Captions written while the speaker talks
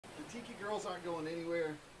Tiki girls aren't going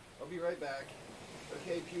anywhere. I'll be right back.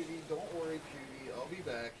 Okay, Pewdie, don't worry, Pewdie. I'll be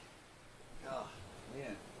back. Ah,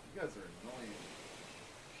 man, you guys are annoying.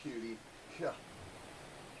 Pewdie. Yeah.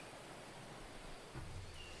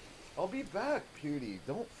 I'll be back, Pewdie.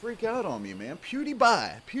 Don't freak out on me, man.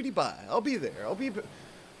 PewDiePie. PewDiePie. I'll be there.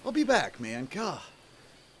 I'll be back, man. God.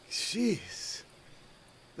 Jeez.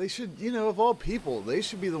 They should, you know, of all people, they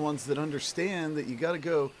should be the ones that understand that you gotta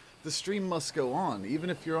go, the stream must go on. Even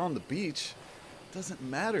if you're on the beach, it doesn't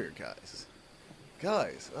matter, guys.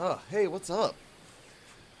 Guys, hey, what's up?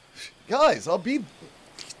 Guys,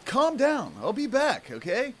 calm down. I'll be back,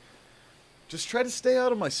 okay? Just try to stay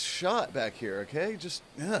out of my shot back here, okay? Just,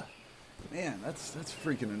 man, that's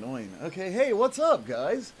freaking annoying. Okay, hey, what's up,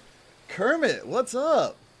 guys? Kermit, what's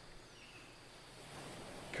up?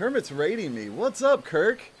 Kermit's rating me. What's up,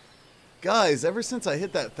 Kirk? Guys, ever since I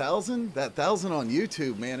hit that 1,000 on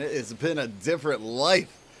YouTube, man, it has been a different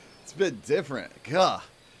life. It's been different. God,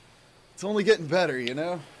 it's only getting better, you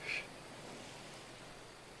know?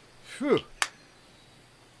 Phew.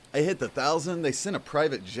 I hit the 1,000. They sent a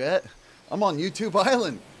private jet. I'm on YouTube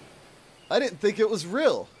Island. I didn't think it was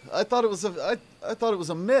real. I thought it was I thought it was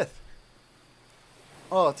a myth.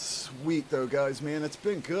 Oh, it's sweet though, guys, man. It's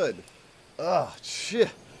been good. Oh, shit.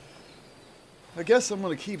 I guess I'm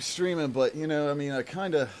gonna keep streaming, but you know, I mean, I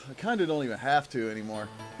kinda don't even have to anymore.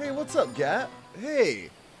 Hey, what's up, Gat? Hey.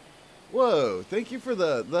 Whoa, thank you for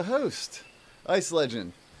the host. Ice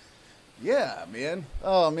Legend. Yeah, man.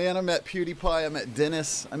 Oh, man, I met PewDiePie, I met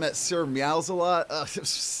Dennis, I met Sir Meows a lot. It was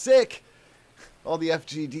sick. All the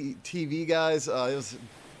FGD TV guys, it was...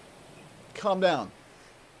 Calm down.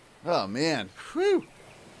 Oh, man. Whew.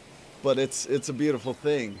 But it's a beautiful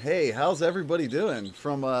thing. Hey, how's everybody doing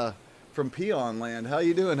from Peon Land? How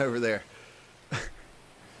you doing over there?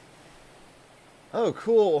 Oh,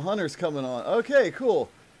 cool. Hunter's coming on. Okay, cool.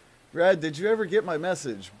 Rad, did you ever get my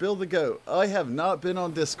message? Bill the Goat. I have not been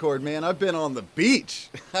on Discord, man. I've been on the beach.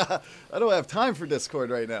 I don't have time for Discord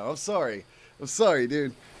right now. I'm sorry. I'm sorry,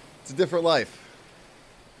 dude. It's a different life.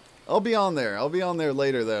 I'll be on there. I'll be on there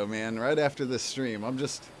later, though, man. Right after this stream. I've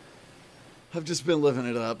just been living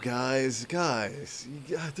it up, guys. Guys,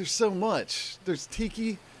 there's so much. There's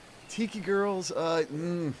Tiki girls. I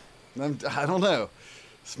don't know.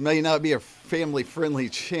 This may not be a family-friendly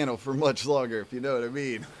channel for much longer, if you know what I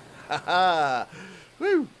mean. Haha.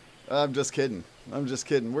 Woo. I'm just kidding. I'm just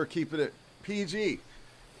kidding. We're keeping it PG.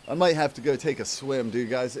 I might have to go take a swim, dude,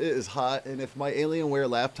 guys. It is hot, and if my Alienware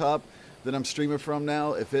laptop that I'm streaming from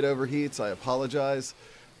now, if it overheats, I apologize.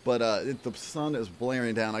 But the sun is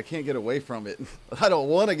blaring down. I can't get away from it. I don't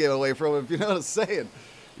want to get away from it, if you know what I'm saying.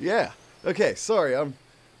 Yeah. Okay, sorry. I'm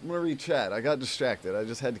going to read chat. I got distracted. I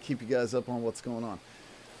just had to keep you guys up on what's going on.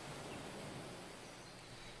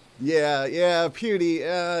 Yeah,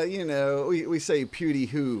 Pewdie. You know, we say Pewdie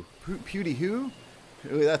who? Pewdie who?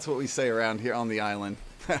 That's what we say around here on the island.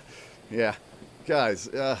 Yeah. Guys,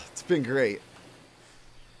 it's been great.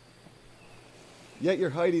 Yet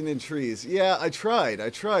you're hiding in trees. Yeah, I tried,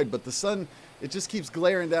 but the sun, it just keeps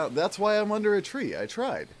glaring down. That's why I'm under a tree. I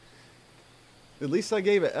tried. At least I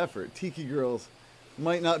gave it effort. Tiki girls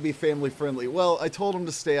might not be family friendly. Well, I told them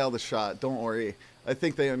to stay out of the shot. Don't worry. I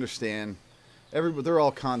think they understand. They're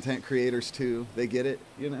all content creators too. They get it,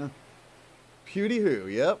 you know. Pewdie who,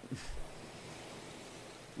 yep.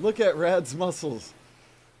 Look at Rad's muscles.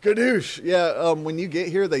 Kadoosh. Yeah, when you get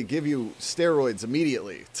here, they give you steroids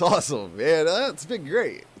immediately. It's awesome, man. It's been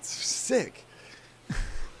great. It's sick.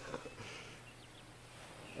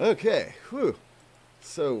 Okay. Whew.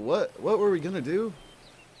 So what were we going to do?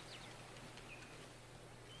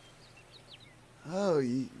 Oh,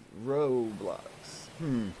 Roblox.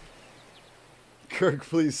 Kirk,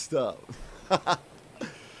 please stop.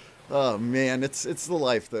 Oh, man. It's the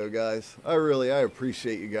life, though, guys. I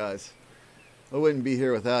appreciate you guys. I wouldn't be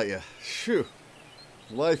here without you. Shoo.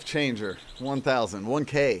 Life changer. 1,000.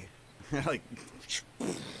 1K. Like,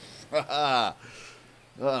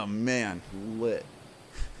 oh, man. Lit.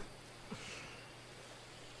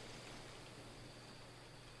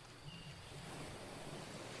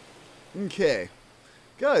 Okay.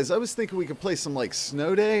 Guys, I was thinking we could play some, like,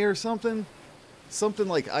 Snow Day or something. Something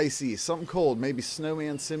like icy. Something cold. Maybe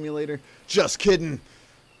Snowman Simulator. Just kidding.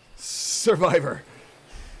 Survivor.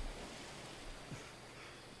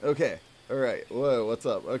 Okay, alright, whoa, what's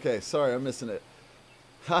up? Okay, sorry, I'm missing it.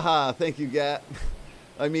 Haha, thank you, Gat.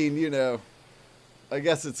 I mean, you know, I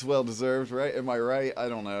guess it's well-deserved, right? Am I right? I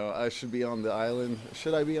don't know. I should be on the island.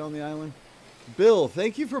 Should I be on the island? Bill,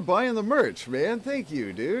 thank you for buying the merch, man. Thank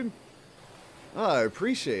you, dude. Oh, I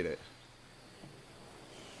appreciate it.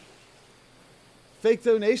 Fake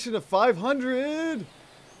donation of 500!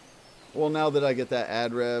 Well, now that I get that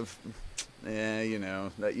ad rev, you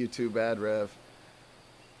know, that YouTube ad rev.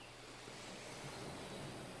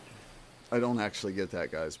 I don't actually get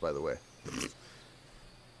that, guys, by the way.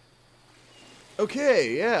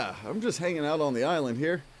 Okay, yeah, I'm just hanging out on the island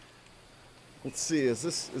here. Let's see, is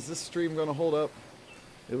this stream gonna hold up?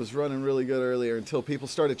 It was running really good earlier until people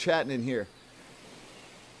started chatting in here.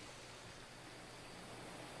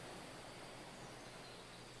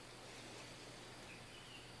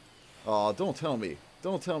 Aw, don't tell me.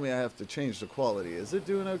 Don't tell me I have to change the quality. Is it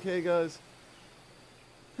doing okay, guys?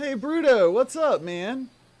 Hey, Bruto, what's up, man?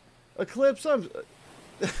 Eclipse, I'm...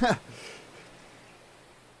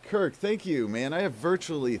 Kirk, thank you, man. I have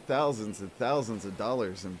virtually thousands and thousands of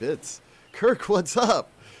dollars in bits. Kirk, what's up?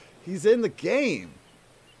 He's in the game.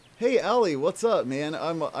 Hey, Ali, what's up, man?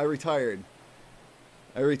 I retired.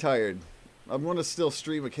 I'm going to still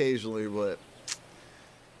stream occasionally, but...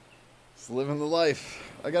 It's living the life.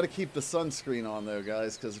 I got to keep the sunscreen on, though,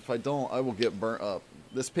 guys, because if I don't, I will get burnt up.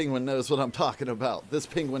 This penguin knows what I'm talking about. This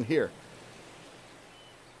penguin here.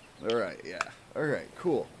 Alright, yeah. Alright,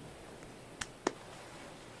 cool.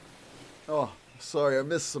 Oh, sorry, I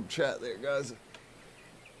missed some chat there, guys.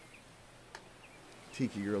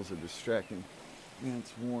 Tiki girls are distracting. Man,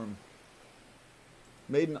 it's warm.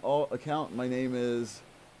 Maiden account, my name is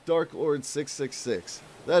DarkLord666.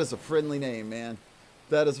 That is a friendly name, man.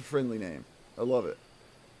 That is a friendly name. I love it.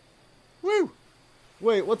 Woo!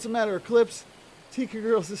 Wait, what's the matter, Eclipse? Tiki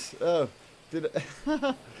girls is...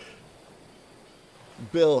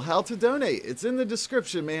 Bill, how to donate? It's in the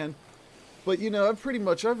description, man. But, you know, I've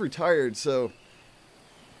retired, so...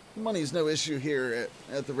 money's no issue here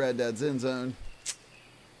at the RadDadZen zone.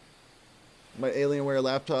 My Alienware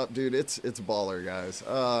laptop, dude, it's baller, guys.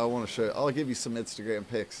 I want to show you. I'll give you some Instagram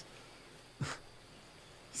pics.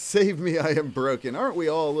 Save me, I am broken. Aren't we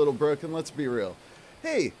all a little broken? Let's be real.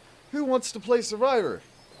 Hey, who wants to play Survivor?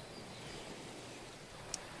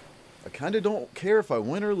 I kind of don't care if I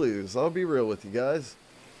win or lose. I'll be real with you guys.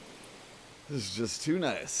 This is just too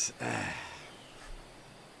nice.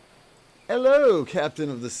 Hello, Captain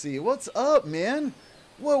of the Sea. What's up, man?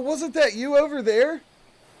 Whoa, wasn't that you over there?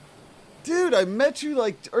 Dude, I met you,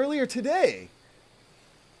 like, earlier today.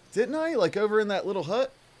 Didn't I? Like, over in that little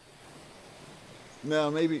hut?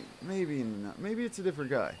 No, maybe not. Maybe it's a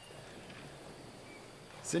different guy.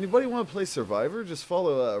 Does anybody want to play Survivor? Just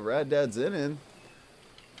follow RadDadZen in.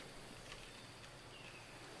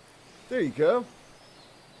 There you go.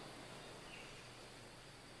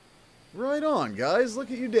 Right on, guys.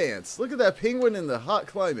 Look at you dance. Look at that penguin in the hot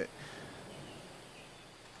climate.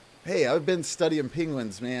 Hey, I've been studying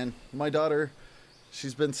penguins, man. My daughter,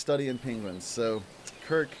 she's been studying penguins. So,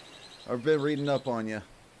 Kirk, I've been reading up on you.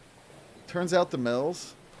 Turns out the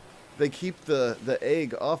males, they keep the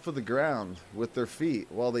egg off of the ground with their feet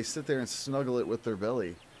while they sit there and snuggle it with their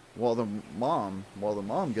belly while the mom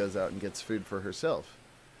goes out and gets food for herself.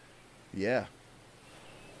 Yeah.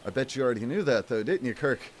 I bet you already knew that, though, didn't you,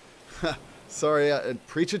 Kirk? Sorry, I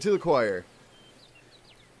preach it to the choir.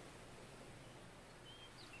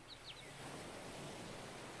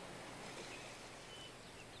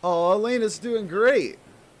 Oh, Elena's doing great.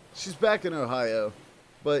 She's back in Ohio.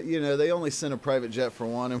 But, you know, they only sent a private jet for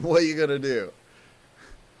one, and what are you going to do?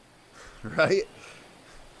 Right?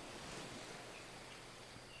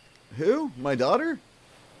 Who? My daughter?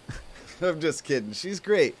 I'm just kidding. She's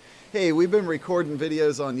great. Hey, we've been recording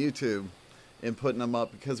videos on YouTube and putting them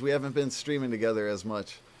up because we haven't been streaming together as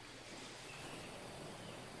much.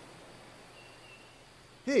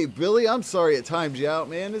 Hey, Billy, I'm sorry it timed you out,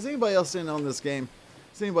 man. Is anybody else in on this game?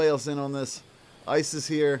 Is anybody else in on this? Ice is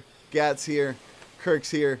here. Gat's here.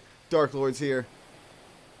 Kirk's here. Dark Lord's here.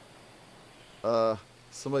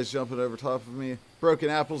 Somebody's jumping over top of me.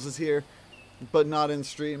 Broken Apples is here, but not in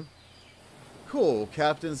stream. Cool.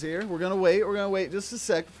 Captain's here. We're going to wait. We're going to wait just a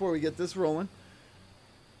sec before we get this rolling.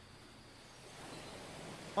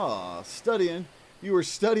 Aw, studying. You were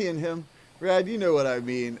studying him. Rad, you know what I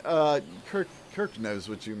mean. Kirk knows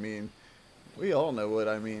what you mean. We all know what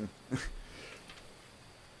I mean.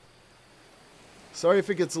 Sorry if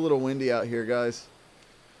it gets a little windy out here, guys.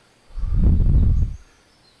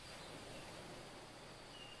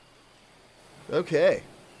 Okay.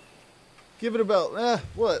 Give it about,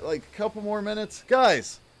 what, like a couple more minutes?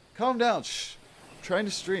 Guys, calm down. Shh. I'm trying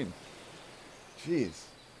to stream. Jeez.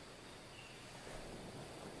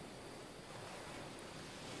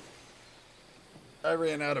 I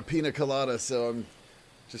ran out of pina colada, so I'm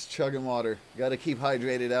just chugging water. Got to keep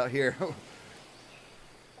hydrated out here.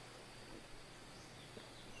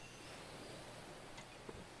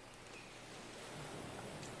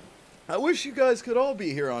 I wish you guys could all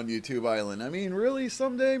be here on YouTube Island. I mean, really,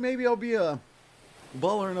 someday maybe I'll be a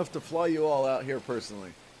baller enough to fly you all out here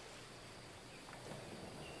personally.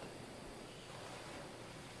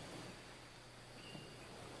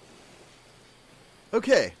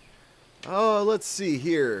 Okay. Let's see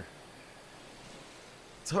here.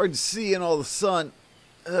 It's hard to see in all the sun.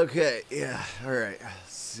 Okay, yeah, alright.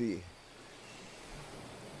 Let's see.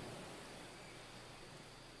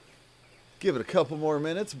 Give it a couple more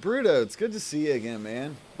minutes. Bruto, it's good to see you again,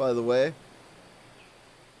 man, by the way.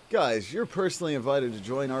 Guys, you're personally invited to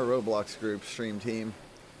join our Roblox group stream team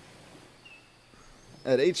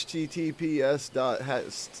at https /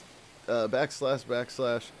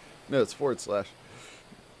 no, it's /.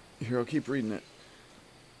 Here, I'll keep reading it.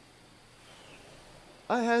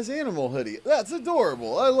 I has animal hoodie. That's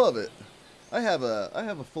adorable. I love it. I have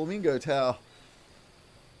a flamingo towel.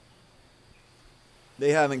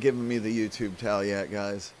 They haven't given me the YouTube towel yet,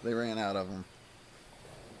 guys. They ran out of them.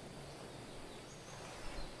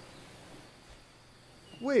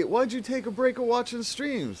 Wait, why'd you take a break of watching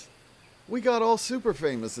streams? We got all super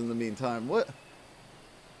famous in the meantime. What?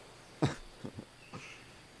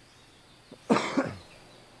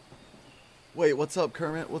 Wait, what's up,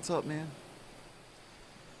 Kermit? What's up, man?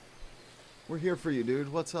 We're here for you,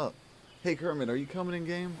 dude. What's up? Hey, Kermit, are you coming in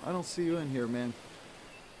game? I don't see you in here, man.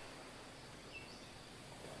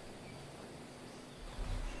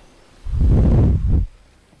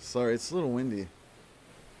 Sorry, it's a little windy.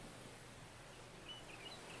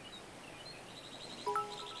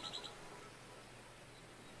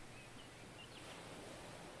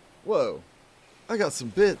 Whoa. I got some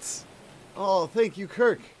bits. Oh, thank you,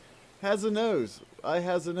 Kirk. Has a nose. I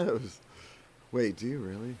has a nose. Wait, do you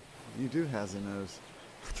really? You do has a nose.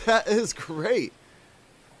 That is great.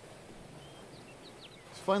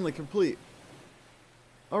 It's finally complete.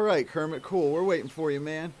 Alright, Kermit, cool. We're waiting for you,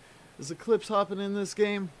 man. Is Eclipse hopping in this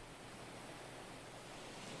game?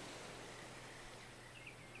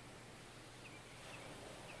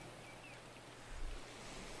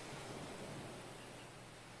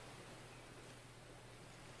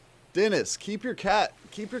 Dennis, keep your cat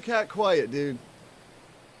quiet, dude.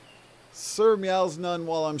 Sir meows none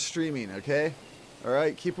while I'm streaming, okay?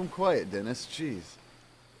 Alright, keep him quiet, Dennis. Jeez.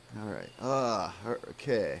 Alright.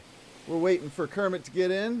 Okay. We're waiting for Kermit to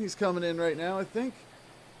get in. He's coming in right now, I think.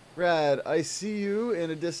 Rad, I see you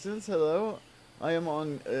in a distance. Hello. I am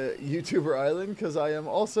on YouTuber Island because I am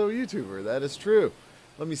also a YouTuber. That is true.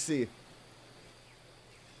 Let me see.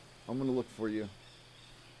 I'm going to look for you.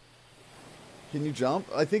 Can you jump?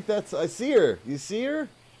 I think that's... I see her. You see her?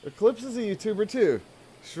 Eclipse is a YouTuber too.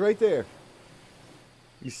 She's right there.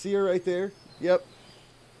 You see her right there? Yep.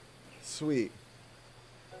 Sweet.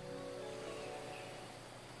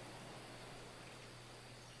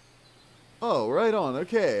 Oh, right on.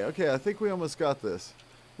 Okay, okay. I think we almost got this.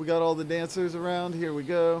 We got all the dancers around. Here we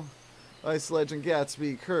go. Ice Legend,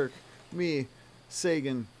 Gatsby, Kirk, me,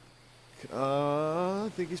 Sagan. I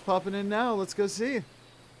think he's popping in now. Let's go see.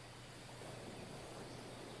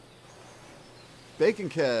 Bacon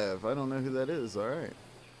Kev. I don't know who that is. All right.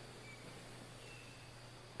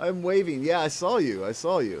 I'm waving. Yeah, I saw you. I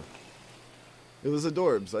saw you. It was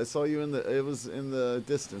adorbs. I saw you in the... It was in the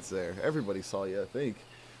distance there. Everybody saw you, I think.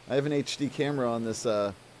 I have an HD camera on this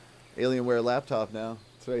Alienware laptop now.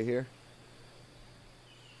 It's right here.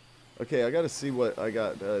 Okay, I got to see what I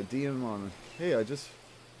got. DM on... Hey, I just...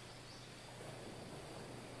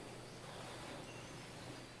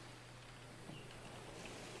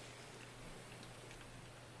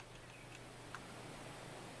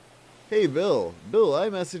 Hey, Bill. Bill, I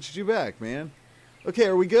messaged you back, man. Okay,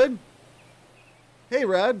 are we good? Hey,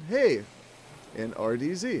 Rad. Hey. And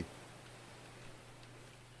RDZ.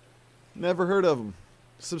 Never heard of him.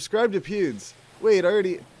 Subscribe to Pewds. Wait, I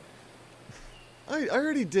already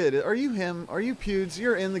did. Are you him? Are you Pewds?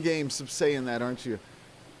 You're in the game saying that, aren't you?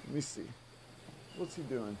 Let me see. What's he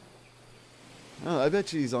doing? Oh, I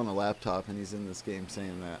bet you he's on a laptop and he's in this game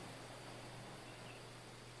saying that.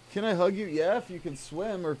 Can I hug you? Yeah, if you can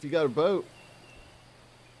swim or if you got a boat.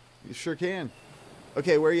 You sure can.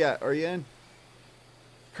 Okay, where you at? Are you in?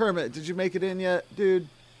 Kermit, did you make it in yet, dude?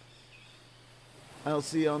 I don't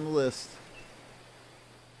see you on the list.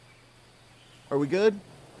 Are we good?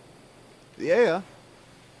 Yeah.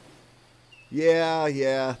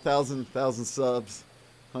 Yeah. Thousand subs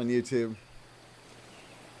on YouTube.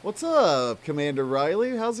 What's up, Commander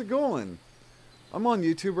Riley? How's it going? I'm on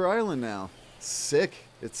YouTuber Island now. Sick.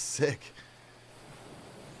 It's sick.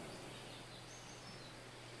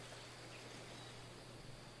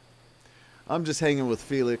 I'm just hanging with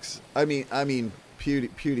Felix. I mean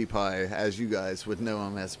PewDiePie, as you guys would know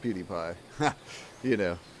him as PewDiePie. You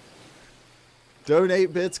know.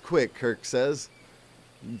 Donate bits quick, Kirk says.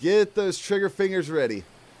 Get those trigger fingers ready.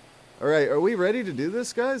 All right, are we ready to do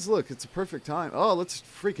this, guys? Look, it's a perfect time. Oh, let's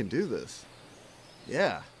freaking do this.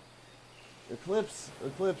 Yeah. Eclipse,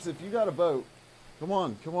 if you got a boat, come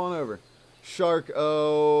on over. Shark,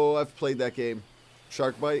 oh, I've played that game.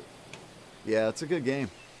 Shark Bite. Yeah, it's a good game.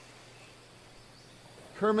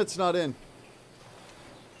 Kermit's not in.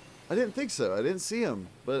 I didn't think so. I didn't see him,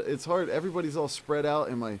 but it's hard. Everybody's all spread out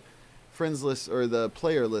and my friends list or the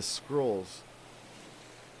player list scrolls.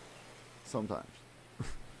 Sometimes.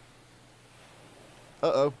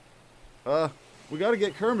 Uh-oh. We got to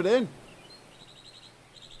get Kermit in.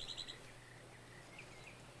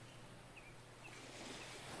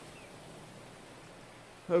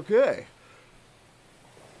 Okay.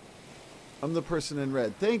 I'm the person in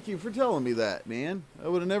red. Thank you for telling me that, man. I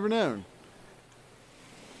would have never known.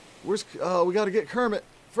 Where's... Oh, we got to get Kermit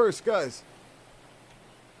first, guys.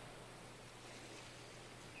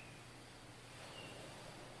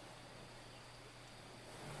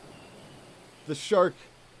 The shark...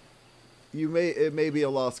 It may be a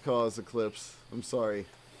lost cause, Eclipse. I'm sorry.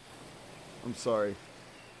 I'm sorry.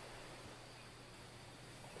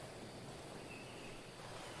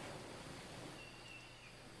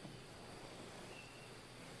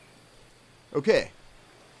 Okay.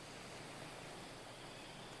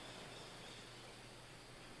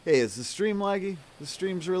 Hey, is the stream laggy? The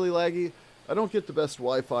stream's really laggy. I don't get the best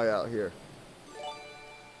Wi-Fi out here.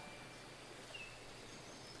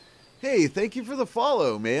 Hey, thank you for the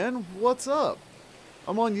follow, man. What's up?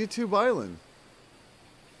 I'm on YouTube Island.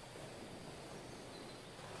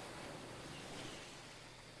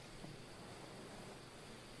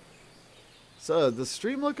 So, the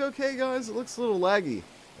stream look okay, guys? It looks a little laggy.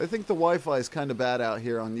 I think the Wi-Fi is kind of bad out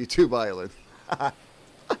here on YouTube Island.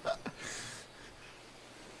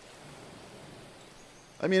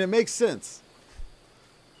 I mean, it makes sense.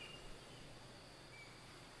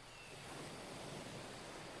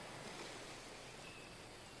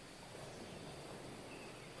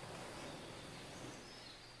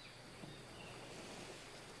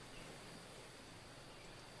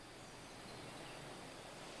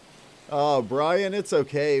 Oh, Brian, it's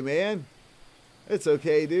okay, man. It's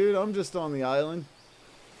okay, dude. I'm just on the island.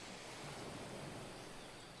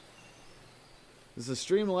 Is the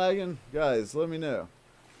stream lagging? Guys, let me know.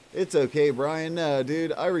 It's okay, Brian. No,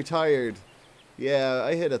 dude, I retired. Yeah,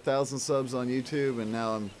 I hit 1,000 subs on YouTube, and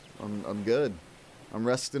now I'm good. I'm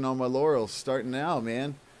resting on my laurels, starting now,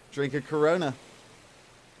 man. Drink a Corona.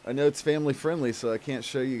 I know it's family friendly, so I can't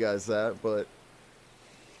show you guys that, but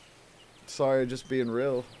sorry, just being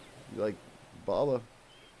real. Like, Bala.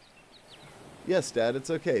 Yes, Dad, it's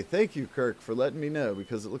okay. Thank you, Kirk, for letting me know,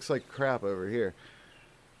 because it looks like crap over here.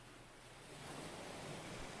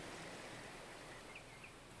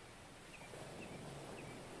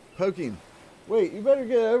 Poking. Wait, you better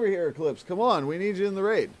get over here, Eclipse. Come on, we need you in the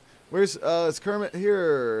raid. Where's, is Kermit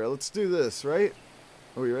here? Let's do this, right?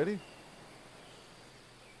 Are we ready?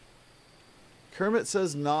 Kermit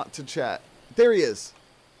says not to chat. There he is.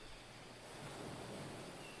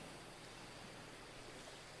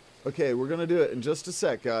 Okay, we're going to do it in just a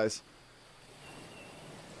sec, guys.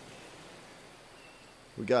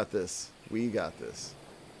 We got this. We got this.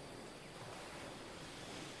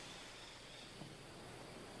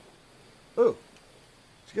 Oh,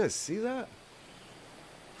 did you guys see that?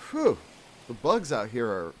 Whew. The bugs out here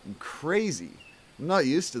are crazy. I'm not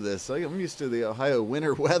used to this. I'm used to the Ohio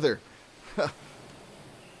winter weather.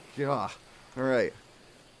 Yeah. All right.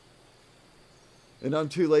 And I'm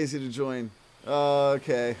too lazy to join.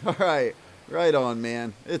 Okay. All right. Right on,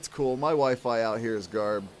 man. It's cool. My Wi-Fi out here is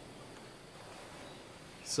garb.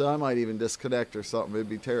 So I might even disconnect or something. It'd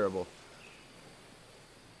be terrible.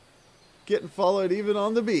 Getting followed even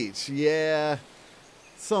on the beach. Yeah.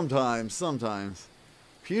 Sometimes.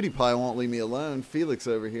 PewDiePie won't leave me alone. Felix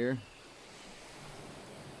over here.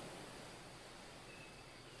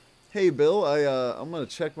 Hey, Bill. I'm going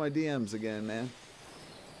to check my DMs again, man.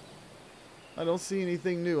 I don't see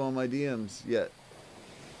anything new on my DMs yet.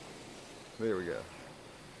 There we go.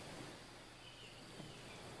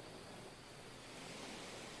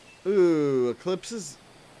 Ooh, eclipses.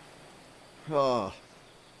 Oh.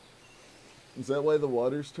 Is that why the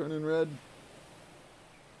water's turning red?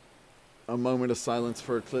 A moment of silence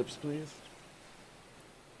for Eclipse, please.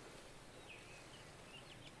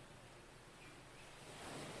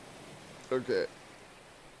 Okay.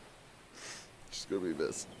 Just gonna be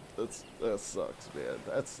missed. That sucks, man.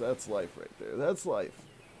 That's life right there. That's life.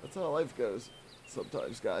 That's how life goes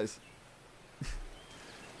sometimes, guys.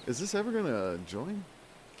 Is this ever gonna join?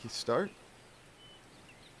 Can you start?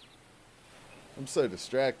 I'm so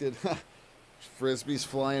distracted. Frisbees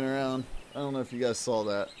flying around. I don't know if you guys saw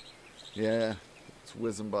that. Yeah, it's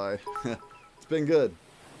whizzing by. It's been good.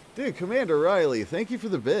 Dude, Commander Riley, thank you for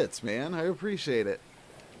the bits, man. I appreciate it.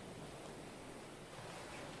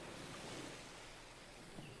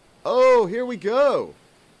 Oh, here we go.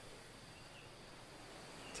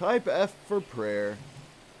 Type F for prayer.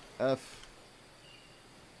 F.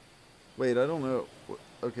 Wait, I don't know.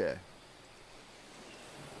 Okay.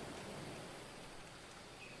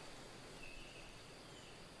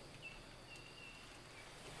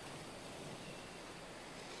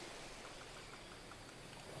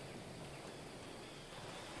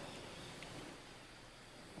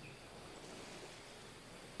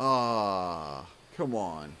 Ah, come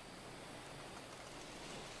on.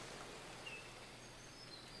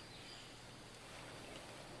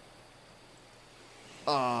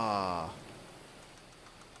 Ah.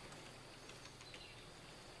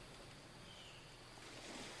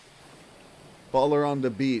 Baller on the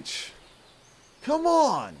beach. Come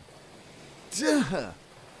on. Duh.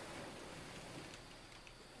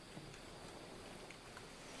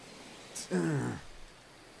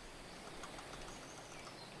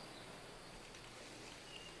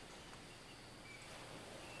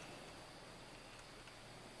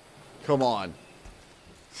 Come on.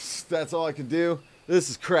 That's all I can do. This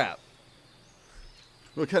is crap.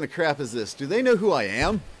 What kind of crap is this? Do they know who I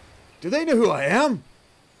am? Do they know who I am?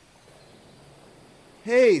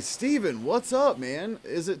 Hey, Steven, what's up, man?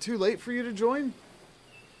 Is it too late for you to join?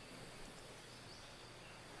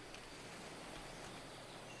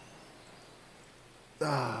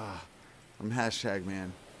 Ah, I'm hashtag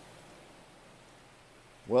man.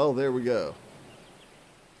 Well, there we go.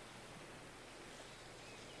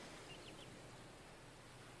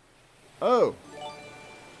 Oh,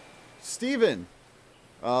 Steven.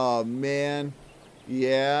 Oh, man.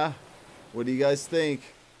 Yeah. What do you guys think?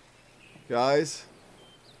 Guys?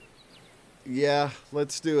 Yeah,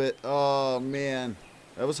 let's do it. Oh, man.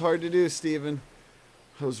 That was hard to do, Steven.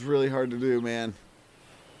 That was really hard to do, man.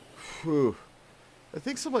 Whew. I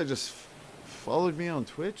think somebody just followed me on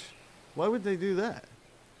Twitch. Why would they do that?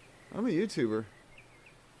 I'm a YouTuber.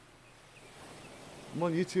 I'm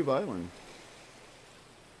on YouTube Island.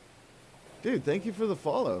 Dude, thank you for the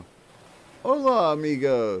follow. Hola,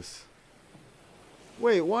 amigos.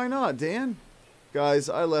 Wait, why not, Dan? Guys,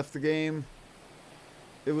 I left the game.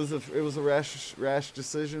 It was a rash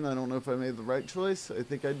decision. I don't know if I made the right choice. I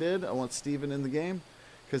think I did. I want Steven in the game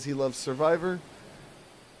because he loves Survivor.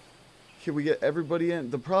 Can we get everybody in?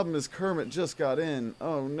 The problem is Kermit just got in.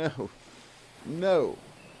 Oh, no. No.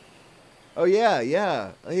 Oh, yeah,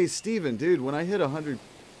 yeah. Hey, Steven, dude, when I hit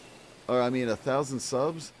 1,000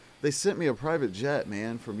 subs, they sent me a private jet,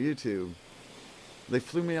 man, from YouTube. They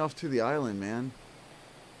flew me off to the island, man.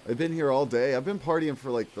 I've been here all day. I've been partying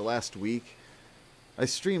for like the last week. I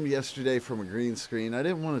streamed yesterday from a green screen. I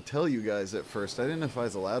didn't want to tell you guys at first. I didn't know if I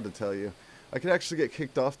was allowed to tell you. I could actually get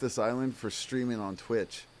kicked off this island for streaming on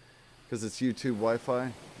Twitch. Because it's YouTube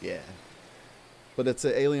Wi-Fi. Yeah. But it's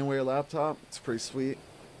an Alienware laptop. It's pretty sweet.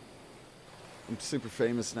 I'm super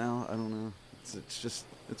famous now. I don't know.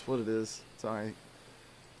 It's what it is. It's alright.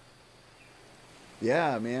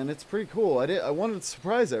 Yeah, man, it's pretty cool. I wanted to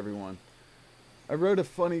surprise everyone. I wrote a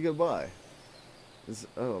funny goodbye.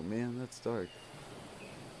 Oh man, that's dark.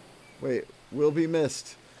 Wait, will be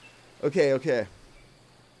missed. Okay, okay.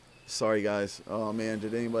 Sorry guys. Oh man,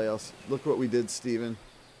 did anybody else look what we did, Steven?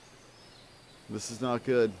 This is not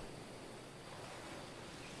good.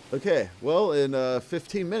 Okay, well in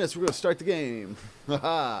 15 minutes we're gonna start the game.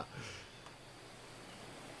 Haha.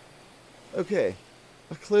 Okay.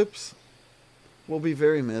 Eclipse will be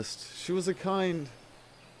very missed. She was a kind,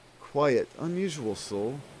 quiet, unusual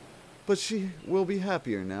soul, but she will be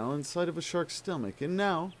happier now inside of a shark's stomach. And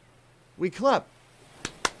now, we clap.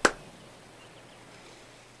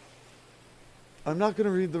 I'm not going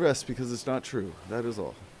to read the rest because it's not true. That is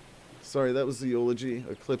all. Sorry, that was the eulogy.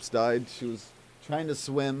 Eclipse died. She was trying to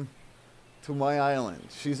swim to my island.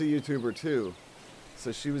 She's a YouTuber too,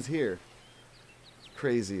 so she was here.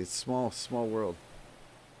 Crazy. It's small world.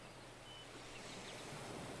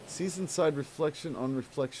 Sees inside reflection on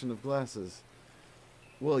reflection of glasses.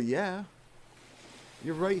 Well, yeah.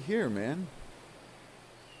 You're right here, man.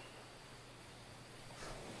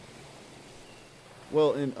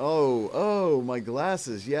 Well, and oh, my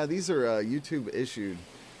glasses. Yeah, these are YouTube issued.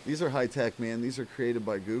 These are high tech, man. These are created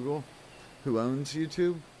by Google, who owns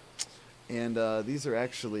YouTube. And these are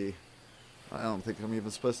actually, I don't think I'm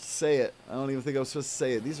even supposed to say it. I don't even think I'm supposed to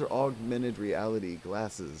say it. These are augmented reality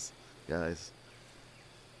glasses, guys.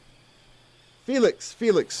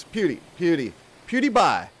 PewDiePie.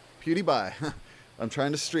 I'm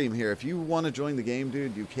trying to stream here. If you want to join the game,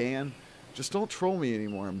 dude, you can. Just don't troll me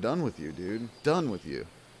anymore. I'm done with you, dude. Done with you.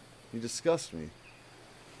 You disgust me.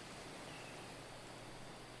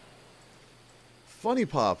 Funny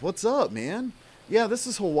Pop, what's up, man? Yeah, this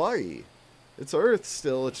is Hawaii. It's Earth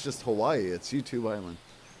still. It's just Hawaii. It's YouTube Island.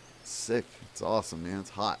 It's sick. It's awesome, man.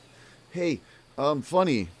 It's hot. Hey,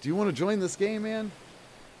 Funny, do you want to join this game, man?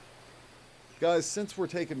 Guys, since we're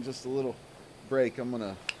taking just a little break, I'm going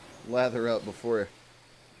to lather up before...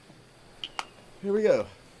 Here we go.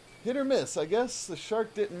 Hit or miss, I guess. The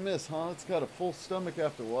shark didn't miss, huh? It's got a full stomach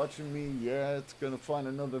after watching me. Yeah, it's going to find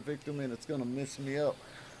another victim and it's going to mess me up.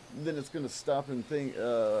 Then it's going to stop and think.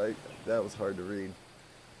 That was hard to read.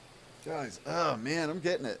 Guys, oh man, I'm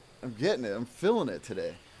getting it. I'm getting it. I'm feeling it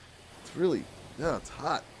today. It's really, yeah, it's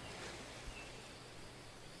hot.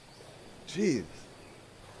 Jeez.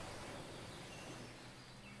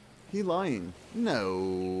 He lying?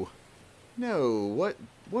 No. No.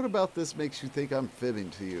 What about this makes you think I'm fibbing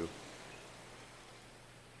to you?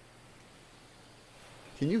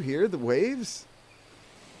 Can you hear the waves?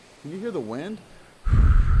 Can you hear the wind?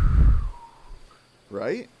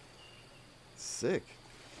 Right? Sick.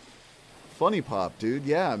 Funny Pop, dude.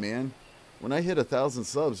 Yeah, man. When I hit 1,000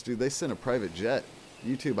 subs, dude, they sent a private jet.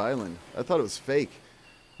 YouTube Island. I thought it was fake.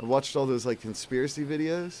 I watched all those, like, conspiracy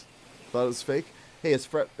videos. Thought it was fake. Hey, it's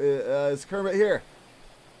Kermit here.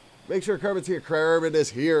 Make sure Kermit's here. Kermit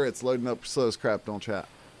is here. It's loading up slow as crap. Don't chat.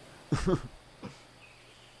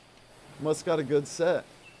 Must got a good set.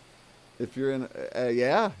 If you're in...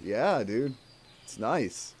 yeah, dude. It's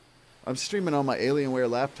nice. I'm streaming on my Alienware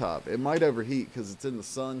laptop. It might overheat because it's in the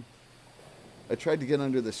sun. I tried to get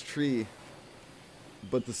under this tree,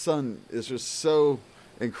 but the sun is just so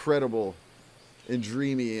incredible and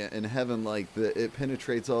dreamy and heaven-like that it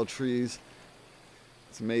penetrates all trees.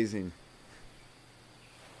 It's amazing.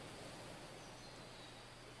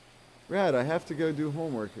 Rad, I have to go do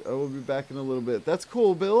homework. I will be back in a little bit. That's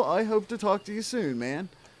cool, Bill. I hope to talk to you soon, man.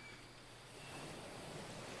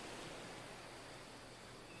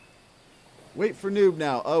 Wait for Noob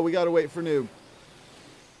now. Oh, we gotta wait for Noob.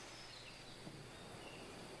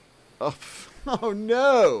 Oh, oh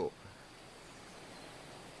no!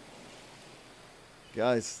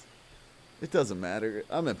 Guys, it doesn't matter.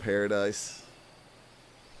 I'm in paradise.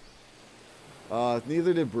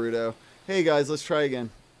 Neither did Bruto. Hey guys, let's try again.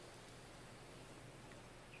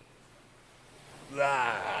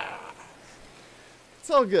 It's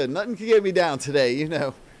all good. Nothing can get me down today, you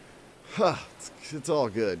know. It's all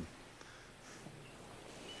good.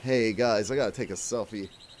 Hey guys, I gotta take a selfie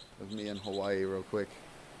of me in Hawaii real quick.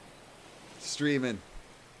 Streaming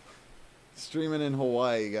in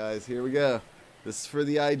Hawaii, guys. Here we go. This is for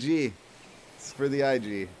the IG. It's for the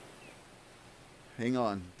IG. Hang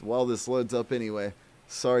on while this loads up anyway.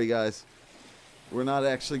 Sorry guys. We're not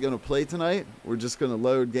actually going to play tonight. We're just going to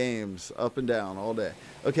load games up and down all day.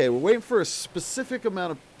 Okay, we're waiting for a specific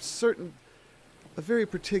amount of a very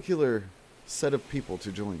particular set of people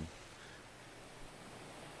to join.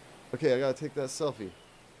 Okay, I got to take that selfie.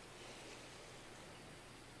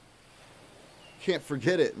 Can't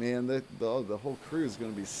forget it, man. The whole crew is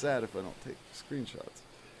going to be sad if I don't take screenshots.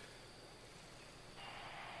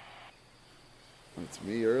 It's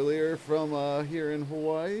me earlier from here in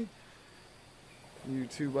Hawaii.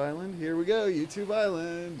 YouTube Island. Here we go. YouTube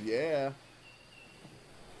Island. Yeah. YouTube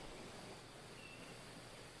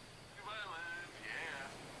Island. Yeah.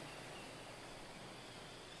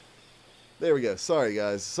 There we go. Sorry,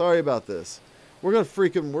 guys. Sorry about this. We're going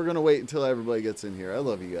to wait until everybody gets in here. I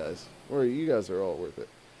love you guys. Or you guys are all worth it.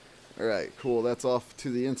 All right. Cool. That's off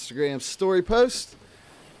to the Instagram story post.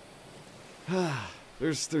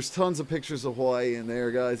 There's tons of pictures of Hawaii in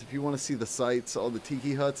there, guys. If you want to see the sights, all the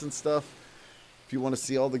tiki huts and stuff. If you want to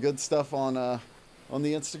see all the good stuff on the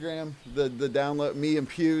Instagram, the download, me and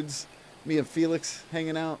Pewds, me and Felix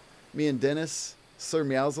hanging out, me and Dennis. Sir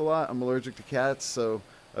meows a lot. I'm allergic to cats, so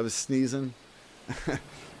I was sneezing. I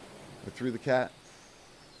threw the cat.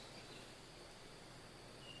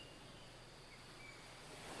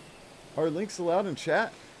 Are links allowed in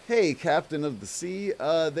chat? Hey, Captain of the Sea.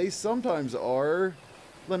 They sometimes are.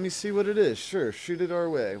 Let me see what it is. Sure, shoot it our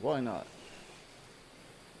way. Why not?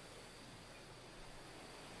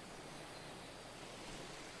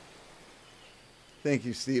 Thank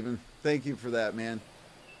you, Steven. Thank you for that, man.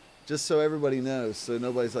 Just so everybody knows, so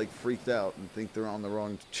nobody's like freaked out and think they're on the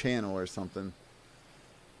wrong channel or something.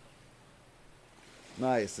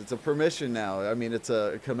 Nice. It's a permission now. I mean, it's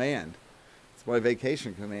a command. It's my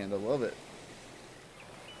vacation command. I love it.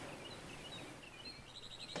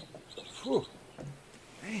 Whew.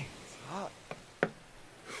 Man, it's hot.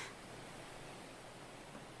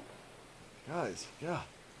 Guys, guys. Yeah.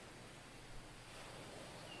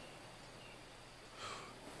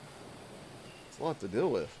 It's a lot to deal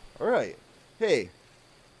with. All right. Hey,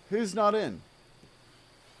 who's not in?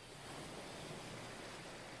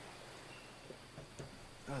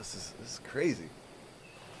 Oh, this is crazy.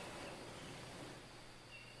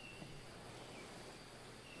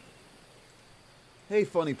 Hey,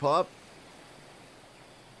 Funny Pop.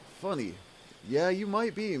 Funny. Yeah, you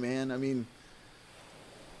might be, man. I mean,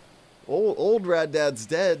 old RadDad's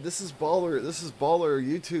dead. This is baller. This is baller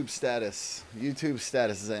YouTube status. YouTube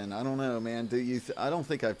status Zen. I don't know, man. Do you? I don't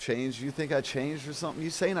think I've changed. You think I changed or something?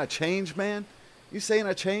 You saying I changed, man? You saying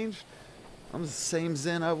I changed? I'm the same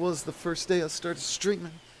Zen I was the first day I started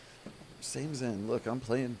streaming. Same Zen. Look, I'm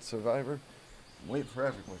playing Survivor. I'm waiting for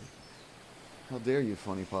everybody. How dare you,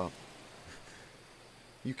 Funny Pop?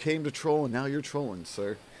 You came to troll and now you're trolling,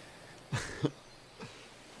 sir. I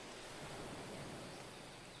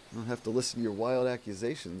don't have to listen to your wild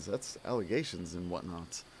accusations. That's allegations and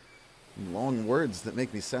whatnot. And long words that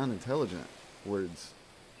make me sound intelligent. Words.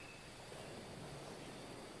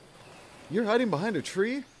 You're hiding behind a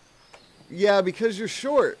tree? Yeah, because you're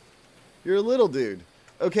short. You're a little dude.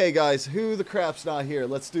 Okay, guys, who the crap's not here?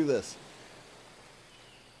 Let's do this.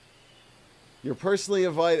 You're personally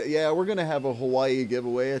invited. Yeah, we're going to have a Hawaii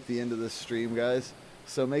giveaway at the end of this stream, guys.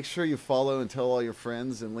 So make sure you follow and tell all your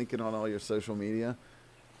friends and link it on all your social media.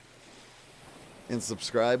 And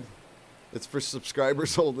subscribe. It's for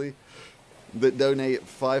subscribers only that donate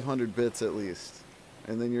 500 bits at least.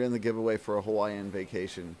 And then you're in the giveaway for a Hawaiian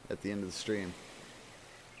vacation at the end of the stream.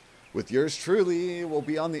 With yours truly, we'll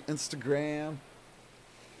be on the Instagram.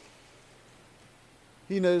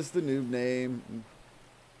 He knows the noob name.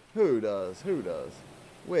 Who does? Who does?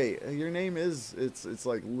 Wait, your name is, it's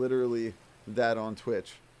like literally that on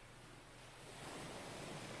Twitch.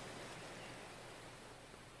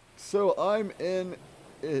 So I'm in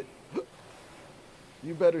it.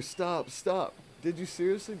 You better stop. Did you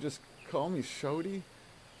seriously just call me Shody?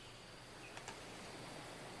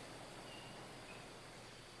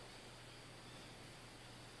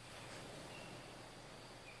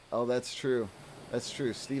 Oh, that's true. That's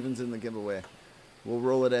true. Steven's in the giveaway. We'll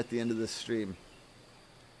roll it at the end of this stream.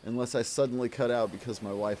 Unless I suddenly cut out because my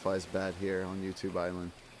Wi-Fi is bad here on YouTube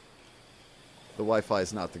Island. The Wi-Fi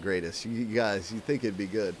is not the greatest. You guys, you think it'd be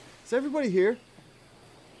good. Is everybody here?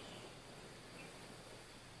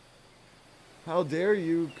 How dare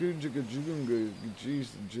you?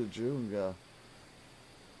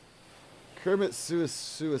 Kermit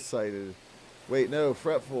suicided. Wait, no,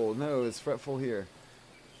 Fretful. No, it's Fretful here.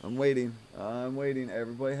 I'm waiting. I'm waiting.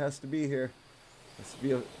 Everybody has to be here. Has to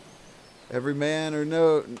be every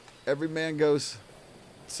man goes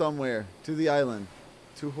somewhere to the island,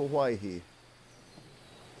 to Hawaii.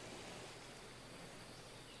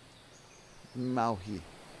 Maui.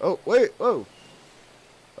 Oh, wait. Whoa.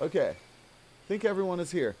 Okay. I think everyone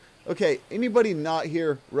is here. Okay. Anybody not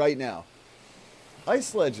here right now?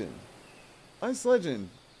 Ice Legend. Ice Legend.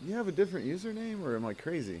 You have a different username or am I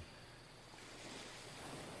crazy?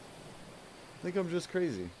 I think I'm just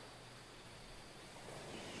crazy.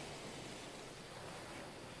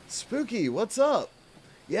 Spooky, what's up?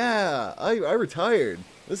 Yeah, I retired.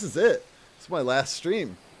 This is it. This is my last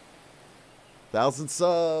stream. 1,000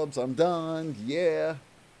 subs. I'm done. Yeah.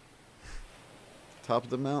 Top of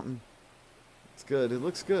the mountain. It's good. It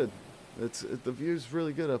looks good. The view's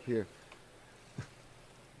really good up here.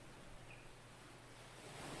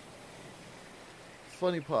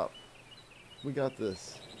 Funny Pop. We got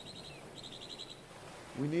this.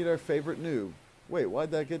 We need our favorite noob. Wait,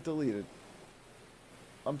 why'd that get deleted?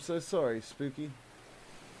 I'm so sorry, Spooky.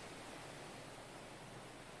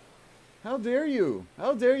 How dare you?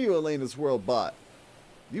 How dare you, Alaina's World Bot?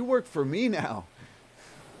 You work for me now.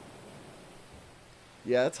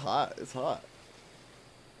 Yeah, it's hot. It's hot.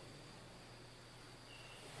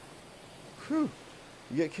 Whew.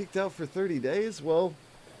 You get kicked out for 30 days? Well,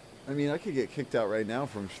 I mean, I could get kicked out right now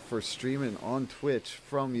for streaming on Twitch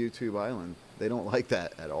from YouTube Island. They don't like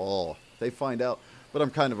that at all. They find out. But I'm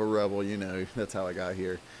kind of a rebel, you know. That's how I got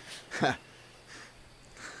here.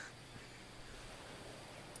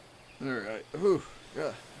 Alright. Ooh,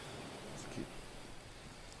 yeah.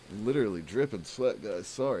 I'm literally dripping sweat, guys.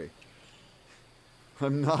 Sorry.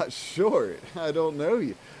 I'm not short. I don't know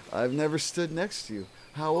you. I've never stood next to you.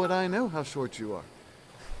 How would I know how short you are?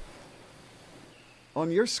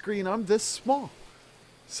 On your screen, I'm this small.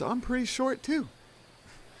 So I'm pretty short, too.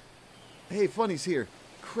 Hey, Funny's here.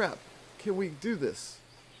 Crap. Can we do this?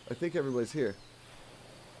 I think everybody's here.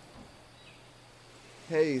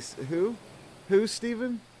 Hey, who? Who,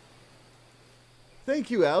 Steven? I Thank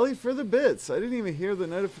you, Allie, for the bits. I didn't even hear the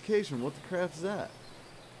notification. What the crap is that?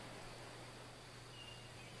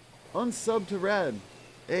 Unsub to Rad.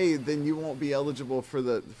 Hey, then you won't be eligible for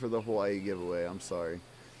the Hawaii giveaway. I'm sorry.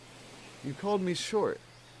 You called me short.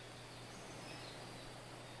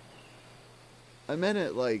 I meant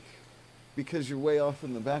it like because you're way off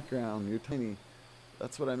in the background. You're tiny.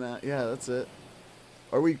 That's what I meant. Yeah, that's it.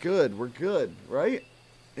 Are we good? We're good, right?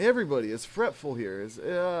 Everybody is fretful here.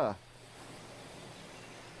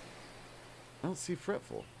 I don't see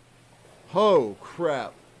fretful. Oh,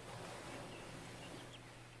 crap.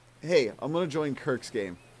 Hey, I'm going to join Kirk's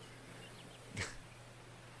game.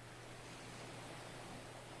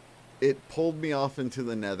 It pulled me off into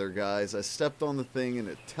the nether, guys. I stepped on the thing and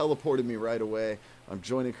it teleported me right away. I'm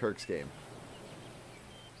joining Kirk's game.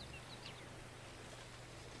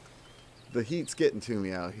 The heat's getting to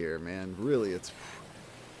me out here, man. Really, it's...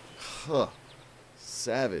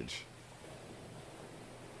 savage.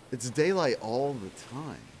 It's daylight all the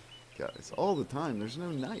time, guys. All the time. There's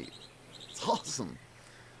no night. It's awesome.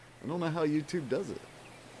 I don't know how YouTube does it.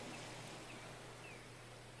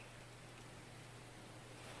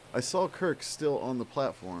 I saw Kirk still on the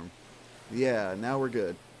platform. Yeah, now we're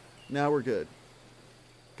good. Now we're good.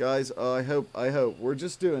 Guys, I hope. We're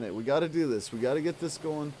just doing it. We got to do this. We got to get this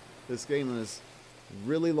going. This game is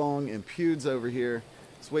really long, and Pewd's over here.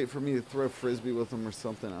 Let's wait for me to throw Frisbee with him or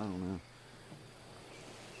something. I don't know.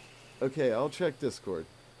 Okay, I'll check Discord.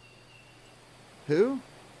 Who?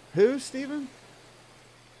 Who, Steven?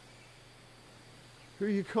 Who are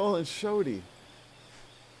you calling Shody?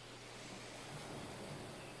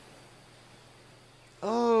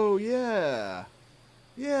 Oh, yeah.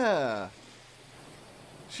 Yeah.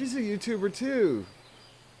 She's a YouTuber, too.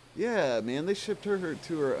 Yeah, man, they shipped her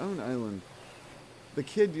to her own island. The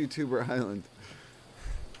kid YouTuber island.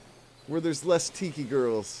 Where there's less tiki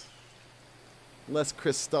girls. Less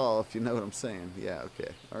Crystal, if you know what I'm saying. Yeah,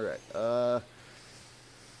 okay. Alright.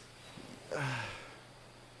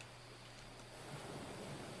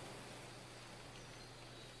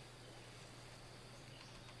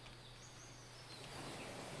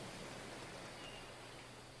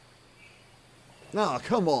 No,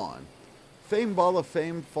 come on. Fame, ball of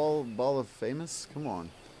fame, fall, ball of famous? Come on.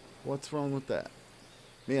 What's wrong with that?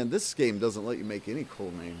 Man, this game doesn't let you make any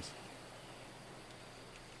cool names.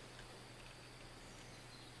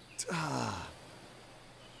 Ah.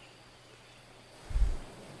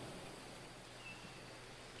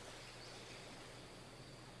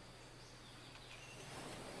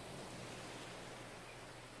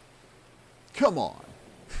 Come on.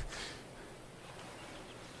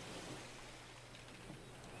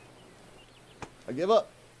 I give up.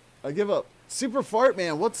 I give up. Super Fart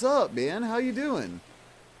Man, what's up, man? How you doing?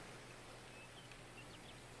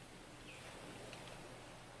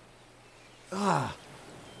 Ah.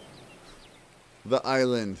 The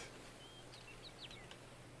island.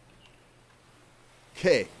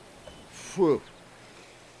 Okay. Whew.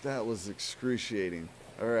 That was excruciating.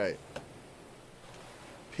 All right.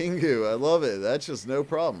 Pingu, I love it. That's just no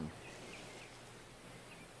problem.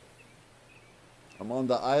 I'm on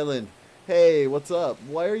the island. Hey, what's up?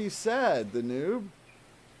 Why are you sad, the noob?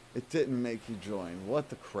 It didn't make you join. What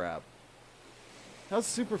the crap? How's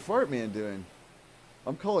Super Fart Man doing?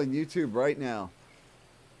 I'm calling YouTube right now.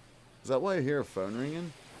 Is that why I hear a phone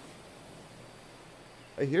ringing?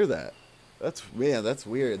 I hear that. That's, man, that's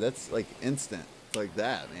weird. That's like instant. It's like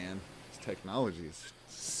that, man. This technology is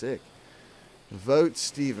sick. Vote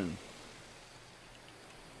Steven.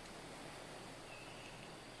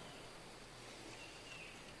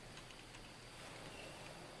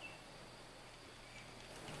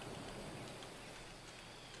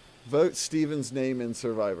 Vote Steven's name in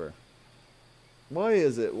Survivor. Why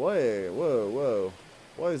is it? Why? Whoa, whoa.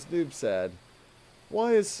 Why is Noob sad?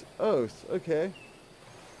 Why is Oath? Okay.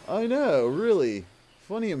 I know, really.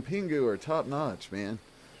 Funny and Pingu are top notch, man.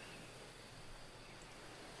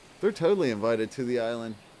 They're totally invited to the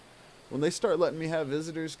island. When they start letting me have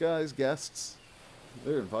visitors, guys, guests,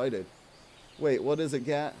 they're invited. Wait, what is it,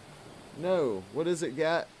 Gat? No, what is it,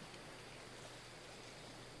 Gat?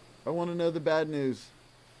 I want to know the bad news.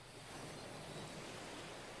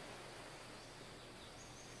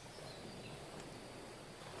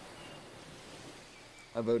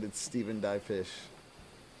 I voted Steven Diefish.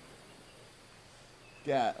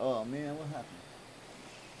 Gat, oh man, what happened?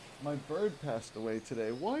 My bird passed away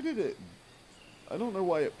today. Why did it? I don't know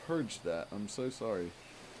why it purged that. I'm so sorry.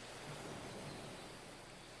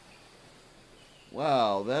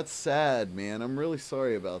 Wow, that's sad, man. I'm really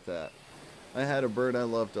sorry about that. I had a bird I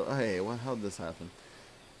loved. Hey, how'd this happen?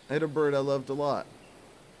 I had a bird I loved a lot.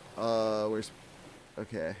 Where's...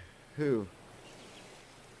 Okay. Who?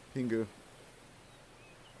 Pingu.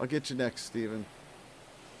 I'll get you next, Steven.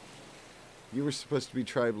 You were supposed to be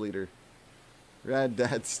tribe leader.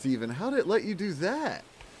 RadDad Steven. How did it let you do that?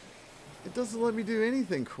 It doesn't let me do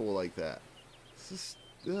anything cool like that. It's just,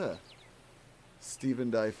 ugh.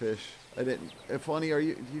 Steven Diefish. I didn't. Funny,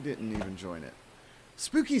 you didn't even join it.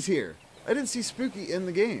 Spooky's here. I didn't see Spooky in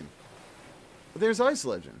the game. There's Ice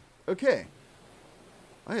Legend. Okay.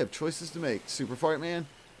 I have choices to make. Super Fart Man.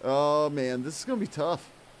 Oh man, this is gonna be tough.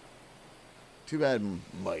 Too bad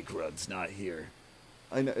Mike Rudd's not here.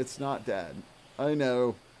 I know it's not Dad. I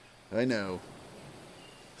know. I know.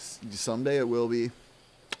 Someday it will be.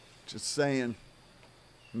 Just saying.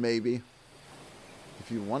 Maybe.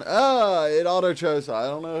 If you want. Ah, it auto chose. I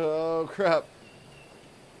don't know. Oh crap.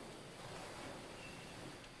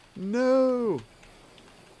 No.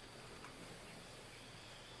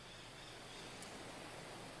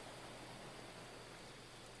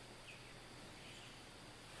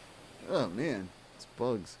 Oh man, it's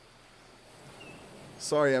bugs.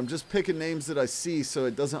 Sorry, I'm just picking names that I see so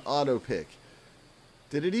it doesn't auto pick.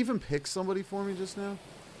 Did it even pick somebody for me just now?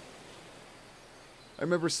 I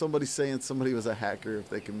remember somebody saying somebody was a hacker if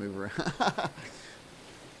they could move around.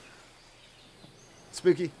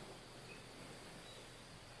 Spooky.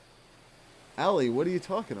 Allie, what are you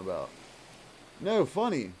talking about? No,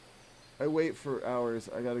 funny. I wait for hours.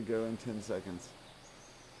 I gotta go in 10 seconds.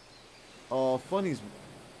 Oh, funny's...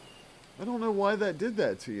 I don't know why that did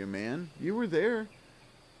that to you, man. You were there.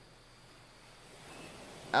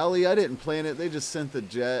 Allie, I didn't plan it. They just sent the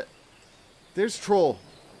jet. There's Troll.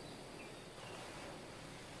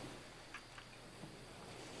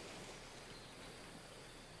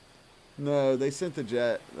 No, they sent the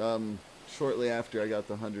jet shortly after I got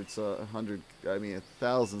the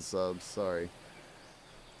 1,000 subs. Sorry.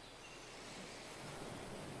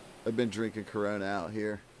 I've been drinking Corona out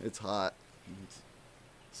here. It's hot.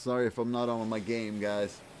 Sorry if I'm not on my game,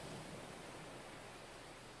 guys.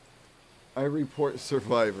 I report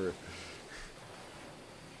Survivor.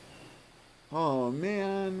 Oh,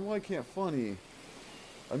 man. Why can't funny?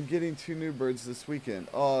 I'm getting 2 new birds this weekend.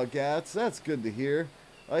 Oh, Gats, that's good to hear.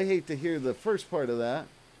 I hate to hear the first part of that.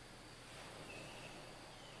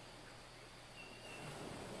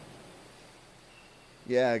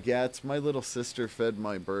 Yeah, Gats, my little sister fed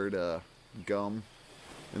my bird gum,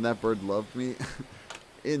 and that bird loved me.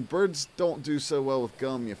 And birds don't do so well with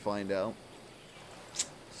gum, you find out.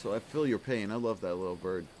 So I feel your pain. I love that little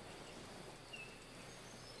bird.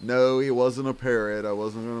 No, he wasn't a parrot. I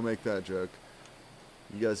wasn't going to make that joke.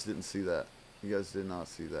 You guys didn't see that. You guys did not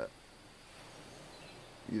see that.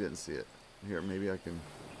 You didn't see it. Here, maybe I can...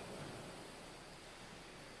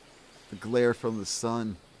 The glare from the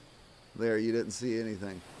sun. There, you didn't see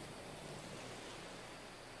anything.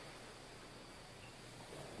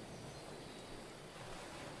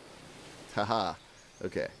 Haha.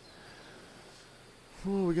 Okay.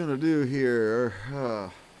 What are we gonna do here?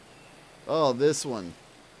 Oh, this one.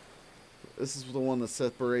 This is the one that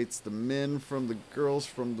separates the men from the girls,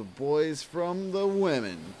 from the boys, from the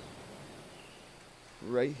women.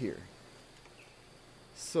 Right here.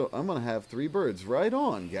 So I'm gonna have 3 birds. Right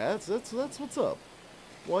on, Gats. That's what's up.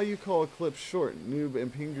 Why you call Eclipse short? Noob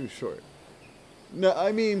and Pingu short. No,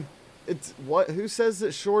 I mean, it's what? Who says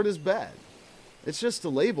that short is bad? It's just a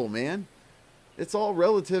label, man. It's all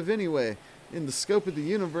relative anyway. In the scope of the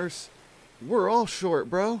universe, we're all short,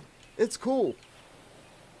 bro. It's cool.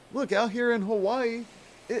 Look, out here in Hawaii,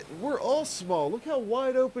 we're all small. Look how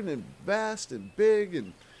wide open and vast and big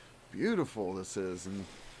and beautiful this is. And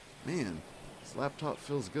man, this laptop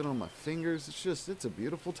feels good on my fingers. It's a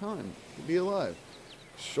beautiful time to be alive.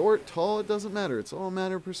 Short, tall, it doesn't matter. It's all a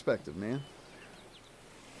matter of perspective, man.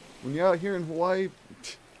 When you're out here in Hawaii,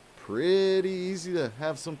 pretty easy to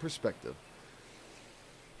have some perspective.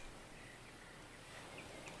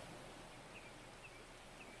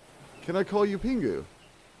 Can I call you Pingu?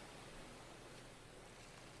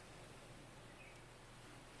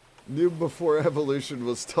 Noob before evolution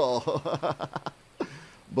was tall.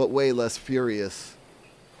 But way less furious.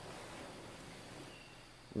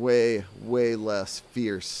 Way less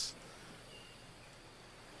fierce.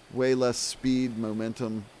 Way less speed,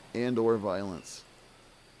 momentum, and or violence.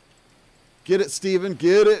 Get it, Steven,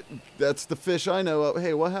 get it! That's the fish I know of.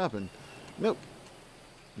 Hey, what happened? Nope.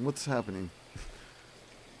 What's happening?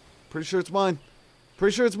 Pretty sure it's mine.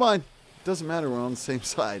 Pretty sure it's mine. Doesn't matter, we're on the same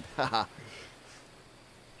side. Haha.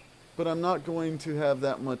 But I'm not going to have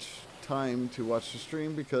that much time to watch the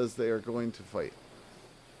stream because they are going to fight.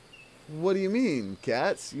 What do you mean,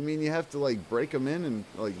 cats? You mean you have to like break them in and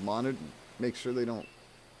like monitor, make sure they don't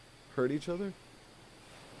hurt each other?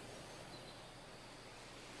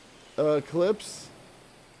 Clips?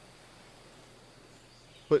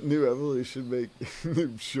 What new evolution make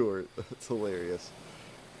noob short? That's hilarious.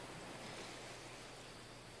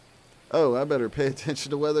 Oh, I better pay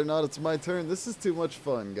attention to whether or not it's my turn. This is too much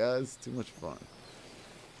fun, guys. Too much fun.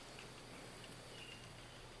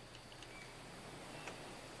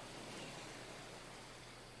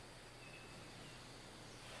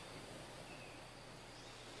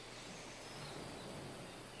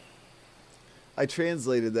 I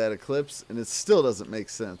translated that Eclipse, and it still doesn't make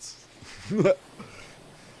sense.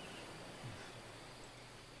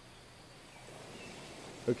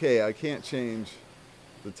 Okay, I can't change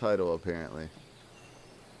the title, apparently.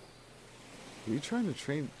 Are you trying to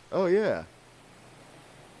train? Oh, yeah.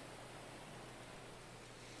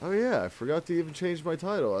 Oh, yeah, I forgot to even change my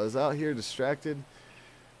title. I was out here distracted.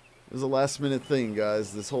 It was a last-minute thing,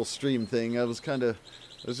 guys, this whole stream thing. I was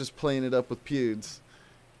just playing it up with Pewds.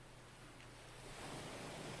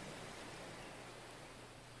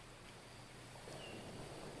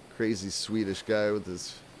 Crazy Swedish guy with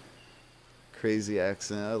his crazy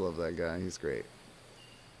accent. I love that guy. He's great.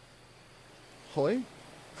 Hoi?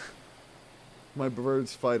 My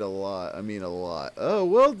birds fight a lot. I mean a lot. Oh,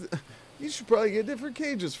 well, you should probably get different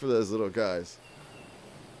cages for those little guys.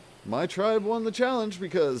 My tribe won the challenge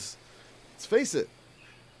because, let's face it,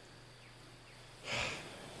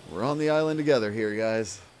 we're on the island together here,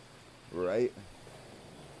 guys. Right?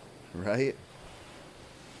 Right?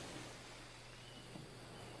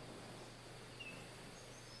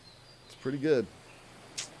 It's pretty good.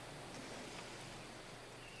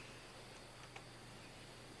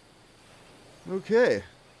 Okay.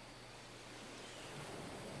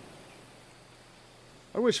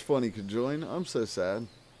 I wish Funny could join. I'm so sad.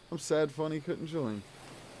 I'm sad Funny couldn't join.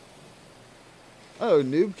 Oh,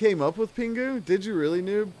 Noob came up with Pingu? Did you really,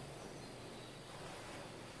 Noob?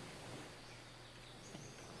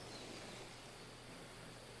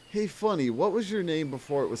 Hey, Funny, what was your name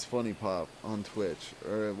before it was Funny Pop on Twitch?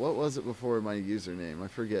 Or what was it before my username? I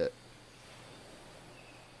forget.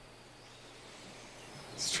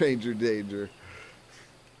 Stranger danger.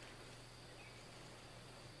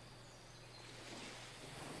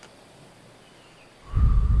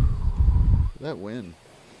 That wind.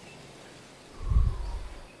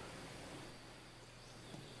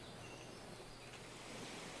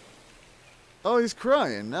 Oh, he's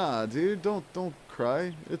crying. Nah, dude, don't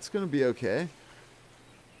cry. It's gonna be okay.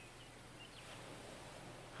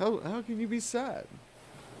 How can you be sad?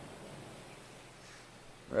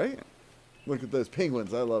 Right? Look at those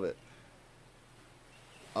penguins. I love it.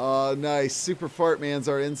 Oh, nice. Super Fart Man's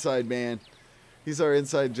our inside man. He's our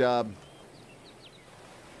inside job.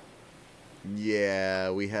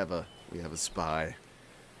 Yeah, we have a spy.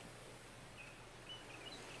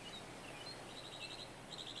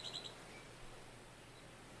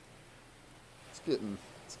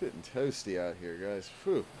 It's getting toasty out here, guys.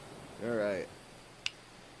 Whew. All right.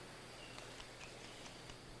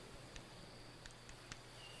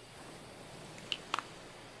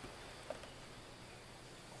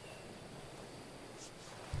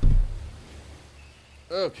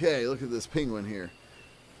 Okay, look at this penguin here.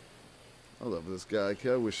 I love this guy.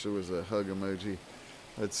 I wish there was a hug emoji.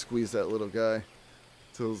 I'd squeeze that little guy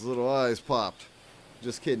till his little eyes popped.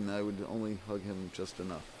 Just kidding. I would only hug him just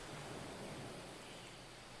enough.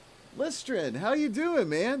 Listrin, how you doing,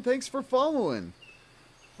 man? Thanks for following.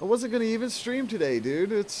 I wasn't going to even stream today,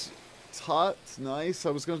 dude. It's hot. It's nice. I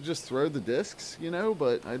was going to just throw the discs, you know,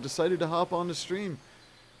 but I decided to hop on the stream.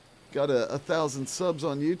 Got 1,000 subs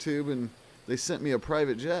on YouTube, and they sent me a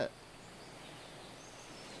private jet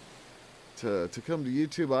to come to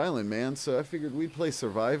YouTube Island, man. So I figured we'd play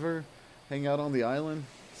Survivor, hang out on the island.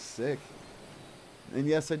 Sick. And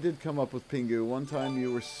yes, I did come up with Pingu. One time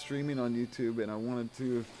you were streaming on YouTube, and I wanted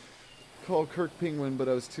to call Kirk Penguin, but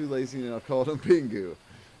I was too lazy, and I called him Pingu.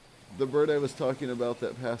 The bird I was talking about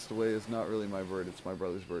that passed away is not really my bird. It's my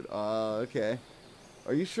brother's bird. Okay.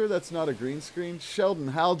 Are you sure that's not a green screen? Sheldon,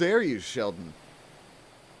 how dare you, Sheldon?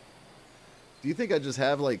 Do you think I just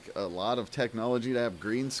have, like, a lot of technology to have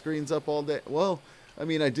green screens up all day? Well, I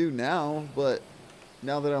mean, I do now, but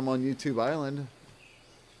now that I'm on YouTube Island,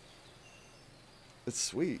 it's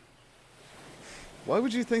sweet. Why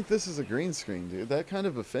would you think this is a green screen, dude? That kind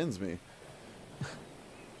of offends me.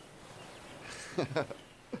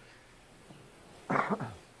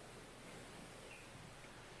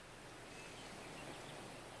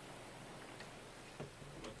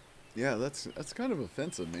 Yeah, that's kind of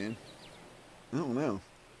offensive, man. I don't know.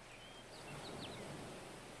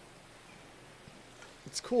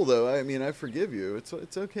 It's cool though. I mean, I forgive you.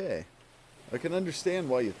 It's okay. I can understand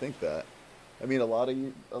why you think that. I mean, a lot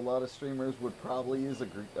of streamers would probably use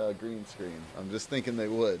a green screen. I'm just thinking they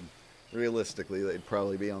would. Realistically, they'd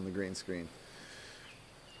probably be on the green screen.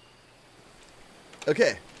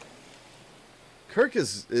 Okay. Kirk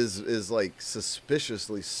is like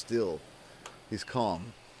suspiciously still. He's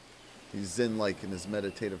calm. He's zen-like in his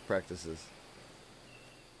meditative practices.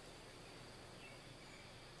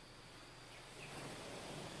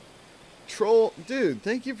 Troll, dude,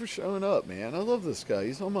 thank you for showing up, man. I love this guy.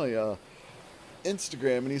 He's on my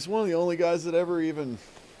Instagram, and he's one of the only guys that ever even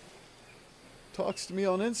talks to me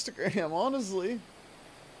on Instagram, honestly.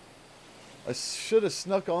 I should have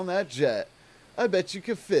snuck on that jet. I bet you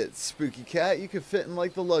could fit, Spooky Cat. You could fit in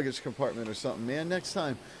like the luggage compartment or something, man. Next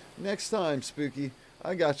time, Spooky.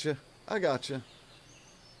 I got you. I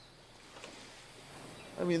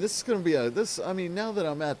mean, this is gonna be I mean, now that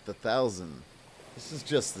I'm at the 1,000, this is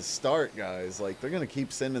just the start, guys. Like, they're gonna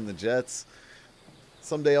keep sending the jets.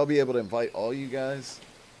 Someday I'll be able to invite all you guys.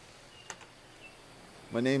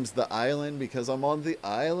 My name's The Island because I'm on the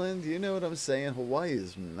island. You know what I'm saying? Hawaii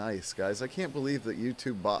is nice, guys. I can't believe that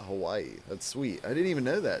YouTube bought Hawaii. That's sweet. I didn't even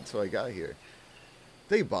know that until I got here.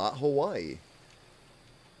 They bought Hawaii.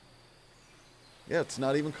 Yeah, it's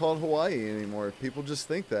not even called Hawaii anymore. People just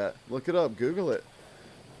think that. Look it up. Google it.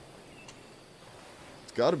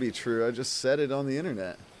 It's got to be true. I just said it on the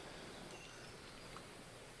internet.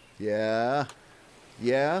 Yeah.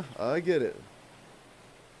 Yeah, I get it.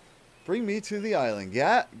 Bring me to the island.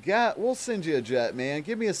 Gat, we'll send you a jet, man.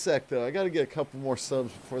 Give me a sec, though. I got to get a couple more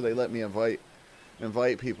subs before they let me invite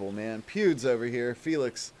people, man. Pewds over here,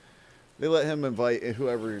 Felix. They let him invite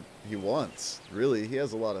whoever he wants. Really, he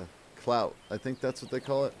has a lot of clout. I think that's what they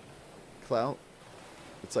call it. Clout.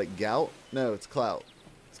 It's like gout. No, it's clout.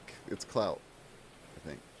 It's clout, I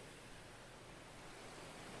think.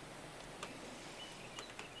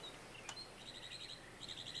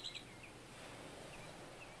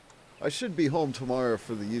 I should be home tomorrow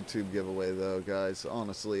for the YouTube giveaway, though, guys.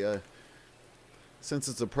 Honestly, since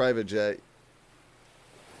it's a private jet,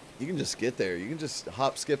 you can just get there. You can just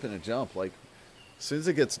hop, skip, and a jump. Like, as soon as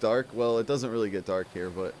it gets dark, well, it doesn't really get dark here,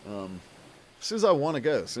 but as soon as I want to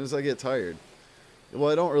go, as soon as I get tired.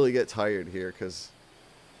 Well, I don't really get tired here because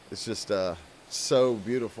it's just so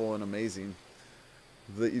beautiful and amazing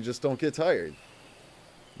that you just don't get tired.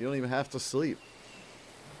 You don't even have to sleep.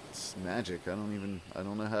 It's magic. I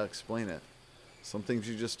don't know how to explain it. Some things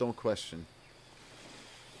you just don't question.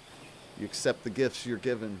 You accept the gifts you're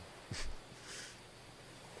given.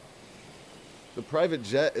 The private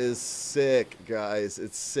jet is sick, guys.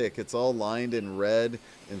 It's sick. It's all lined in red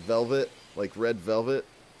and velvet, like red velvet,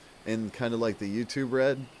 and kind of like the YouTube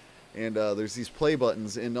red. And there's these play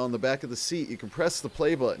buttons, and on the back of the seat, you can press the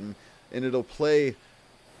play button, and it'll play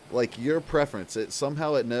like your preference.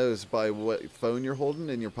 Somehow it knows by what phone you're holding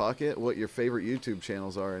in your pocket what your favorite YouTube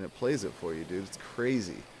channels are, and it plays it for you, dude. It's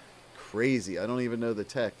crazy. Crazy. I don't even know the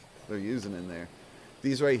tech they're using in there.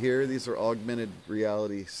 These right here, these are augmented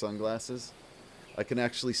reality sunglasses. I can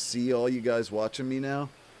actually see all you guys watching me now.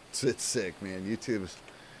 It's sick, man. YouTube's...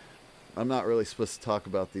 I'm not really supposed to talk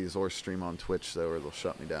about these or stream on Twitch, though, or they'll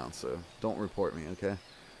shut me down, so don't report me, okay?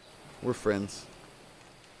 We're friends.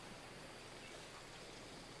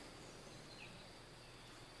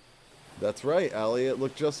 That's right, Ali. It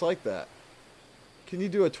looked just like that. Can you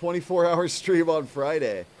do a 24-hour stream on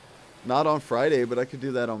Friday? Not on Friday, but I could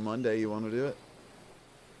do that on Monday. You want to do it?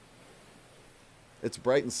 It's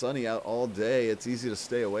bright and sunny out all day. It's easy to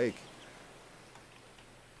stay awake.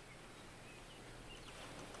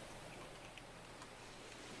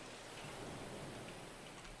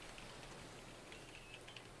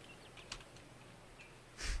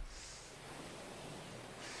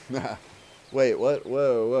 Wait, what?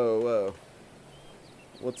 Whoa, whoa, whoa.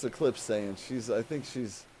 What's the clip saying? I think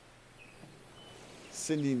she's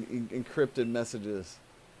sending encrypted messages.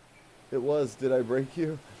 It was, did I break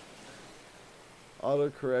you?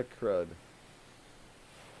 Autocorrect crud.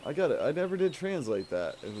 I got it. I never did translate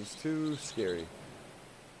that. It was too scary.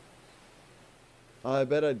 I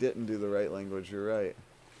bet I didn't do the right language. You're right.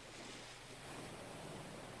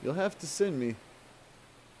 You'll have to send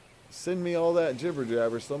me all that jibber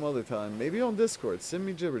jabber some other time. Maybe on Discord. Send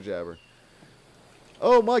me jibber jabber.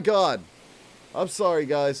 Oh my god. I'm sorry,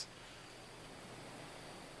 guys.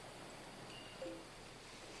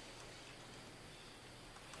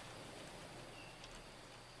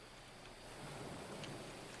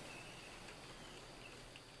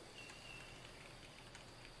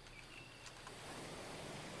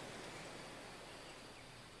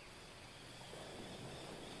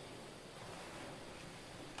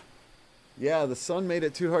 Yeah, the sun made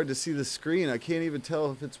it too hard to see the screen. I can't even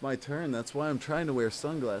tell if it's my turn. That's why I'm trying to wear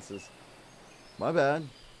sunglasses. My bad.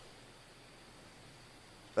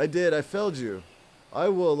 I did. I failed you.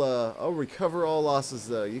 I'll recover all losses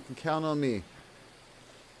though. You can count on me.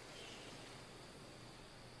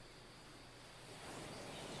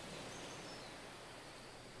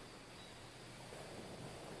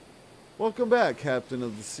 Welcome back, Captain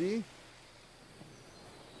of the Sea.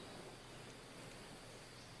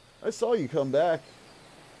 I saw you come back.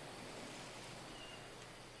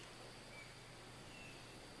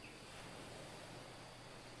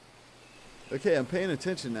 Okay, I'm paying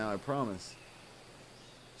attention now, I promise.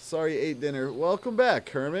 Sorry, ate dinner. Welcome back,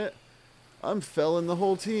 Kermit. I'm felling the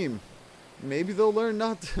whole team. Maybe they'll learn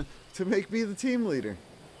not to make me the team leader.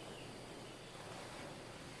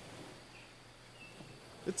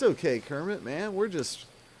 It's okay, Kermit, man. We're just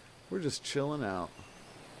chilling out.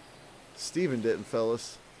 Steven didn't,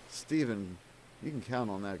 fellas. Steven, you can count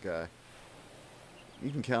on that guy.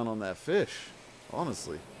 You can count on that fish,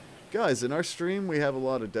 honestly. Guys, in our stream, we have a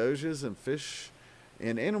lot of doges and fish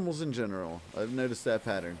and animals in general. I've noticed that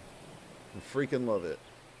pattern. I freaking love it.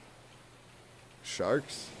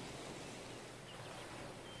 Sharks.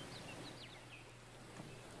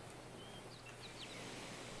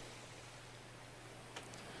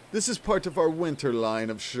 This is part of our winter line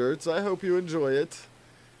of shirts. I hope you enjoy it.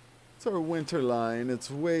 It's our winter line. It's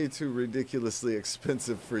way too ridiculously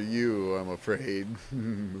expensive for you, I'm afraid.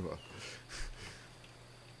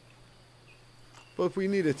 But we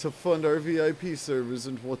need it to fund our VIP servers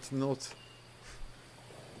and whatnot.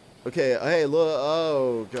 Okay, hey, look.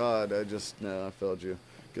 Oh, God. No, I failed you.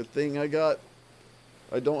 Good thing I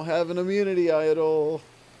don't have an immunity idol.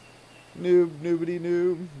 Noob, noobity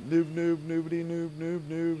noob. Noob, noob, noobity noob, noob,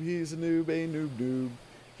 noob. He's a noob, noob.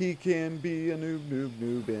 He can be a noob, noob,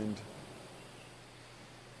 noob, and...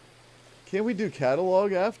 Can we do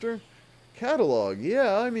catalog after? Catalog,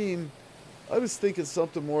 yeah, I mean... I was thinking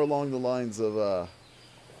something more along the lines of,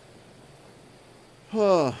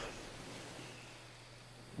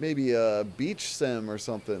 maybe a beach sim or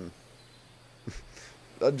something.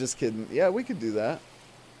 I'm just kidding. Yeah, we could do that.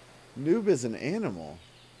 Noob is an animal.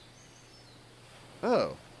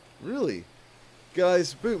 Oh, really?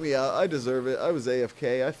 Guys, boot me out. I deserve it. I was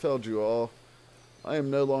AFK. I failed you all. I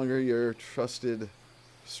am no longer your trusted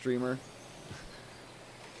streamer.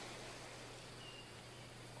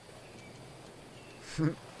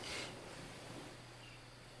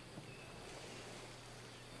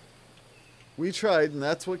 We tried, and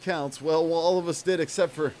that's what counts. Well, all of us did,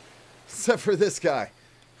 except for this guy.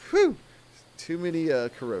 Whew! Too many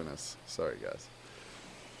Coronas. Sorry, guys.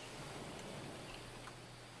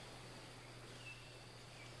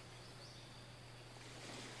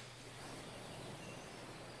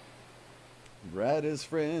 Rad is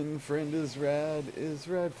friend, friend is rad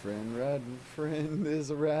friend, rad friend is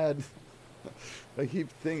a rad. I keep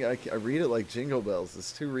thinking, I read it like Jingle Bells.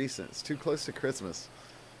 It's too recent. It's too close to Christmas.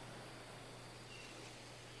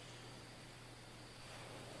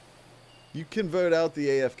 You can vote out the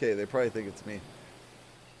AFK. They probably think it's me.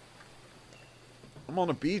 I'm on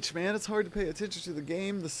a beach, man. It's hard to pay attention to the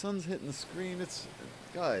game. The sun's hitting the screen.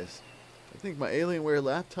 Guys, I think my Alienware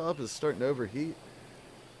laptop is starting to overheat.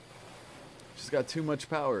 Just got too much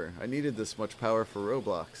power. I needed this much power for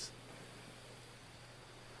Roblox.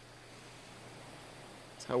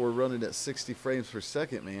 That's how we're running at 60 frames per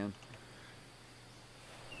second, man.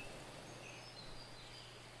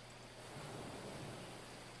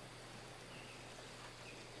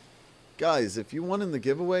 Guys, if you won in the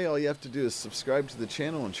giveaway, all you have to do is subscribe to the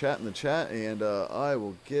channel and chat in the chat, and I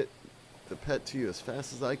will get the pet to you as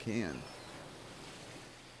fast as I can.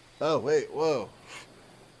 Oh, wait, whoa.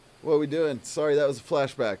 What are we doing? Sorry, that was a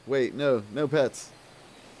flashback. Wait, no pets.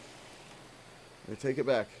 I take it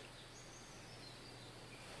back.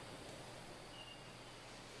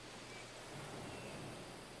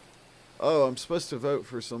 Oh, I'm supposed to vote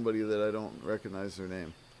for somebody that I don't recognize their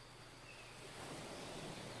name.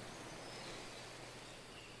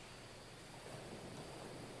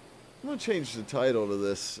 I'm gonna change the title to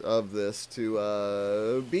this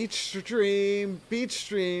to Beach Stream.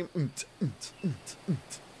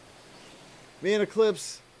 Man,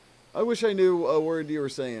 Eclipse, I wish I knew a word you were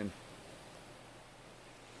saying.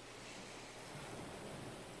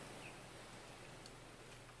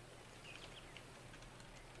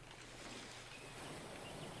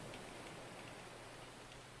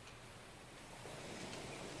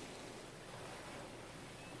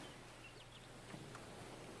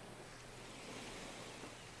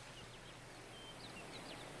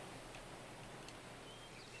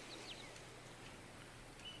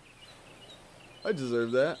 I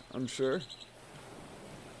deserve that, I'm sure.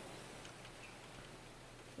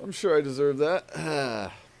 I'm sure I deserve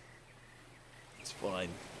that. It's fine.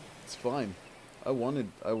 It's fine. I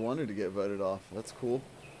wanted to get voted off. That's cool.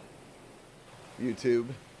 YouTube.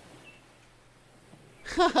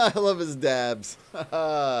 I love his dabs.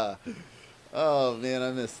 Oh man,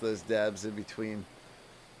 I miss those dabs in between.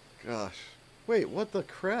 Gosh. Wait, what the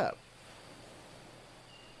crap?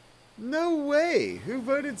 No way! Who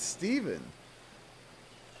voted Steven?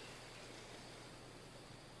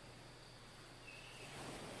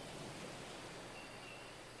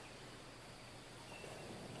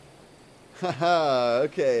 Haha,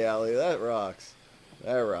 okay, Allie, that rocks.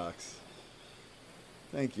 That rocks.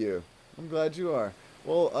 Thank you. I'm glad you are.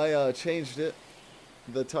 Well, I changed it.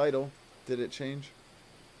 The title. Did it change?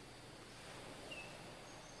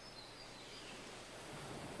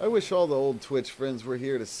 I wish all the old Twitch friends were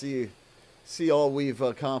here to see all we've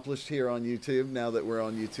accomplished here on YouTube now that we're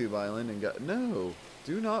on YouTube Island and got... No,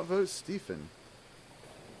 do not vote Stephen.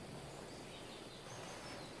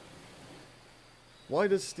 Why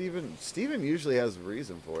does Stephen usually has a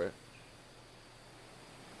reason for it.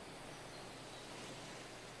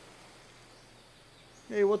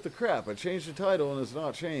 Hey, what the crap? I changed the title and it's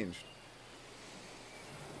not changed.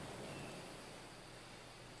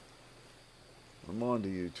 I'm on to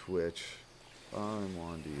you, Twitch. I'm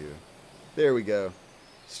on to you. There we go.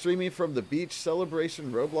 Streaming from the beach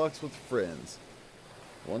celebration Roblox with friends.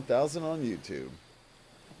 1,000 on YouTube.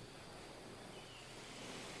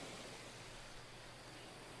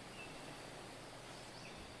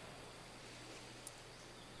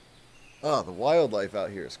 Oh, the wildlife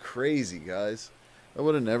out here is crazy, guys. I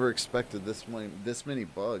would have never expected this many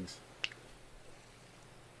bugs.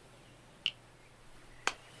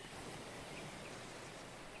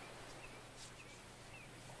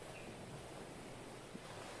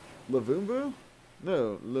 Lavumbu?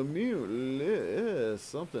 No, Lemieux.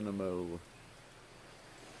 Something a mo.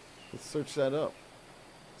 Let's search that up.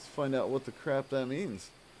 Let's find out what the crap that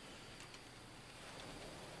means.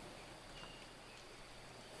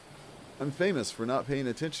 I'm famous for not paying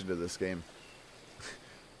attention to this game.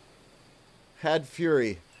 Had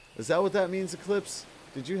fury. Is that what that means, Eclipse?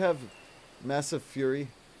 Did you have massive fury?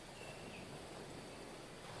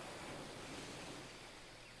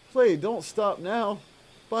 Play, don't stop now.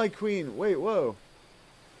 Bye, Queen. Wait, whoa.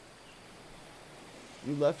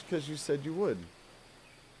 You left because you said you would.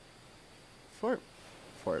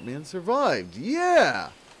 Fartman survived. Yeah!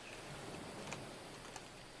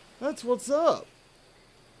 That's what's up.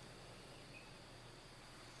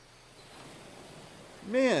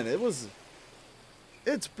 Man,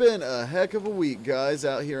 it's been a heck of a week, guys,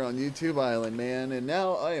 out here on YouTube Island, man. And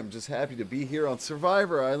now I am just happy to be here on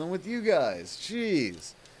Survivor Island with you guys.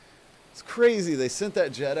 Jeez. It's crazy. They sent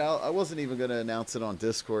that jet out. I wasn't even going to announce it on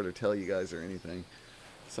Discord or tell you guys or anything.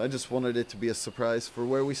 So I just wanted it to be a surprise for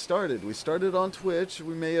where we started. We started on Twitch.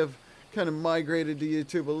 We may have kind of migrated to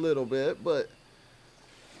YouTube a little bit, but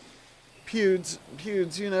Pewds,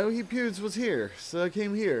 you know, Pewds was here, so I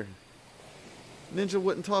came here. Ninja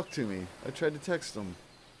wouldn't talk to me. I tried to text him.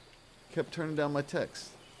 Kept turning down my text.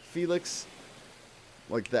 Felix,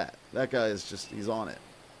 like that. That guy is just, he's on it.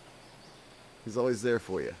 He's always there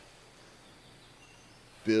for you.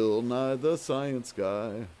 Bill Nye the Science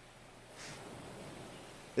Guy.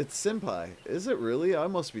 It's Senpai. Is it really? I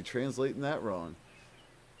must be translating that wrong.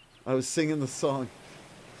 I was singing the song.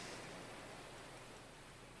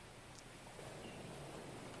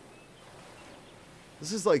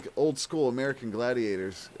 This is like old school American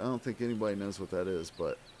Gladiators. I don't think anybody knows what that is,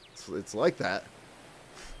 but it's like that.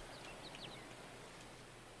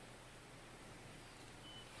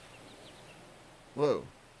 Whoa.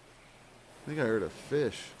 I think I heard a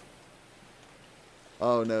fish.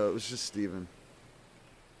 Oh no, it was just Steven.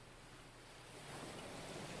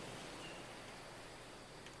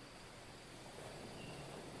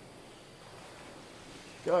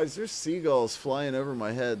 Guys, there's seagulls flying over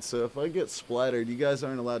my head, so if I get splattered, you guys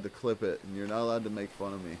aren't allowed to clip it, and you're not allowed to make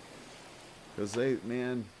fun of me. Because they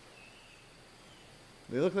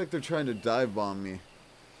look like they're trying to dive bomb me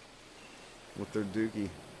with their dookie.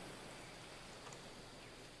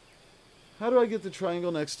 How do I get the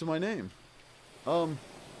triangle next to my name? Oh.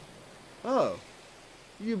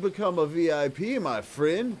 You become a VIP, my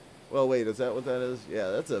friend. Well, wait, is that what that is?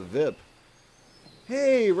 Yeah, that's a VIP.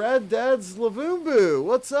 Hey, RadDadZen,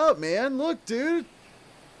 what's up, man? Look, dude.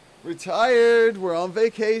 Retired. We're on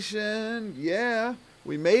vacation. Yeah,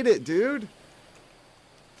 we made it, dude.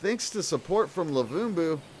 Thanks to support from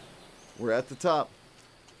Lavumbu, we're at the top.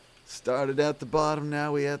 Started at the bottom,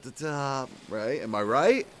 now we at the top. Right? Am I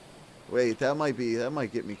right? Wait, that might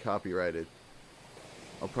get me copyrighted.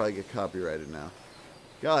 I'll probably get copyrighted now.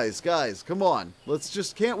 Guys, come on.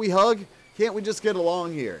 Can't we hug? Can't we just get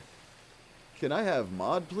along here? Can I have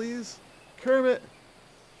mod, please? Kermit.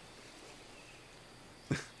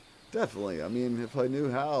 Definitely. I mean, if I knew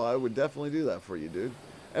how, I would definitely do that for you, dude.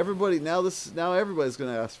 Everybody, now everybody's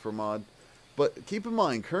going to ask for mod. But keep in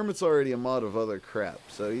mind, Kermit's already a mod of other crap,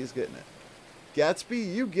 so he's getting it.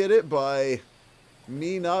 Gatsby, you get it by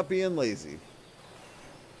me not being lazy.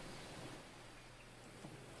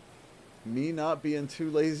 Me not being too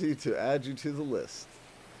lazy to add you to the list.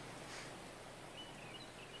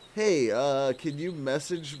 Hey, can you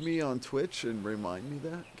message me on Twitch and remind me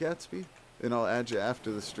that, Gatsby? And I'll add you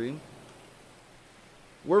after the stream.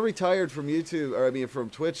 We're retired from YouTube, or I mean from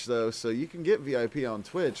Twitch though, so you can get VIP on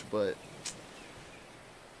Twitch, but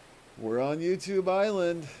we're on YouTube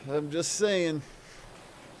Island. I'm just saying.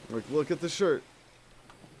 Look at the shirt.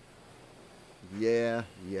 Yeah.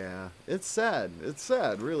 It's sad. It's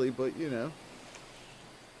sad, really, but you know.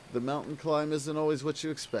 The mountain climb isn't always what you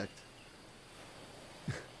expect.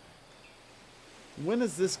 When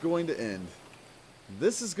is this going to end?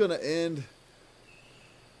 This is going to end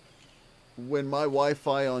when my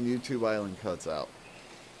Wi-Fi on YouTube Island cuts out.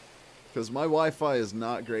 Because my Wi-Fi is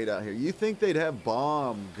not great out here. You think they'd have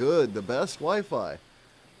good, the best Wi-Fi.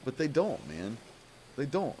 But they don't, man. They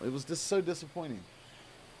don't. It was just so disappointing.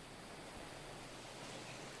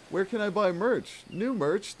 Where can I buy merch? New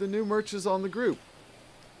merch. The new merch is on the group.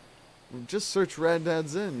 Just search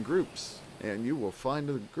RadDadZen groups. And you will find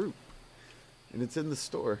the group. And it's in the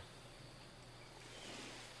store.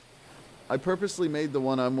 I purposely made the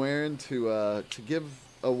one I'm wearing to give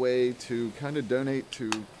away to kind of donate to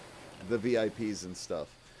the VIPs and stuff.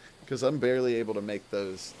 Because I'm barely able to make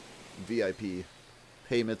those VIP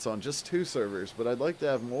payments on just 2 servers. But I'd like to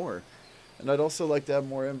have more. And I'd also like to have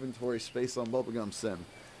more inventory space on Bubblegum Sim.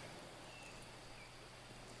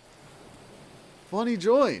 Funny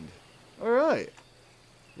joined. Alright.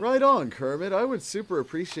 Right on, Kermit. I would super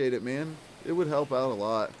appreciate it, man. It would help out a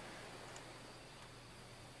lot.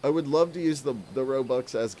 I would love to use the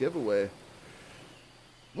Robux as giveaway.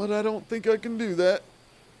 But I don't think I can do that.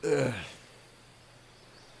 Ugh.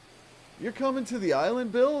 You're coming to the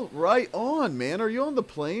island, Bill? Right on, man. Are you on the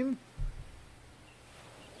plane?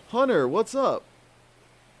 Hunter, what's up?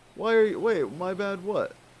 Why are you... Wait, my bad,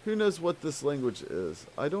 what? Who knows what this language is?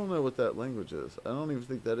 I don't know what that language is. I don't even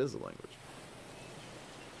think that is a language.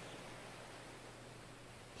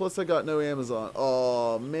 Plus, I got no Amazon.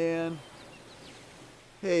 Oh, man.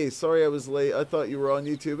 Hey, sorry I was late. I thought you were on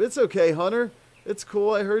YouTube. It's okay, Hunter. It's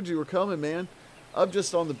cool. I heard you were coming, man. I'm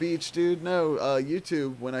just on the beach, dude. No,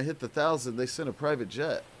 YouTube, when I hit the 1,000, they sent a private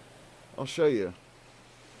jet. I'll show you.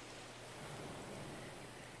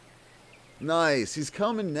 Nice. He's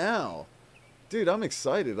coming now. Dude, I'm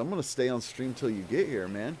excited. I'm going to stay on stream till you get here,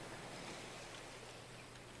 man.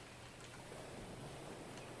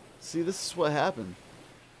 See, this is what happened.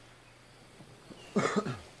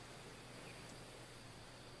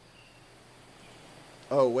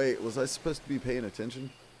 Oh, wait. Was I supposed to be paying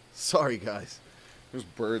attention? Sorry, guys. There's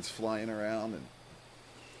birds flying around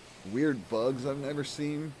and weird bugs I've never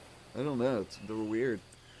seen. I don't know. They're weird.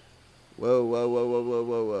 Whoa, whoa, whoa, whoa, whoa,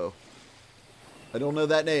 whoa, whoa. I don't know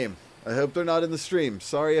that name. I hope they're not in the stream.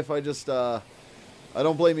 Sorry if I just, I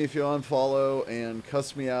don't blame you if you unfollow and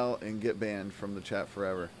cuss me out and get banned from the chat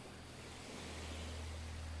forever.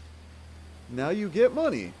 Now you get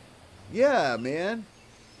money. Yeah, man.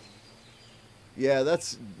 Yeah,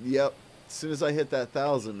 that's, yep. As soon as I hit that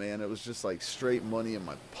 1,000, man, it was just like straight money in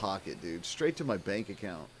my pocket, dude. Straight to my bank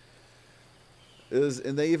account. It was,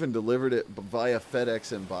 and they even delivered it via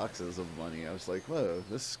FedEx in boxes of money. I was like, whoa,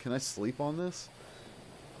 this, can I sleep on this?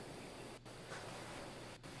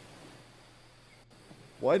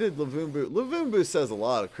 Why did Lavoombu says a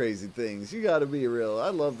lot of crazy things. You gotta be real. I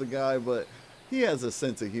love the guy, but he has a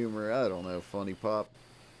sense of humor. I don't know, funny pop.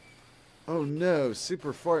 Oh no,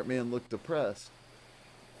 Super Fart Man looked depressed.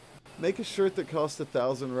 Make a shirt that costs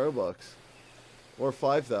 1,000 Robux. Or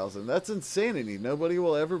 5,000. That's insanity. Nobody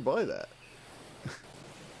will ever buy that.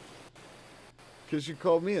 Because you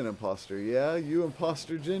called me an imposter. Yeah, you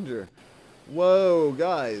imposter ginger. Whoa,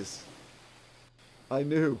 guys. I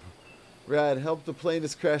knew. Rad, help, the plane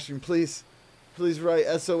is crashing. Please. Please write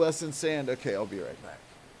SOS in sand. Okay, I'll be right back.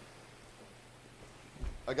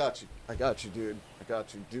 I got you. I got you, dude. I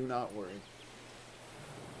got you. Do not worry.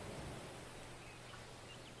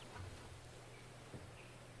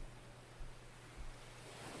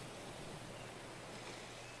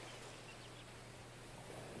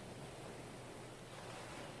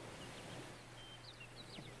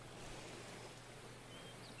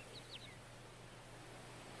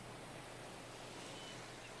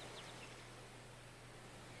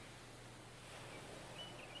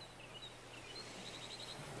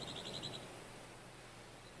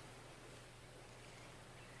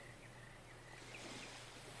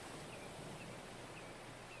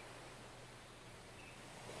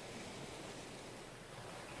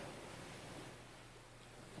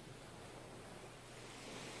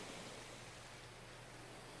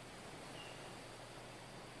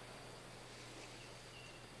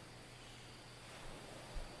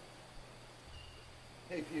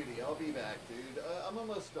 Hey, Pewdie, I'll be back, dude. I'm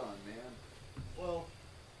almost done, man. Well,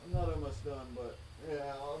 I'm not almost done, but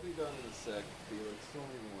yeah, I'll be done in a sec, Felix. Don't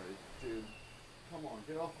even worry. Dude, come on,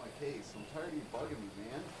 get off my case. I'm tired of you bugging me,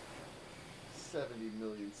 man. 70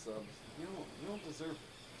 million subs. You don't deserve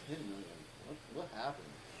 10 million. What happened?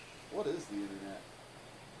 What is the internet?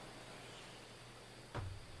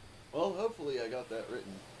 Well, hopefully I got that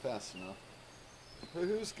written fast enough.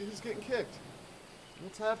 Who's getting kicked?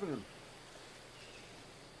 What's happening?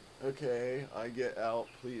 Okay, I get out.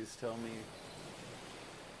 Please tell me.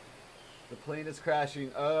 The plane is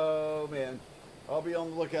crashing. Oh, man. I'll be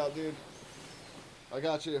on the lookout, dude. I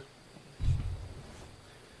got you.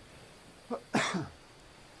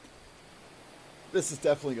 This is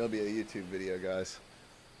definitely going to be a YouTube video, guys.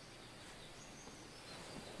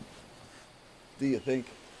 Do you think?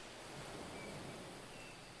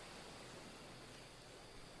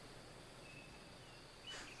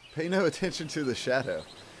 Pay no attention to the shadow.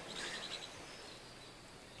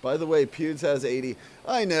 By the way, Pewds has 80.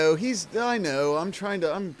 I know, I know. I'm trying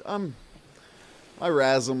to I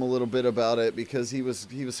razz him a little bit about it because he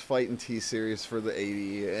was fighting T-Series for the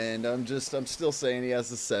 80, and I'm still saying he has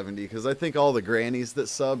the 70 because I think all the grannies that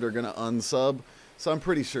subbed are gonna unsub. So I'm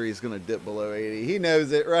pretty sure he's gonna dip below 80. He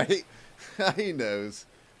knows it, right? He knows.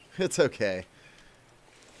 It's okay.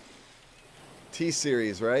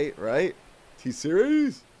 T-Series, right? Right?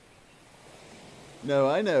 T-Series? No,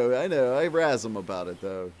 I know. I razz him about it,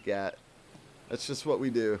 though, Gat. That's just what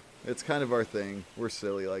we do. It's kind of our thing. We're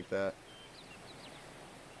silly like that.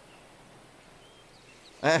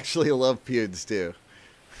 I actually love Pewds, too.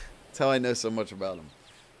 That's how I know so much about him.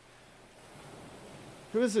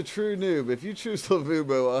 Who is a true noob? If you choose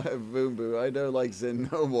Lavumbo, I have Voombo. I know like Zen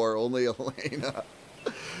no more, only Alaina.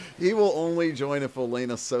 He will only join if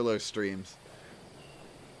Alaina solo streams.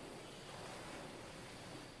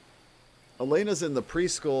 Elena's in the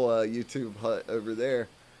preschool YouTube hut over there.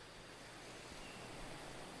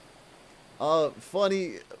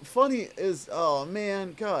 Funny is, oh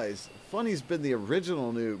man, guys, Funny's been the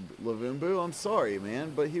original noob, Lavumbo. I'm sorry,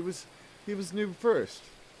 man, but he was noob first.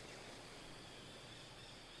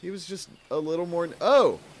 He was just a little more.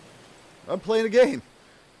 Oh, I'm playing a game.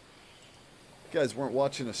 You guys weren't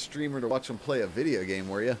watching a streamer to watch him play a video game,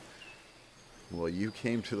 were you? Well, you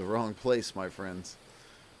came to the wrong place, my friends.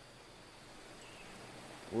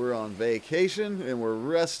 We're on vacation and we're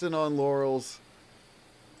resting on laurels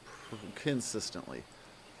consistently.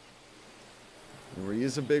 And we're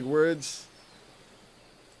using big words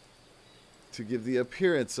to give the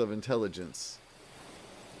appearance of intelligence.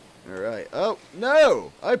 All right. Oh,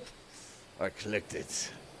 no! I clicked it.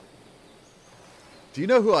 Do you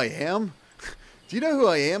know who I am? Do you know who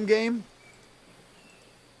I am, game?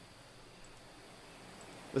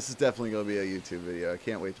 This is definitely going to be a YouTube video. I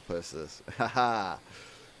can't wait to post this. Haha.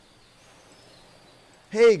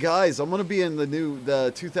 Hey guys, I'm going to be in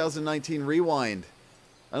the 2019 Rewind.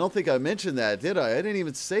 I don't think I mentioned that, did I? I didn't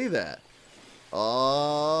even say that.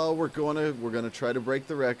 We're going to try to break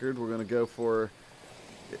the record. We're going to go for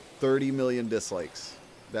 30 million dislikes.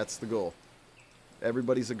 That's the goal.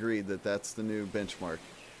 Everybody's agreed that that's the new benchmark.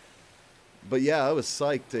 But yeah, I was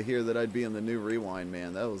psyched to hear that I'd be in the new Rewind,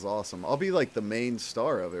 man. That was awesome. I'll be like the main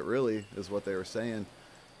star of it, really, is what they were saying.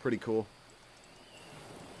 Pretty cool.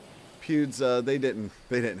 Pewds, they didn't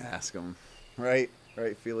ask him, right?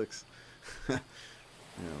 Right, Felix? Oh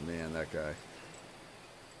man, that guy.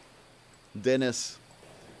 Dennis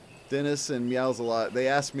and Meows a lot. They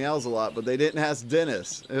asked Meows a lot, but they didn't ask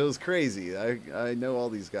Dennis. It was crazy. I know all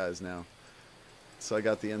these guys now. So I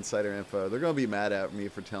got the insider info. They're going to be mad at me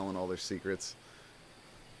for telling all their secrets.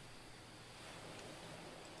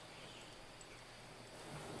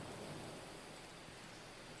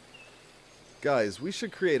 Guys, we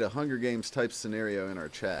should create a Hunger Games type scenario in our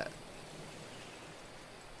chat.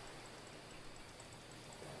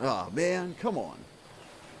 Oh man, come on.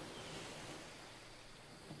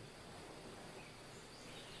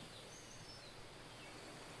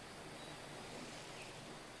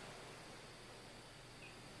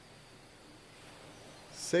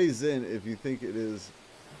 Say Zen if you think it is.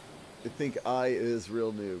 You think I is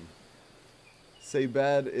real noob. Say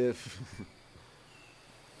bad if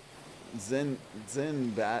Zen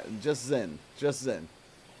bad. Just Zen.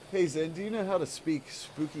 Hey Zen, do you know how to speak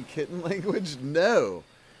spooky kitten language? No.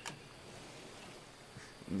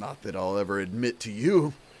 Not that I'll ever admit to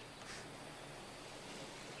you.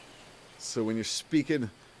 So when you're speaking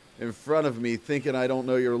in front of me thinking I don't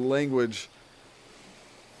know your language,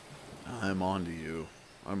 I'm on to you.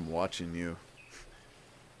 I'm watching you.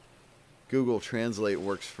 Google Translate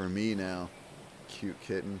works for me now. Cute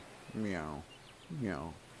kitten. Meow.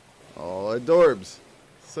 Meow. Oh, adorbs.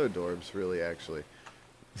 So adorbs, really, actually.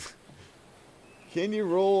 Can you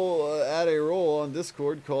add a role on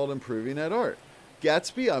Discord called Improving at Art?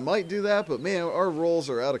 Gatsby, I might do that, but man, our roles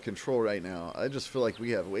are out of control right now. I just feel like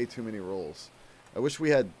we have way too many roles. I wish we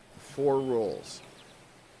had 4 roles.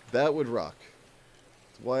 That would rock.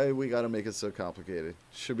 That's why we gotta make it so complicated.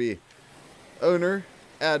 Should be owner,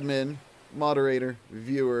 admin, moderator,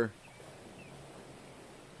 viewer,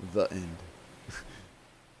 the end.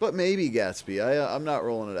 But maybe Gatsby. I'm not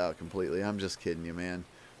rolling it out completely. I'm just kidding you, man.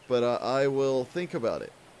 But I will think about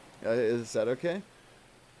it. Is that okay?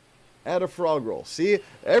 Add a frog roll. See,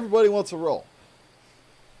 everybody wants a roll.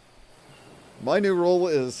 My new roll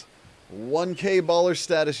is 1K baller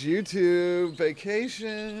status YouTube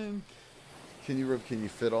vacation. Can you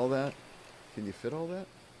fit all that? Can you fit all that?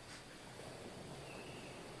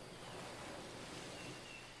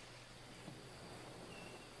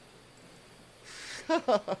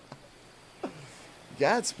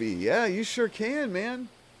 Gatsby, yeah, you sure can, man.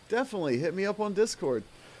 Definitely hit me up on Discord.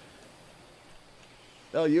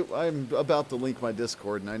 Oh, I'm about to link my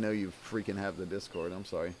Discord, and I know you freaking have the Discord. I'm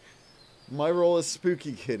sorry. My role is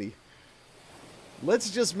Spooky Kitty. Let's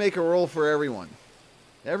just make a role for everyone.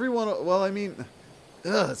 Everyone, well, I mean,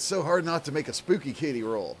 it's so hard not to make a Spooky Kitty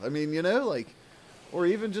role. I mean, you know, like, or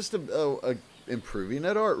even just a Improving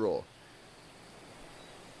at Art role.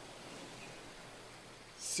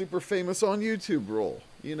 Super famous on YouTube role.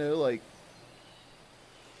 You know, like,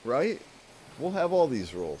 right? We'll have all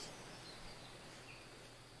these roles.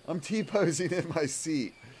 I'm T-posing in my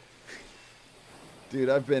seat. Dude,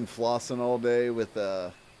 I've been flossing all day with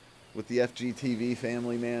the FGTV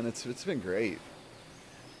family, man. It's been great.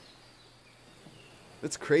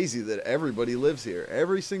 It's crazy that everybody lives here.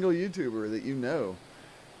 Every single YouTuber that you know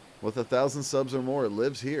with 1,000 subs or more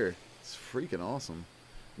lives here. It's freaking awesome.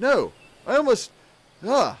 No! I almost...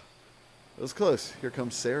 that was close. Here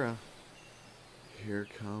comes Sarah. Here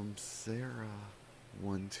comes Sarah.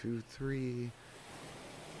 1, 2, 3...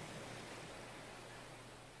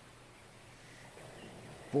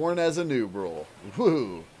 Born as a noob role.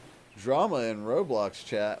 Woo! Drama in Roblox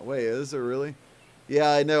chat. Wait, is it really? Yeah,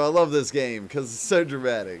 I know. I love this game because it's so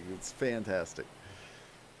dramatic. It's fantastic.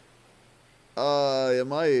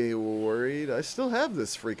 Am I worried? I still have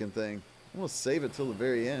this freaking thing. I'm going to save it till the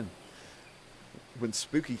very end. When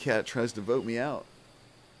Spooky Cat tries to vote me out.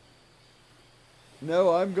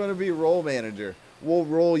 No, I'm going to be role manager. We'll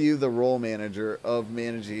roll you the role manager of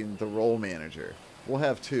managing the role manager. We'll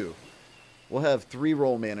have 2. We'll have 3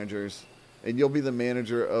 role managers, and you'll be the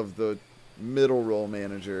manager of the middle role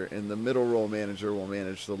manager, and the middle role manager will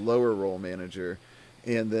manage the lower role manager,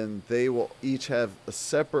 and then they will each have a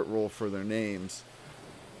separate role for their names.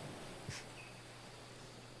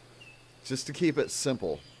 Just to keep it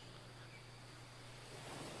simple.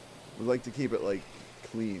 We like to keep it, like,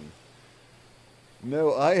 clean.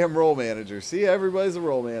 No, I am role manager. See, everybody's a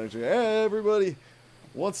role manager. Everybody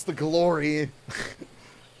wants the glory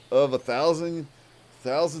of 1,000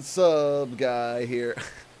 sub guy here.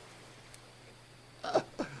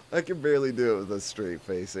 I can barely do it with a straight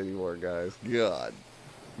face anymore, guys. God.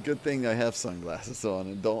 Good thing I have sunglasses on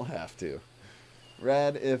and don't have to.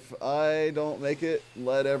 Rad, if I don't make it,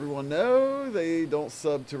 let everyone know. They don't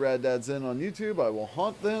sub to RadDadZen on YouTube. I will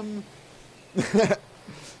haunt them.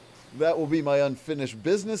 That will be my unfinished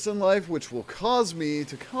business in life, which will cause me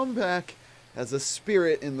to come back as a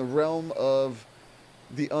spirit in the realm of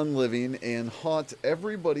the unliving and haunt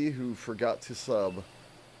everybody who forgot to sub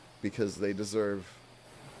because they deserve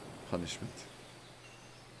punishment.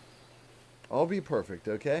 I'll be perfect,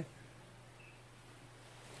 okay?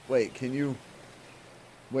 Wait,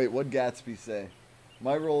 what'd Gatsby say?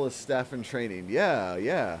 My role is staff and training.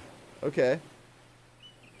 Yeah, okay.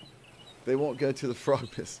 They won't go to the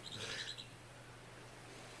frog piss.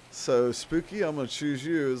 So, Spooky, I'm gonna choose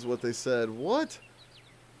you is what they said. What?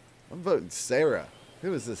 I'm voting Sarah.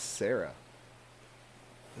 Who is this Sarah?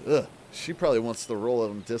 Ugh. She probably wants the role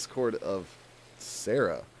on Discord of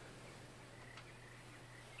Sarah.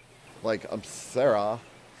 Like, I'm Sarah.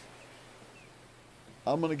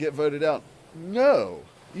 I'm gonna get voted out. No.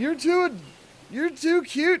 You're too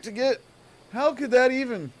cute to get... How could that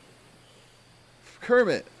even...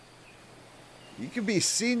 Kermit. You could be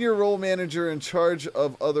senior role manager in charge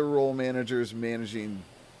of other role managers managing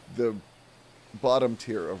the bottom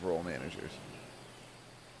tier of role managers.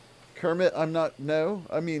 Kermit, I'm not... No?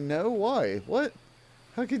 I mean, no? Why? What?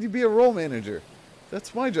 How could you be a role manager?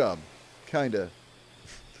 That's my job. Kinda.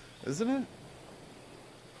 Isn't it?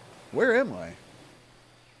 Where am I?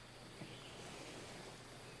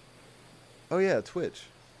 Oh yeah, Twitch.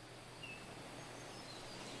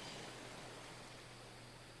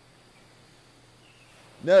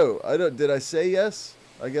 No, I don't. Did I say yes?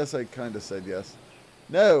 I guess I kind of said yes.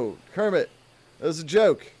 No, Kermit. That was a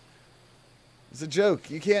joke. It's a joke.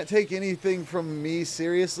 You can't take anything from me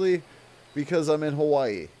seriously because I'm in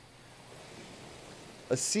Hawaii.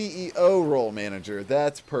 A CEO role manager.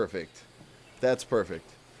 That's perfect. That's perfect.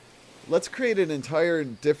 Let's create an entire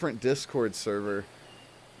different Discord server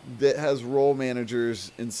that has role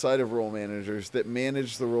managers inside of role managers that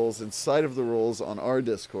manage the roles inside of the roles on our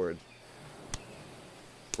Discord.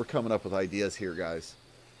 We're coming up with ideas here, guys.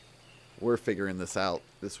 We're figuring this out.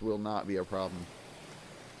 This will not be a problem.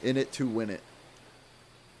 In it to win it.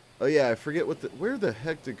 Oh yeah, I forget what the... Where the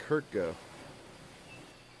heck did Kirk go?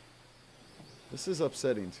 This is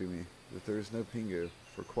upsetting to me that there is no Pingu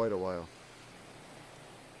for quite a while.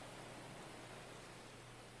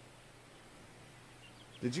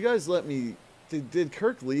 Did you guys let me... Did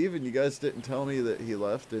Kirk leave and you guys didn't tell me that he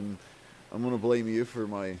left and I'm going to blame you for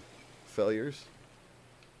my failures?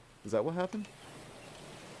 Is that what happened?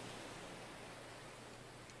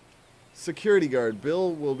 Security guard.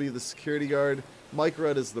 Bill will be the security guard. Mike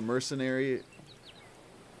Rudd is the mercenary.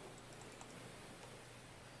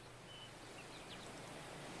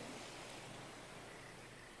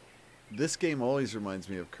 This game always reminds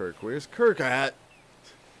me of Kirk. Where's Kirk at?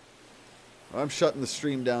 I'm shutting the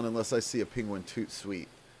stream down unless I see a penguin toot sweet.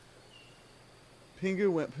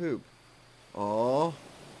 Pingu went poop. Aw.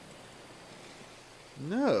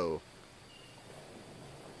 No.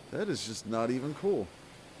 That is just not even cool.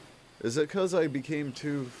 Is it because I became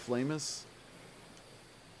too famous?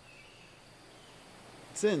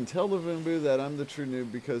 Zen, tell the Vimbu that I'm the true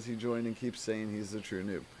noob because he joined and keeps saying he's the true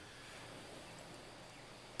noob.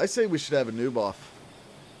 I say we should have a noob off.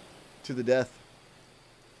 To the death.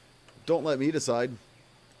 Don't let me decide.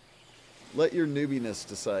 Let your noobiness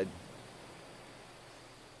decide.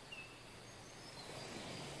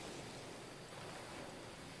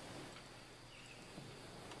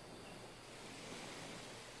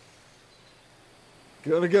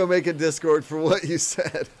 Gonna go make a Discord for what you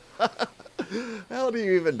said. How do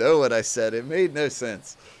you even know what I said? It made no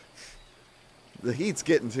sense. The heat's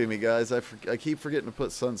getting to me, guys. I keep forgetting to put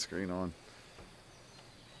sunscreen on.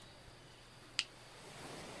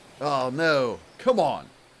 Oh, no. Come on.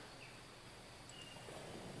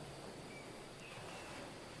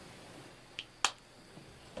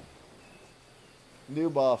 New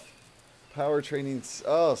buff. Power training.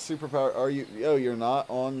 Oh, superpower. Are you? Oh, you're not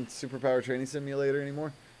on Superpower Training Simulator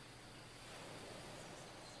anymore?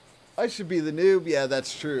 I should be the noob. Yeah,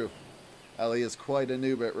 that's true. Ali is quite a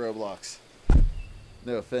noob at Roblox.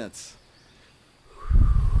 No offense.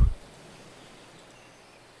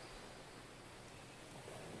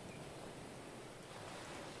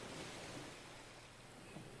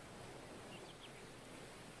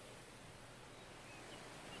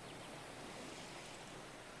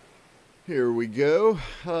 Here we go.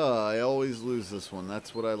 I always lose this one.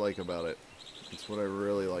 That's what I like about it. That's what I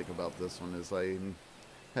really like about this one is I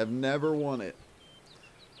have never won it.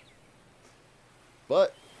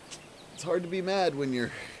 But it's hard to be mad when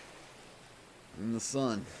you're in the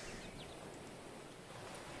sun.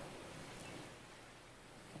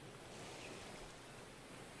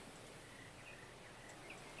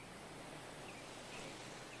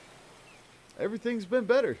 Everything's been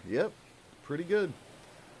better. Yep. Pretty good.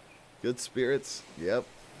 Good spirits. Yep.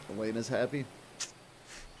 Alaina's happy.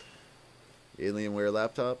 Alienware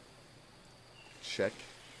laptop. Check.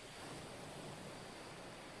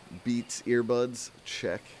 Beats earbuds.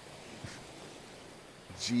 Check.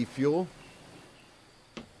 G Fuel.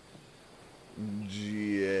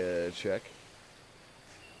 Check.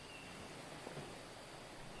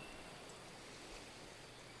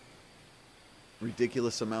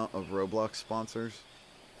 Ridiculous amount of Roblox sponsors.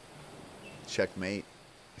 Checkmate.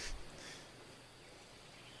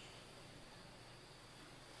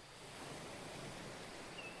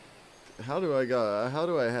 How do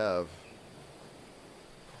I have?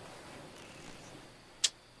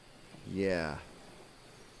 Yeah.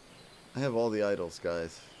 I have all the idols,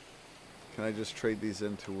 guys. Can I just trade these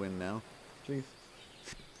in to win now, please?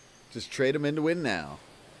 Just trade them in to win now.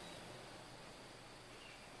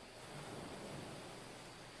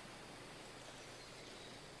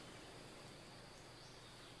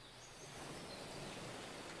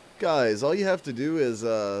 Guys, all you have to do is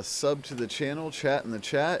sub to the channel, chat in the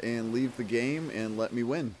chat, and leave the game and let me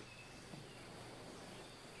win.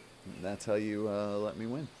 And that's how you let me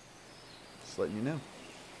win. Just letting you know.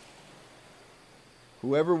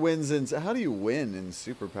 Whoever wins in... How do you win in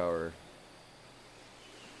Superpower?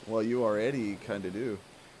 Well, you already kind of do.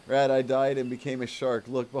 Rad, I died and became a shark.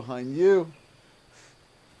 Look behind you.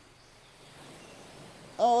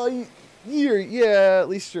 Oh, Yeah, at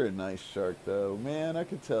least you're a nice shark, though. Man, I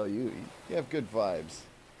could tell you have good vibes.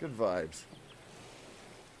 Good vibes.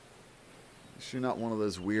 You're not one of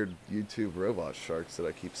those weird YouTube robot sharks that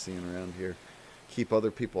I keep seeing around here. Keep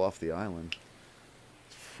other people off the island.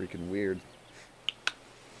 It's freaking weird.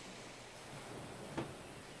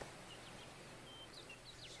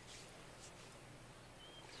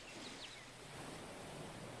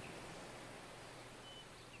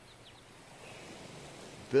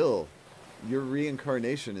 Bill, your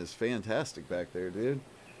reincarnation is fantastic back there, dude.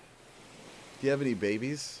 Do you have any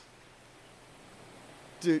babies?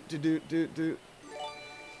 Do.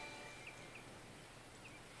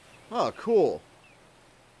 Oh, cool.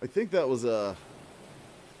 I think that was a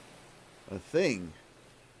thing.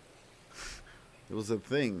 It was a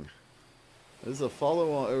thing. There's a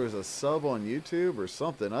follow on, or was a sub on YouTube or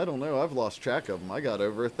something. I don't know. I've lost track of them. I got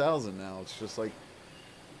over 1,000 now. It's just like,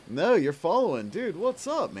 no, you're following. Dude, what's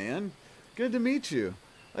up, man? Good to meet you.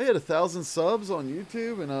 I had 1,000 subs on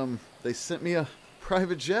YouTube, and they sent me a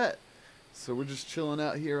private jet. So we're just chilling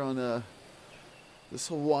out here on this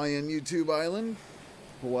Hawaiian YouTube island.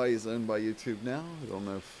 Hawaii is owned by YouTube now. I don't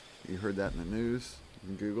know if you heard that in the news. You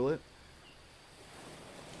can Google it.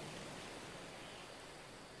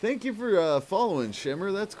 Thank you for following,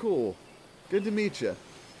 Shimmer. That's cool. Good to meet you.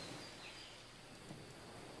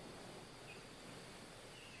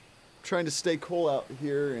 Trying to stay cool out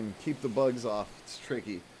here and keep the bugs off. It's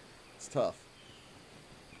tricky. It's tough.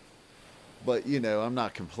 But, you know, I'm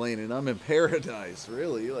not complaining. I'm in paradise,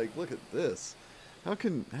 really. Like, look at this. How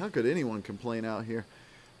could anyone complain out here?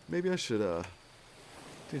 Maybe I should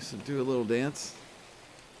do a little dance.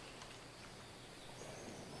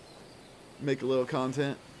 Make a little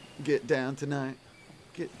content. Get down tonight.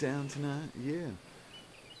 Get down tonight. Yeah.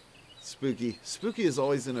 Spooky. Spooky is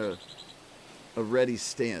always in a ready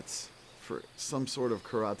stance for some sort of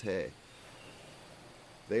karate.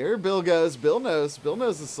 There Bill goes. Bill knows. Bill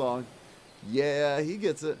knows the song. Yeah, he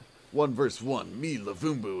gets it. 1 vs. 1. Me,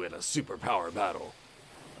 Lavumbu, in a superpower battle.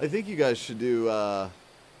 I think you guys should do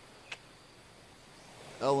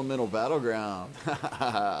Elemental Battleground.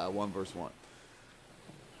 1 vs. 1.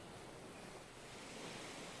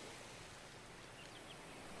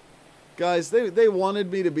 Guys, they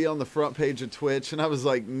wanted me to be on the front page of Twitch, and I was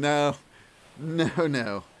like, no.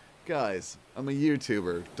 Guys, I'm a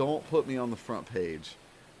YouTuber. Don't put me on the front page.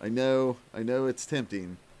 I know it's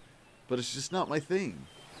tempting, but it's just not my thing.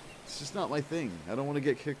 It's just not my thing. I don't want to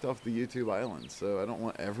get kicked off the YouTube island, so I don't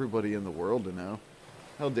want everybody in the world to know.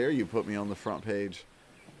 How dare you put me on the front page?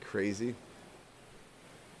 Crazy.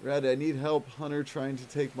 Rad, I need help. Hunter trying to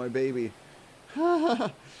take my baby.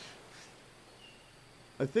 I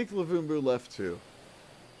think Lavumbu left too.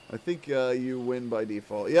 I think you win by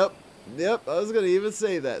default. Yep. I was going to even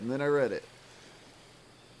say that, and then I read it.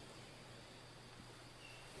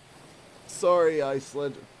 Sorry, Ice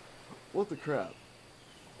Legend. What the crap?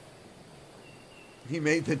 He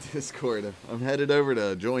made the Discord. I'm headed over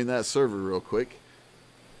to join that server real quick.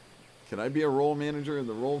 Can I be a role manager in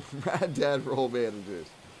the role RadDad role managers?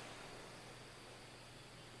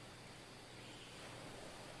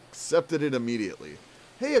 Accepted it immediately.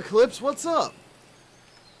 Hey Eclipse, what's up?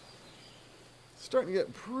 Starting to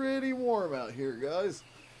get pretty warm out here, guys.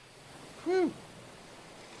 Whew.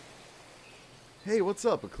 Hey, what's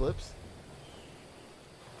up, Eclipse?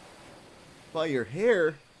 By your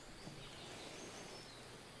hair?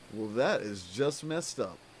 Well, that is just messed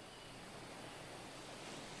up.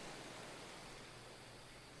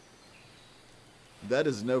 That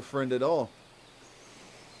is no friend at all.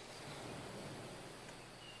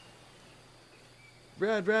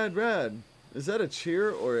 Rad. Is that a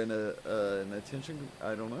cheer or an attention?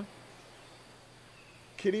 I don't know.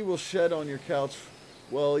 Kitty will shed on your couch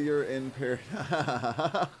while you're in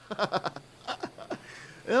paradise.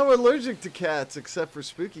 I'm allergic to cats, except for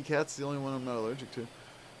spooky cats. The only one I'm not allergic to.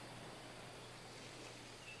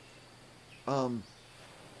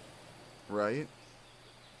 Right?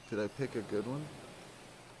 Did I pick a good one?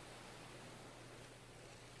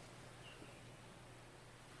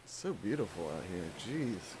 So beautiful out here.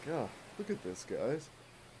 Jeez, God, look at this, guys.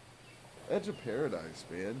 Edge of paradise,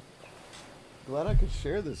 man. Glad I could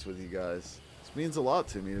share this with you guys. This means a lot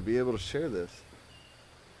to me to be able to share this.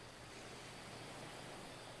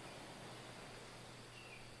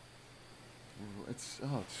 It's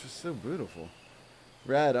just so beautiful.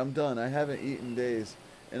 Rad, I'm done. I haven't eaten days,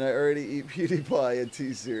 and I already eat PewDiePie and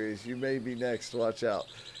T-Series. You may be next. Watch out.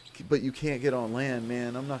 But you can't get on land,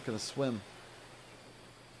 man. I'm not gonna swim.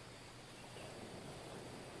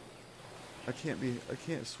 I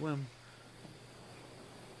can't swim.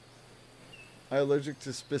 I'm allergic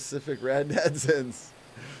to specific RadDadZens.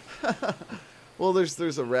 Well, there's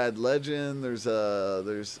a RadLegend.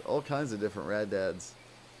 There's all kinds of different RadDads.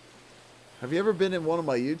 Have you ever been in one of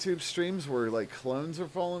my YouTube streams where like clones are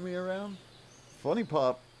following me around? Funny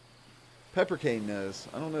Pop, Peppercane knows.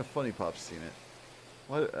 I don't know if Funny Pop's seen it.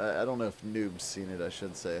 What? I don't know if Noob's seen it. I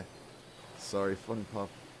should say. Sorry, Funny Pop.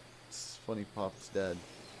 Funny Pop's dead.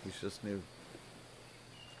 He's just Noob.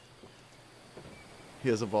 He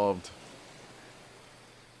has evolved.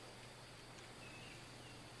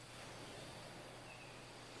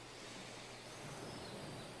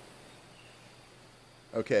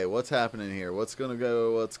 Okay, what's happening here? What's gonna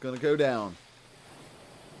go down?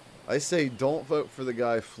 I say don't vote for the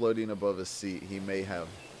guy floating above his seat. He may have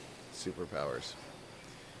superpowers.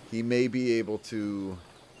 He may be able to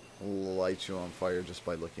light you on fire just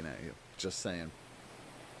by looking at you. Just saying.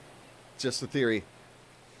 Just a theory.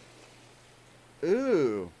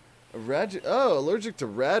 Ooh. Allergic to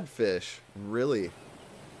radfish. Really?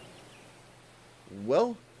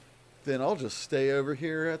 Well, then I'll just stay over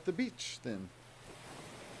here at the beach then.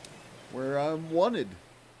 Where I'm wanted.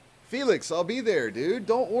 Felix, I'll be there, dude.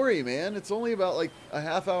 Don't worry, man. It's only about like a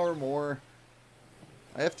half hour more.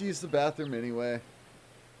 I have to use the bathroom anyway.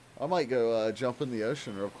 I might go jump in the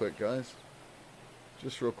ocean real quick, guys.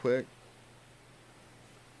 Just real quick.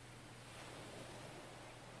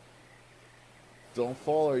 Don't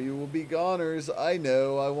fall or you will be goners. I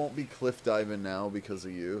know. I won't be cliff diving now because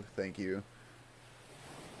of you. Thank you.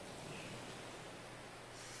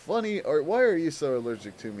 Funny, or why are you so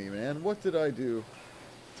allergic to me, man? What did I do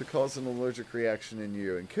to cause an allergic reaction in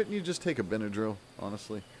you? And couldn't you just take a Benadryl,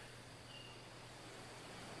 honestly?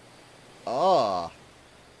 Ah.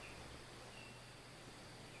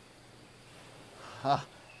 Ha.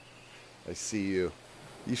 I see you.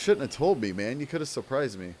 You shouldn't have told me, man. You could have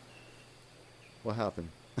surprised me. What happened?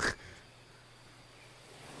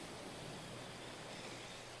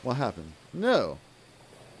 What happened? No.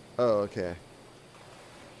 Oh, okay.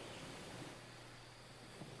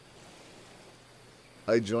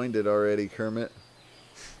 I joined it already, Kermit.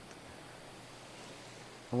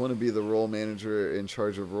 I want to be the role manager in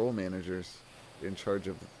charge of role managers. In charge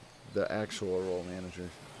of the actual role managers.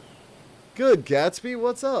 Good, Gatsby.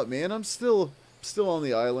 What's up, man? I'm still on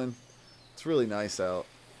the island. It's really nice out.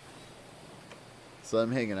 So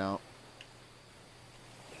I'm hanging out.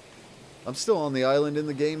 I'm still on the island in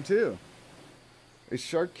the game, too. A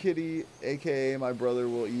shark kitty, a.k.a. my brother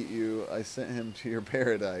will eat you. I sent him to your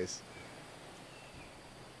paradise.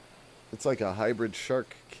 It's like a hybrid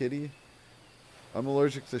shark kitty. I'm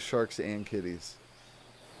allergic to sharks and kitties.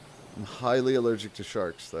 I'm highly allergic to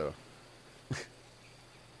sharks, though.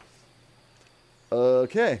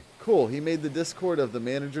 Okay, cool. He made the Discord of the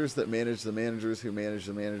managers that manage the managers who manage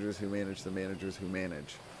the managers who manage the managers who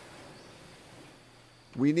manage.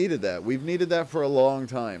 We needed that. We've needed that for a long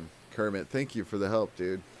time, Kermit. Thank you for the help,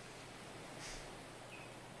 dude.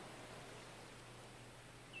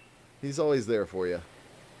 He's always there for you.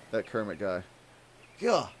 That Kermit guy.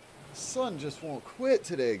 Yeah, the sun just won't quit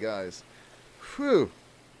today, guys. Whew.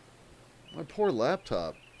 My poor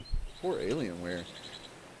laptop. Poor Alienware.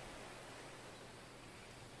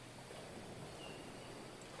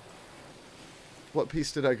 What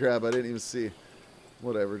piece did I grab? I didn't even see.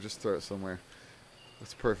 Whatever, just throw it somewhere.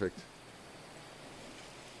 That's perfect.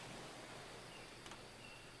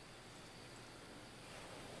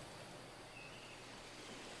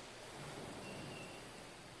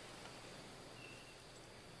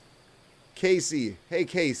 Casey. Hey,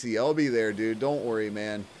 Casey. I'll be there, dude. Don't worry,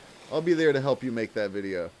 man. I'll be there to help you make that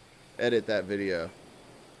video. Edit that video.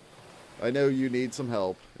 I know you need some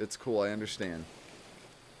help. It's cool. I understand.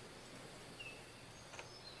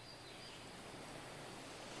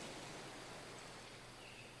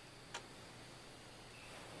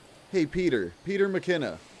 Hey, Peter. Peter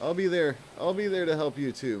McKenna. I'll be there. I'll be there to help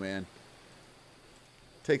you too, man.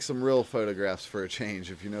 Take some real photographs for a change,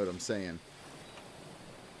 if you know what I'm saying.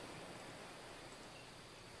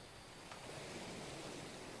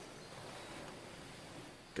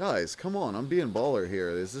 Guys, come on. I'm being baller here.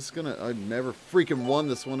 Is this gonna... I never freaking won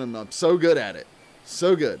this one, and I'm so good at it.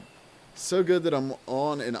 So good. So good that I'm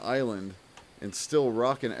on an island and still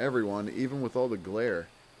rocking everyone, even with all the glare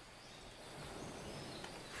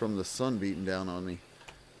from the sun beating down on me.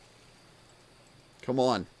 Come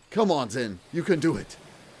on. Come on, Zen. You can do it.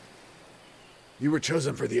 You were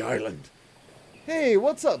chosen for the island. Hey,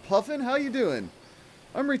 what's up, Puffin? How you doing?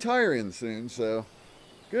 I'm retiring soon, so...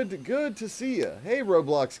 Good to see you. Hey,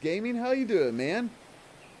 Roblox Gaming. How you doing, man?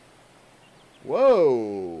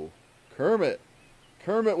 Whoa. Kermit.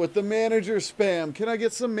 Kermit with the manager spam. Can I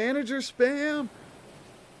get some manager spam?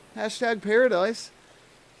 Hashtag paradise.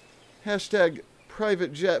 Hashtag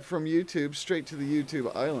private jet from YouTube straight to the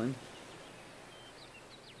YouTube island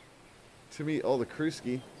to meet all the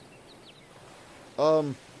Krewski.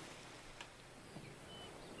 I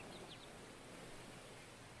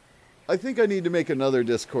think I need to make another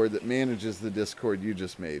Discord that manages the Discord you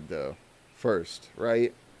just made, though. First,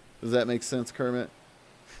 right? Does that make sense, Kermit?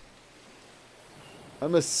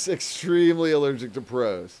 I'm extremely allergic to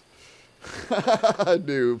pros.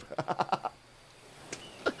 Noob.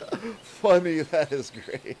 Funny, that is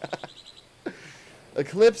great.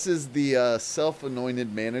 Eclipse is the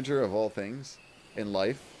self-anointed manager of all things in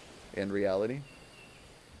life and reality.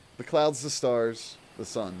 The clouds, the stars, the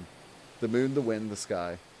sun, the moon, the wind, the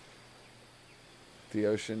sky, the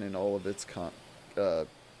ocean, and all of its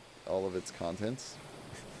contents.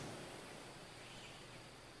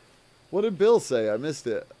 What did Bill say? I missed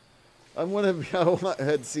it. I want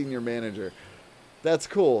head senior manager. That's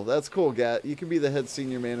cool. That's cool, Gat. You can be the head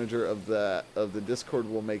senior manager of the Discord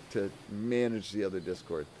we'll make to manage the other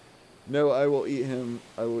Discord. No, I will eat him.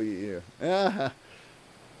 I will eat you.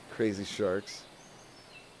 Crazy sharks.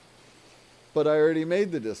 But I already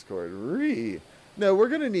made the Discord. No, we're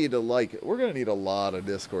gonna need a lot of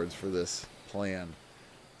Discords for this plan.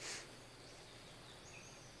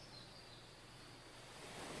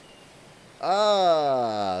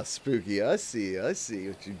 Ah, spooky. I see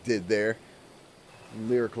what you did there.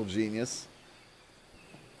 Lyrical genius.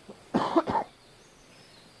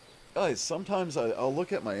 Guys, sometimes I'll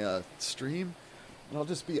look at my stream and I'll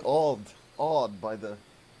just be awed by the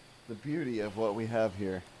beauty of what we have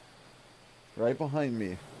here right behind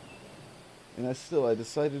me. And I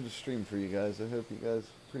decided to stream for you guys. I hope you guys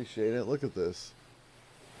appreciate it. Look at this.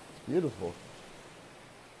 It's beautiful.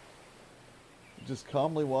 Just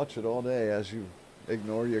calmly watch it all day as you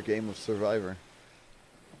ignore your game of Survivor.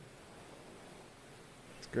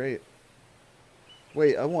 It's great.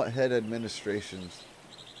 Wait, I want head administrations.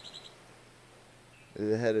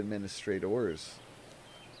 The head administrators.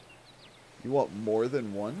 You want more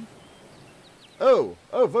than one? Oh,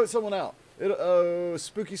 vote someone out.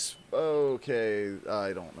 Spooky. Okay,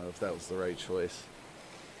 I don't know if that was the right choice.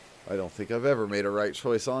 I don't think I've ever made a right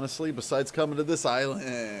choice, honestly, besides coming to this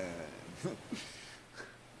island.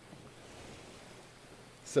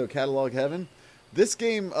 So, Catalog Heaven. This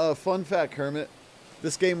game, fun fact, Kermit,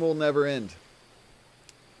 this game will never end.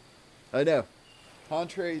 I know.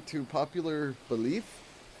 Contrary to popular belief,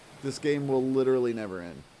 this game will literally never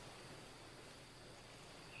end.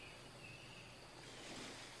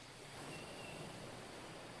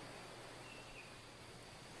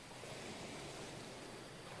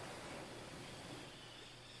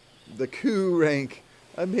 The coup rank.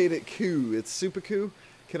 I made it coup. It's super coup.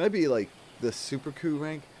 Can I be like the super coup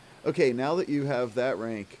rank? Okay, now that you have that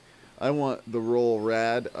rank, I want the role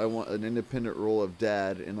Rad, I want an independent role of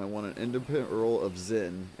Dad, and I want an independent role of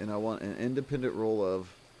Zen, and I want an independent role of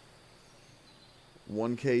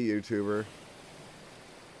 1K YouTuber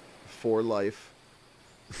for life.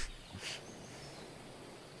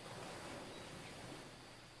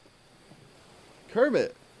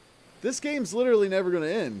 Kermit, this game's literally never going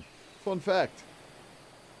to end. Fun fact.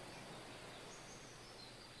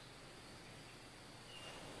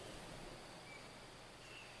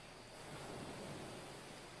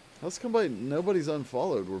 How's come by nobody's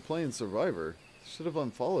unfollowed? We're playing Survivor. Should have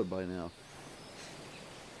unfollowed by now.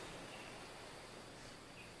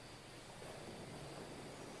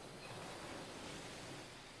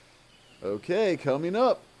 Okay, coming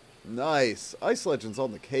up. Nice. Ice Legends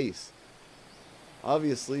on the case.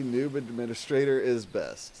 Obviously, noob administrator is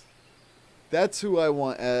best. That's who I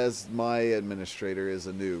want as my administrator, is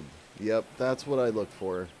a noob. Yep, that's what I look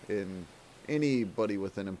for in anybody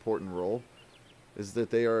with an important role, is that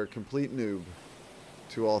they are a complete noob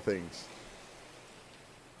to all things.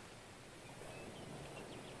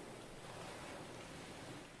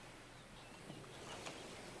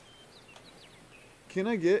 Can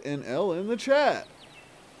I get an L in the chat?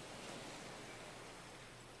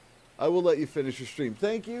 I will let you finish your stream.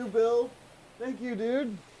 Thank you, Bill. Thank you,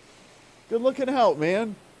 dude. Good looking out,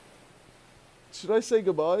 man. Should I say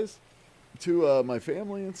goodbyes to my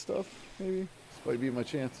family and stuff? Maybe. This might be my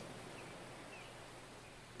chance.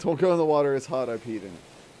 Don't go in the water. It's hot. I peed in it.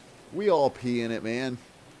 We all pee in it, man.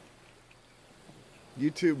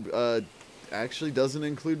 YouTube actually doesn't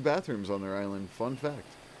include bathrooms on their island. Fun fact.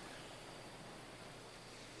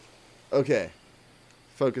 Okay.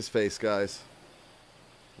 Focus face, guys.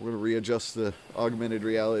 We're going to readjust the augmented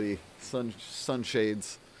reality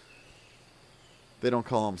sunshades. They don't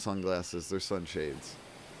call them sunglasses. They're sunshades.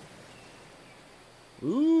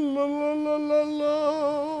 Ooh, la la la la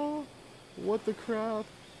la. What the crap?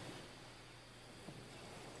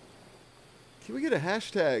 Can we get a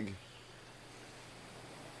hashtag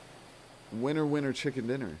winner winner chicken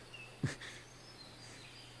dinner?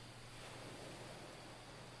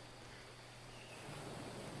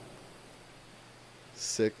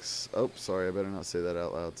 Six. Oh, sorry. I better not say that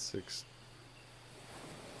out loud. 6.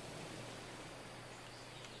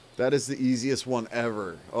 That is the easiest one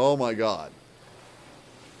ever. Oh my god.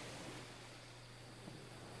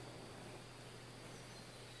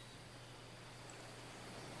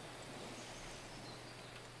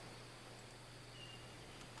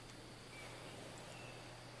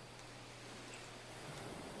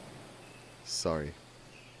 Sorry.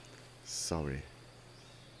 Sorry.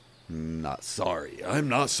 Not sorry. I'm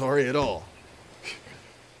not sorry at all.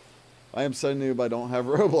 I am so noob I don't have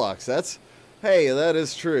Roblox. Hey, that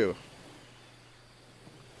is true.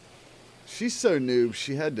 She's so noob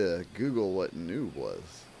she had to Google what noob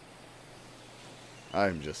was.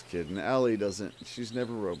 I'm just kidding. Allie doesn't. She's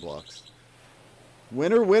never Roblox.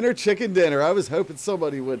 Winner, winner, chicken dinner. I was hoping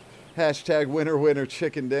somebody would hashtag winner, winner,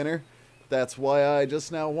 chicken dinner. That's why I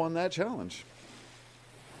just now won that challenge.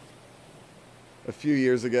 A few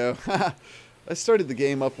years ago. I started the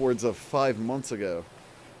game upwards of 5 months ago.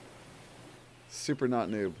 Super not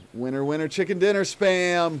noob. Winner, winner, chicken dinner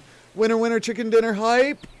spam. Winner, winner, chicken dinner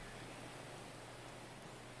hype.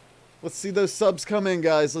 Let's see those subs come in,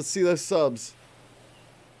 guys. Let's see those subs.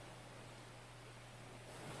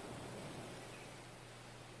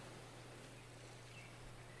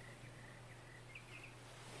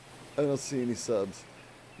 I don't see any subs.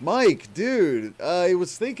 Mike, dude, I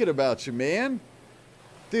was thinking about you, man.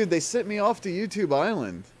 Dude, they sent me off to YouTube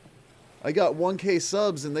Island. I got 1K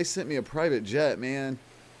subs and they sent me a private jet, man.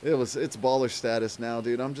 It's baller status now,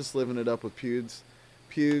 dude. I'm just living it up with Pewds,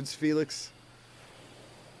 Felix.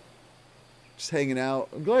 Just hanging out.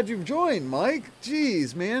 I'm glad you've joined, Mike.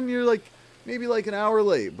 Jeez, man, you're like maybe like an hour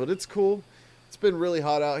late, but it's cool. It's been really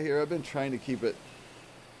hot out here. I've been trying to keep it,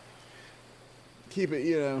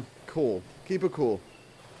 you know, cool. Keep it cool.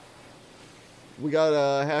 We got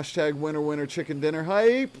a hashtag winner winner chicken dinner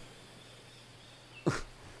hype.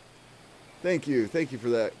 Thank you for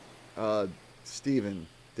that. Steven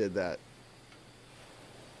did that.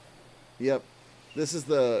 Yep. This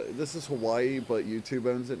is Hawaii, but YouTube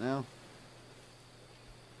owns it now.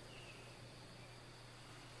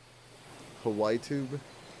 Hawaii Tube.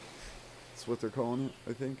 That's what they're calling it,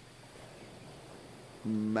 I think.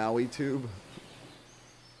 Maui Tube.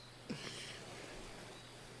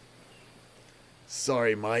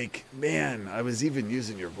 Sorry, Mike. Man, I was even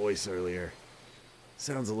using your voice earlier.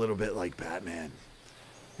 Sounds a little bit like Batman.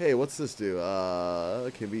 Hey, what's this do?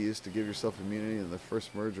 Can be used to give yourself immunity in the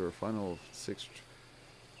first merge or final 6.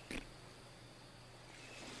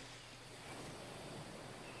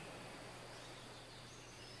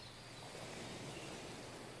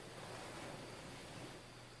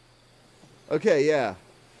 Okay, yeah.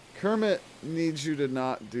 Kermit needs you to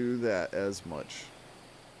not do that as much.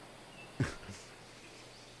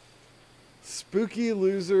 Spooky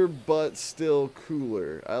loser, but still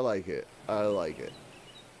cooler. I like it. I like it.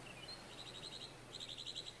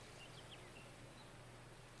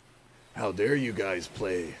 How dare you guys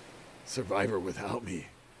play Survivor without me?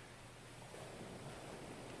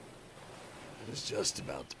 I was just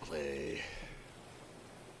about to play.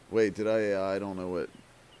 Wait, did I don't know what.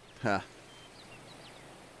 Ha.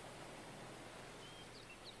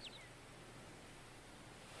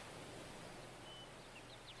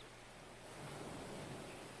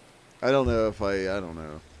 I don't know if I don't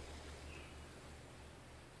know.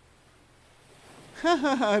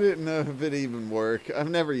 I didn't know if it even worked. I've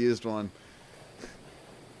never used one.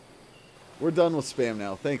 We're done with spam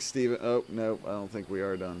now. Thanks, Steven. Oh, no, I don't think we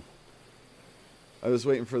are done. I was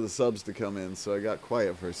waiting for the subs to come in, so I got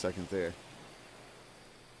quiet for a second there.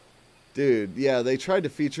 Dude, yeah, they tried to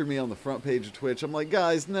feature me on the front page of Twitch. I'm like,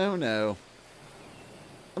 guys, no.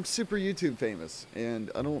 I'm super YouTube famous, and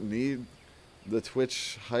I don't need the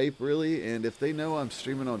Twitch hype, really. And if they know I'm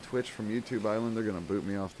streaming on Twitch from YouTube Island, they're gonna boot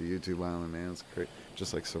me off the YouTube Island, man. It's great.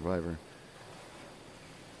 Just like Survivor.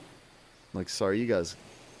 Like, sorry, you guys,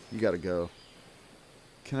 you gotta go.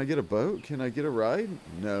 Can I get a boat? Can I get a ride?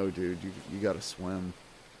 No, dude, you gotta swim.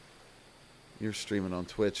 You're streaming on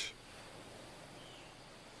Twitch.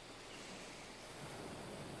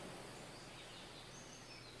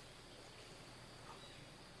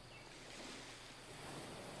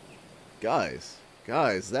 Guys,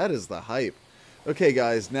 that is the hype. Okay,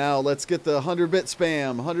 guys, now let's get the 100-bit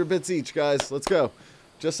spam. 100 bits each, guys. Let's go.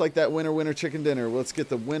 Just like that winner, winner, chicken dinner. Let's get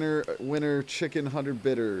the winner, chicken 100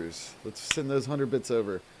 bitters. Let's send those 100 bits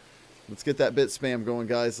over. Let's get that bit spam going,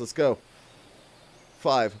 guys. Let's go.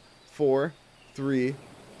 5, 4, 3,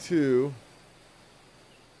 2,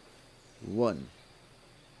 1.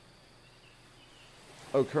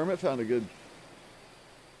 Oh, Kermit found a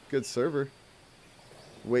good server.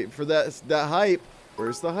 Waiting for that hype.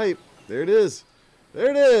 Where's the hype? There it is. There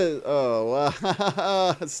it is. Oh,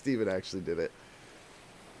 wow. Steven actually did it.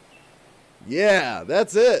 Yeah,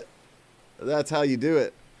 that's it. That's how you do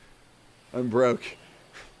it. I'm broke.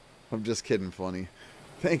 I'm just kidding, funny.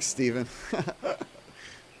 Thanks, Steven.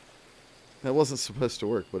 That wasn't supposed to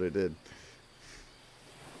work, but it did.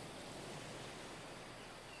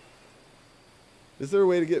 Is there a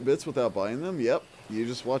way to get bits without buying them? Yep. You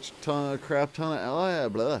just watch a crap ton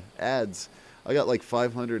of ads. I got like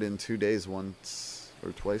 500 in 2 days once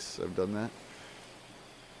or twice. I've done that.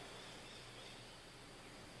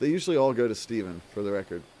 They usually all go to Steven, for the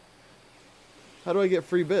record. How do I get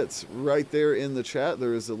free bits? Right there in the chat,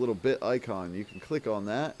 there is a little bit icon. You can click on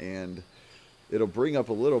that, and it'll bring up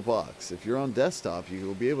a little box. If you're on desktop, you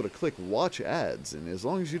will be able to click Watch Ads, and as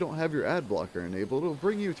long as you don't have your ad blocker enabled, it'll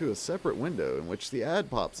bring you to a separate window in which the ad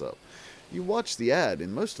pops up. You watch the ad,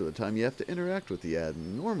 and most of the time you have to interact with the ad,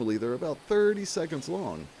 and normally they're about 30 seconds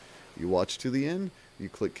long. You watch to the end, you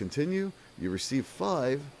click Continue, you receive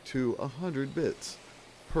 5 to 100 bits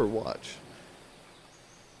per watch.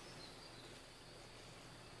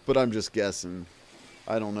 But I'm just guessing.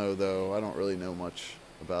 I don't know, though. I don't really know much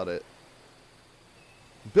about it.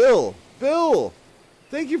 Bill!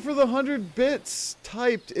 Thank you for the 100 bits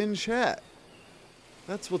typed in chat.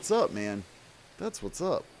 That's what's up, man. That's what's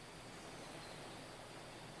up.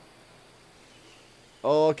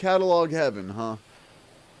 Oh, catalog heaven, huh?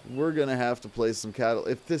 We're gonna have to play some catalog.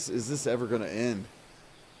 Is this ever gonna end?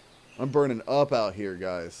 I'm burning up out here,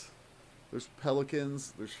 guys. There's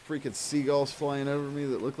pelicans. There's freaking seagulls flying over me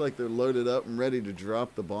that look like they're loaded up and ready to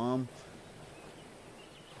drop the bomb.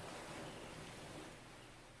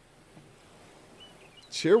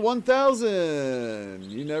 Cheer 1000!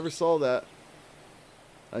 You never saw that.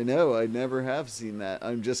 I know, I never have seen that.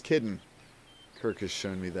 I'm just kidding. Kirk has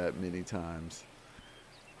shown me that many times.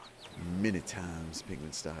 Many times,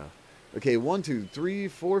 Pigman style. Okay, 1, 2, 3,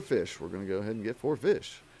 4 fish. We're going to go ahead and get 4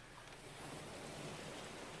 fish.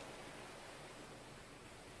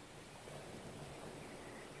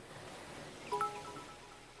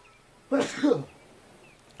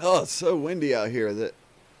 Oh, it's so windy out here that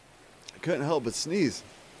I couldn't help but sneeze.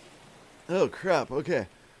 Oh, crap. Okay.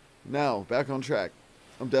 Now, back on track.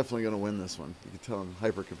 I'm definitely going to win this one. You can tell I'm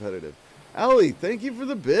hyper competitive. Allie, thank you for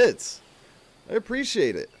the bits. I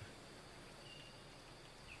appreciate it.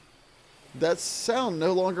 That sound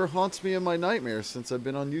no longer haunts me in my nightmares since I've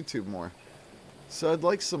been on YouTube more. So I'd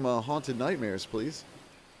like some haunted nightmares, please.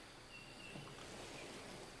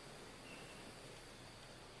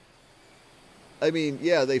 I mean,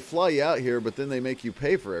 yeah, they fly you out here, but then they make you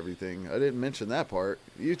pay for everything. I didn't mention that part.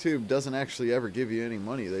 YouTube doesn't actually ever give you any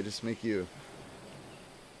money. They just make you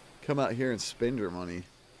come out here and spend your money.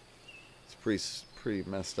 It's pretty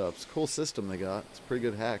messed up. It's a cool system they got. It's pretty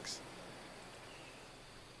good hacks.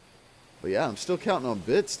 But yeah, I'm still counting on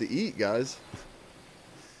bits to eat, guys.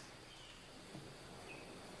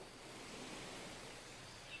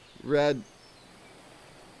 Rad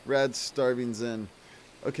starving zen.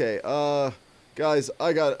 Okay, guys,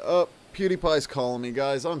 I got PewDiePie's calling me,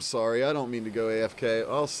 guys. I'm sorry. I don't mean to go AFK.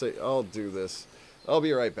 I'll do this. I'll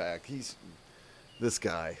be right back. He's this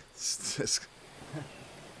guy.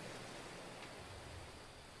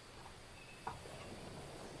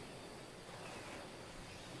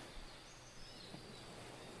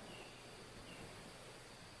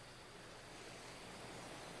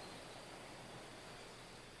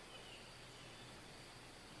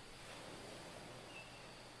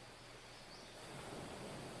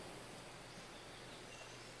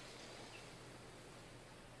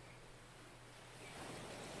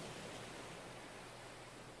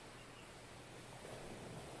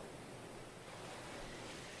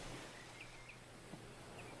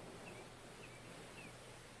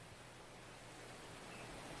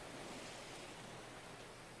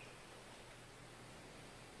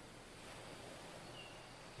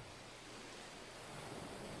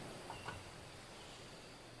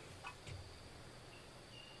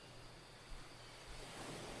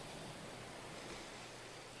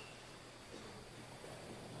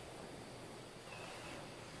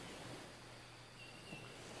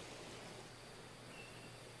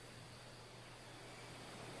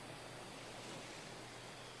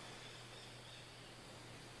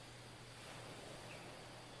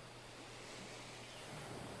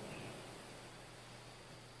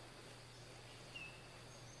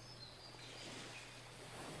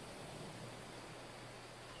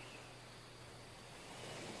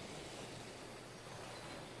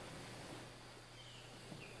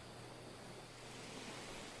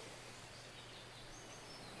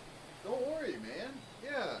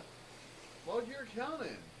 your account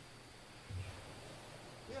in.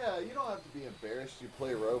 Yeah, you don't have to be embarrassed you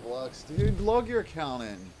play Roblox. Dude, log your account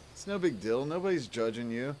in. It's no big deal. Nobody's judging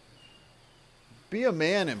you. Be a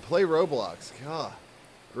man and play Roblox. God,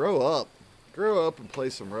 grow up. Grow up and play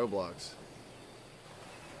some Roblox.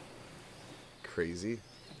 Crazy.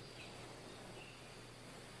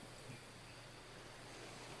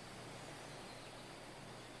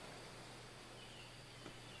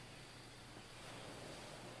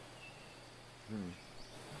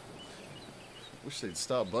 Wish they'd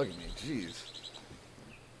stop bugging me. Jeez.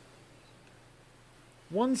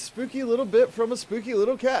 One spooky little bit from a spooky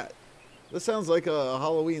little cat. This sounds like a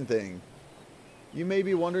Halloween thing. You may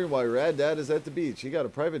be wondering why Rad Dad is at the beach. He got a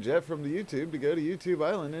private jet from the YouTube to go to YouTube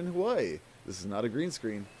Island in Hawaii. This is not a green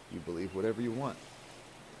screen. You believe whatever you want.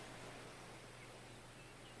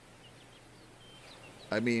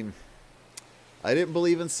 I mean, I didn't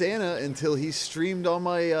believe in Santa until he streamed on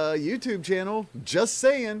my YouTube channel. Just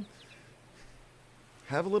saying.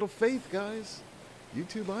 Have a little faith, guys.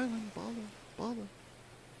 YouTube Island, bala.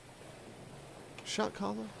 Shot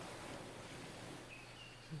collar.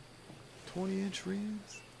 20-inch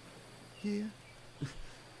rims. Yeah.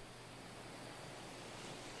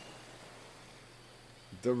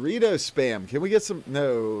 Dorito spam. Can we get some?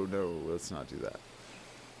 No, let's not do that.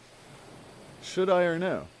 Should I or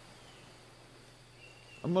no?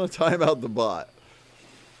 I'm going to time out the bot.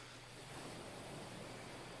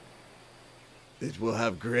 It will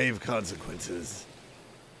have grave consequences.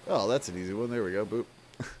 Oh, that's an easy one. There we go. Boop.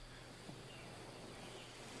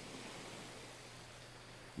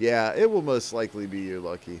 Yeah, it will most likely be you,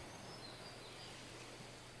 Lucky.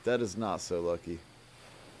 That is not so lucky.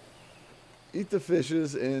 Eat the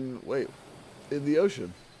fishes in the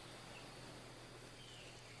ocean.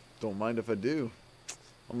 Don't mind if I do.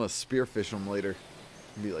 I'm going to spearfish them later.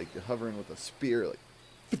 Be like hovering with a spear, like.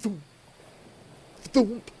 Fa-thump.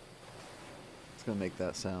 Fa-thump. It's going to make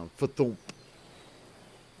that sound. Fa-thump.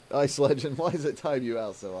 Ice Legend, why does it time you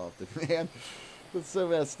out so often, man? That's so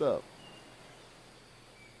messed up.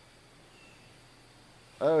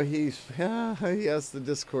 Oh, he asked the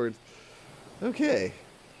Discord. Okay.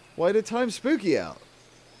 Why did Time Spooky out?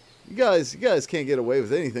 You guys can't get away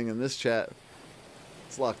with anything in this chat.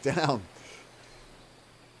 It's locked down.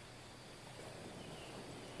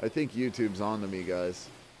 I think YouTube's on to me, guys.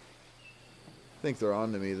 I think they're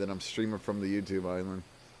on to me that I'm streaming from the YouTube island.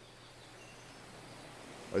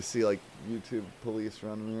 I see, like, YouTube police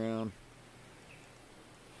running around.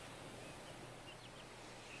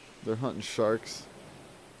 They're hunting sharks.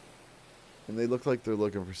 And they look like they're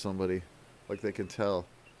looking for somebody. Like they can tell.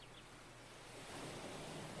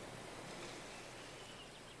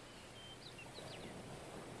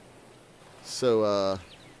 So,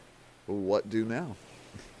 what do now?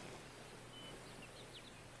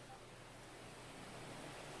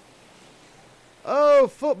 Oh,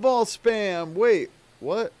 football spam. Wait,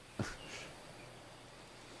 what?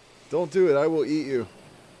 Don't do it. I will eat you.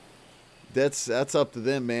 That's up to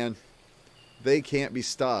them, man. They can't be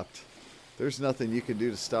stopped. There's nothing you can do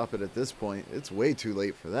to stop it at this point. It's way too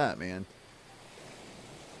late for that, man.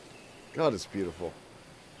 God, it's beautiful.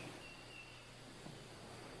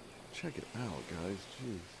 Check it out, guys.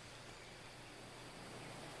 Jeez.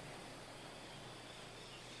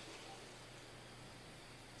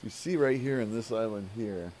 You see right here in this island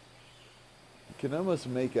here, you can almost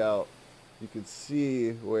make out, you can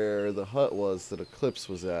see where the hut was that Eclipse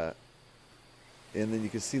was at. And then you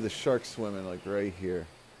can see the shark swimming like right here,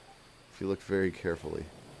 if you look very carefully.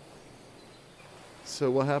 So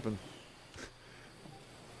what happened?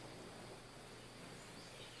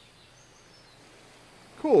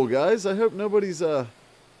 Cool, guys. I hope nobody's, well,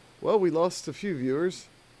 we lost a few viewers.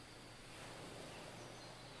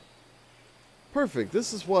 Perfect.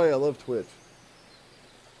 This is why I love Twitch.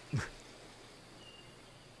 Let's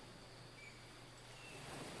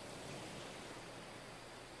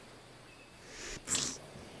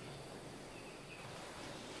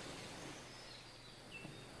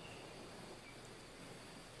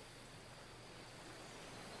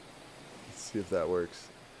see if that works.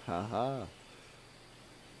 Haha.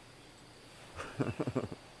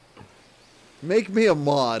 Make me a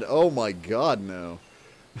mod. Oh my god, no.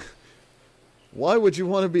 Why would you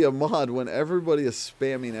want to be a mod when everybody is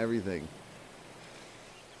spamming everything?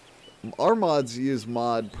 Our mods use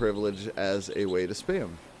mod privilege as a way to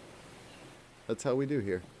spam. That's how we do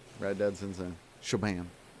here. RadDadZen. Shabam.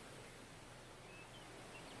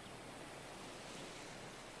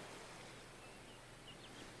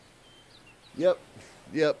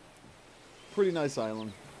 Yep. Pretty nice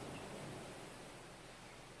island.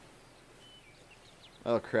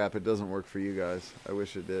 Oh crap, it doesn't work for you guys. I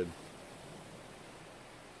wish it did.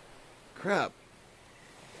 Crap.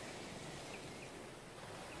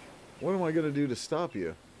 What am I going to do to stop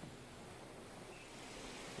you?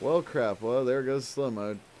 Well, crap. Well, there goes slow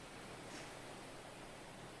mode.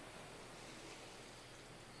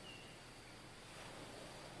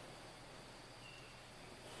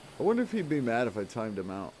 I wonder if he'd be mad if I timed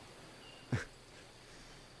him out.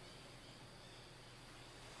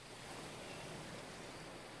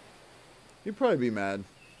 He'd probably be mad.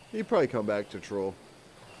 He'd probably come back to troll.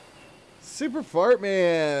 Super Fart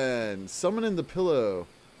Man! Summoning the pillow.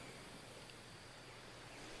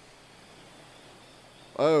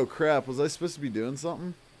 Oh crap, was I supposed to be doing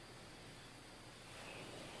something?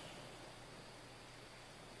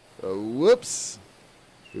 Oh, whoops.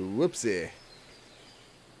 Whoopsie.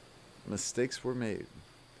 Mistakes were made.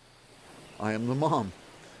 I am the mom.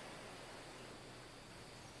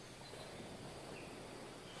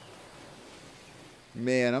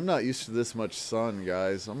 Man, I'm not used to this much sun,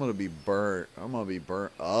 guys. I'm gonna be burnt. I'm gonna be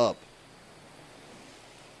burnt up.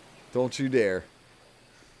 Don't you dare.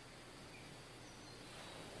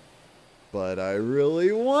 But I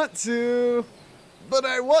really want to. But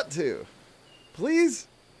I want to. Please?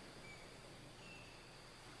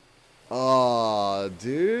 Aw,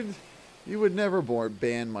 dude. You would never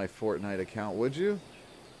ban my Fortnite account, would you?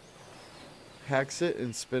 Hacks it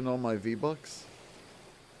and spend all my V-Bucks?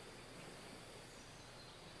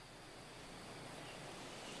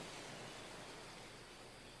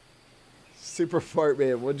 Super Fart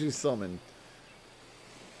Man, what'd you summon?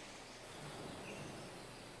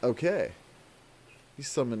 Okay. He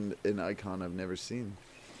summoned an icon I've never seen.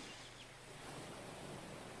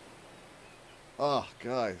 Oh,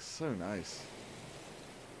 guys, so nice.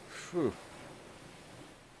 Whew.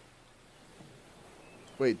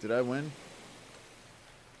 Wait, did I win?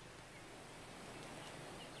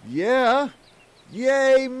 Yeah!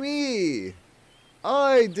 Yay, me!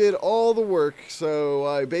 I did all the work, so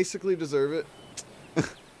I basically deserve it.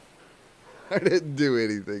 I didn't do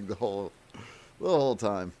anything the whole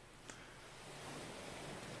time.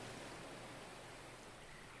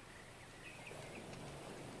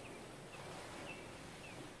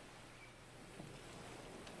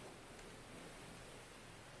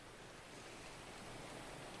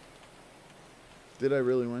 Did I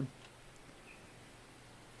really win?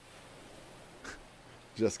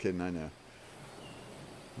 Just kidding, I know.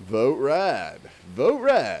 Vote Rad. Vote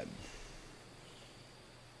Rad.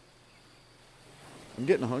 I'm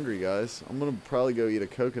getting hungry, guys. I'm going to probably go eat a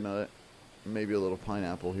coconut. Maybe a little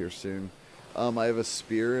pineapple here soon. I have a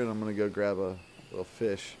spear, and I'm going to go grab a little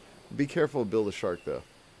fish. Be careful of Bill the Shark, though.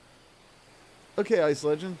 Okay, Ice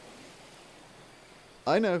Legend.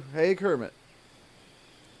 I know. Hey, Kermit.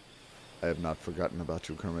 I have not forgotten about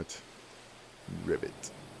you, Kermit.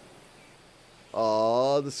 Ribbit.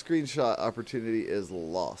 Aw, the screenshot opportunity is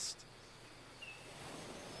lost.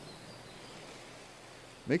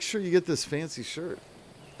 Make sure you get this fancy shirt.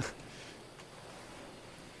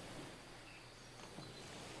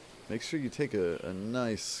 Make sure you take a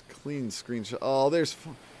nice, clean screenshot. Oh, there's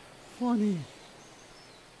funny.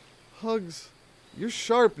 Hugs. You're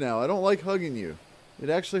sharp now. I don't like hugging you. It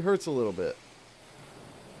actually hurts a little bit.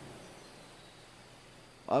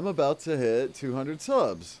 I'm about to hit 200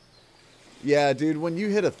 subs. Yeah, dude, when you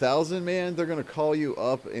hit 1,000, man, they're going to call you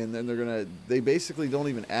up, and then they basically don't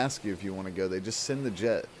even ask you if you want to go. They just send the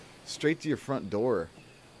jet straight to your front door.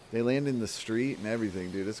 They land in the street and everything,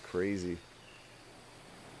 dude. It's crazy.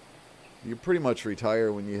 You pretty much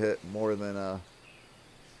retire when you hit more than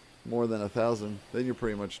 1,000. Then you're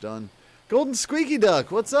pretty much done. Golden Squeaky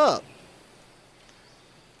Duck, what's up?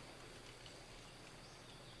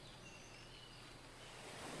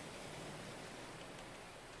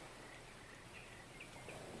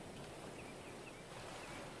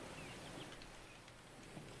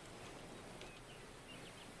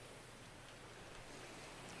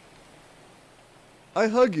 I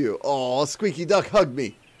hug you. Aw, Squeaky Duck, hug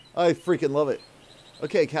me. I freaking love it.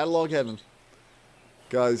 Okay, Catalog Heaven.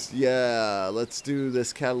 Guys, yeah, let's do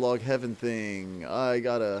this Catalog Heaven thing.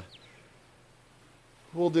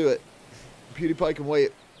 We'll do it. PewDiePie can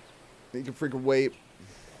wait. He can freaking wait.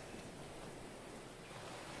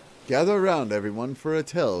 Gather around, everyone, for a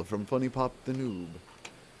tell from Funny Pop the Noob.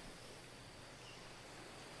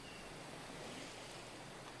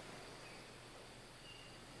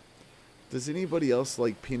 Does anybody else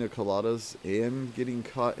like pina coladas and getting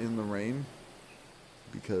caught in the rain?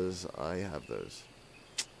 Because I have those.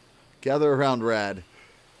 Gather around, Rad.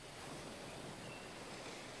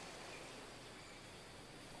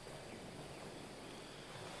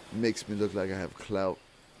 Makes me look like I have clout.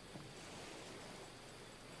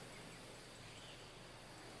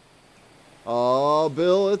 Oh,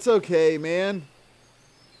 Bill, it's okay, man.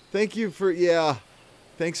 Thank you for, yeah.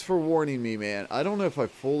 Thanks for warning me, man. I don't know if I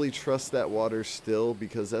fully trust that water still,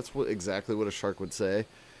 because that's exactly what a shark would say,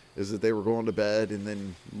 is that they were going to bed and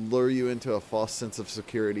then lure you into a false sense of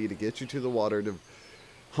security to get you to the water to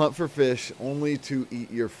hunt for fish, only to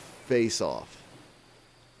eat your face off.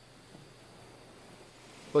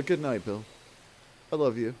 But good night, Bill. I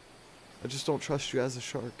love you. I just don't trust you as a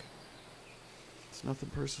shark. It's nothing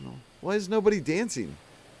personal. Why is nobody dancing?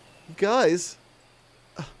 You guys.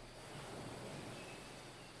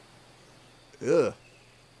 Ugh.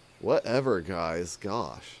 Whatever, guys.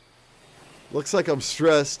 Gosh. Looks like I'm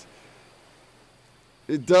stressed.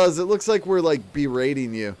 It does. It looks like we're, like,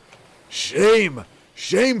 berating you. Shame!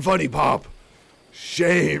 Shame, Funny Pop!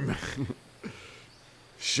 Shame!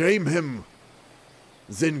 Shame him!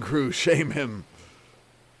 Zen crew, shame him!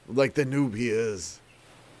 Like the noob he is.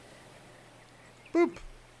 Boop!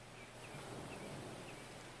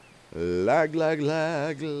 Lag, lag,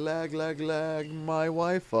 lag, lag, lag, lag. My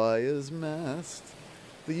Wi-Fi is messed.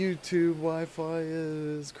 The YouTube Wi-Fi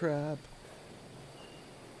is crap.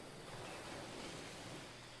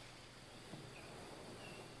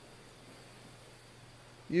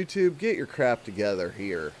 YouTube, get your crap together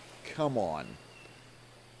here. Come on.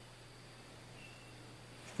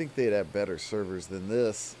 I think they'd have better servers than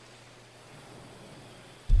this.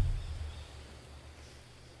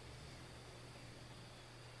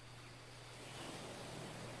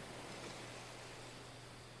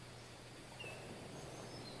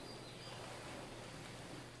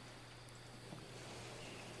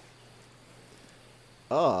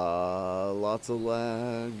 Lots of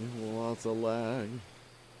lag, lots of lag.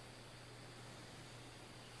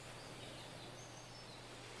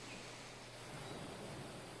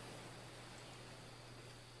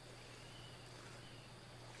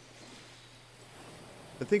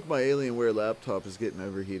 I think my Alienware laptop is getting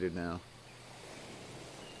overheated now.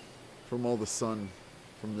 From all the sun,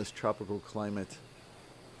 from this tropical climate.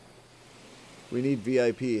 We need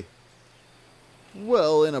VIP.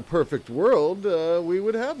 Well, in a perfect world, we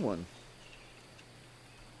would have one.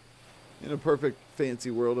 In a perfect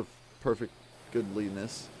fancy world of perfect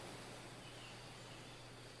goodliness.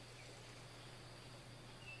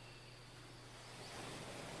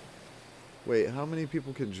 Wait, how many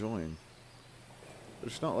people can join?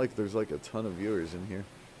 It's not like there's like a ton of viewers in here.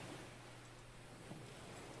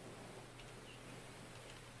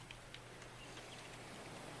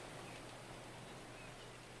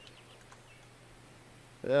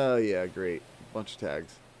 Oh yeah, great. Bunch of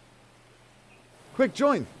tags. Quick,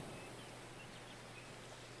 join!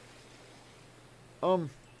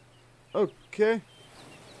 Okay.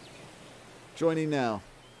 Joining now.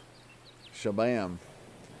 Shabam.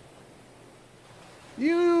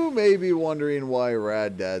 You may be wondering why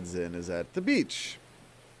RadDadZen is at the beach.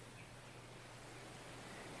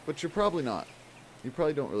 But you're probably not. You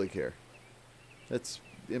probably don't really care. That's,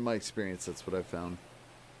 in my experience, that's what I've found.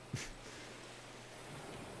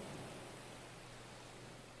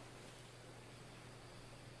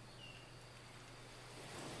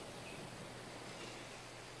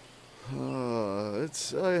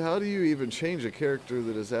 How do you even change a character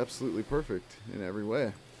that is absolutely perfect in every way?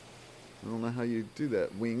 I don't know how you do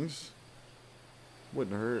that. Wings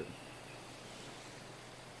wouldn't hurt.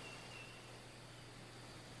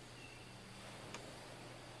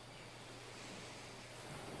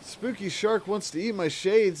 Spooky Shark wants to eat my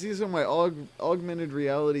shades. These are my augmented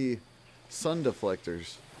reality sun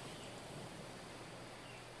deflectors.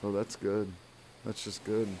 Oh, that's good. That's just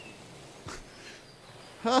good.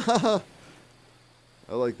 Ha ha ha!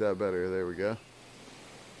 I like that better. There we go.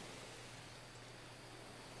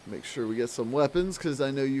 Make sure we get some weapons, because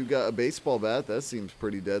I know you got a baseball bat. That seems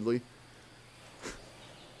pretty deadly.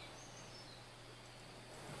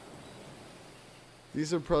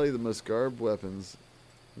 These are probably the most garbed weapons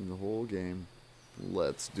in the whole game.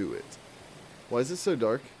 Let's do it. Why is it so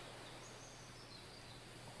dark?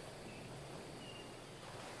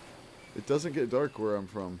 It doesn't get dark where I'm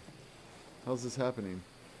from. How's this happening?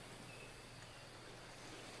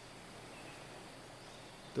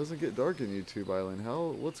 Doesn't get dark in YouTube Island.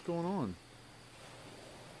 What's going on?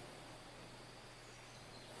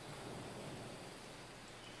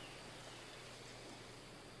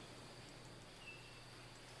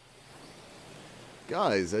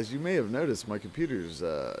 Guys, as you may have noticed, my computer's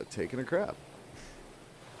taking a crap.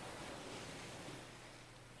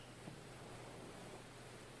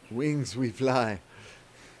 Wings we fly.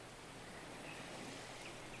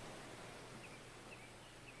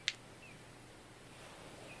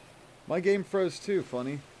 My game froze too,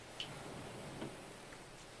 funny.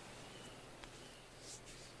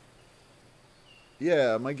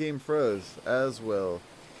 Yeah, my game froze as well.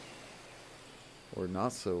 Or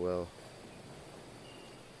not so well.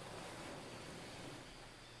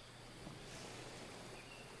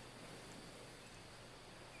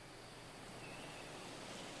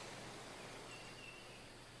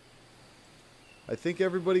 I think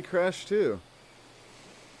everybody crashed too.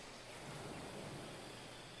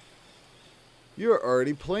 You are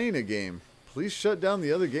already playing a game. Please shut down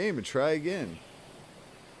the other game and try again.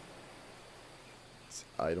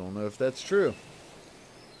 I don't know if that's true.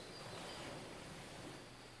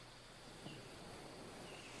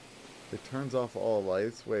 It turns off all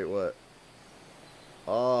lights. Wait, what?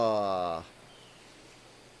 Ah.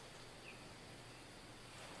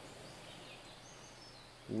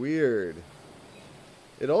 Weird.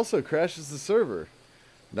 It also crashes the server.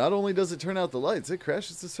 Not only does it turn out the lights, it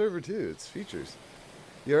crashes the server too. It's features.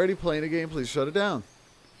 You're already playing a game, please shut it down.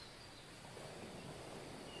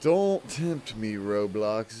 Don't tempt me,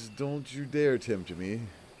 Roblox. Don't you dare tempt me.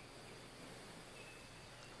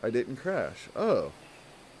 I didn't crash. Oh.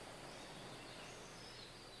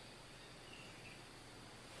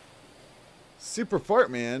 Super Fart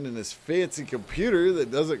Man and his fancy computer that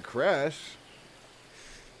doesn't crash.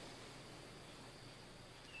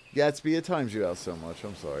 Gatsby, it times you out so much.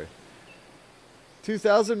 I'm sorry.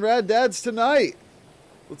 2,000 rad dads tonight.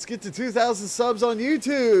 Let's get to 2,000 subs on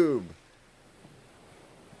YouTube.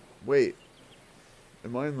 Wait.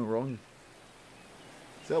 Am I in the wrong?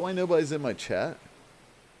 Is that why nobody's in my chat?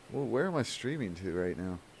 Well, where am I streaming to right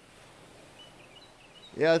now?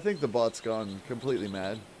 Yeah, I think the bot's gone completely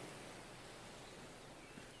mad.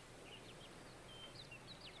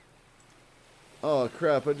 Oh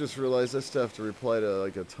crap, I just realized I still have to reply to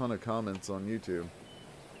like a ton of comments on YouTube.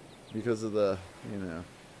 Because of the, you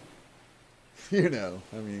know,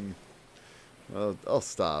 I mean, well, I'll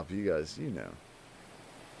stop, you guys, you know.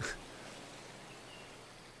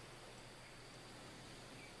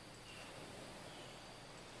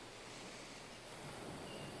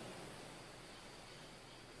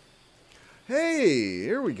 Hey,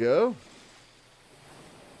 here we go.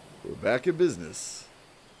 We're back in business.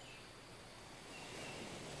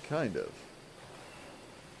 Kind of.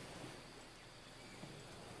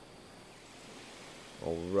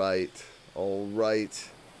 All right. All right.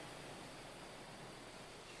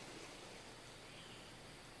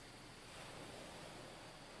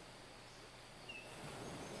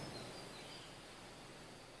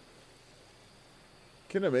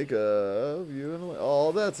 Can I make a view and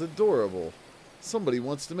oh, that's adorable. Somebody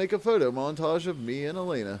wants to make a photo montage of me and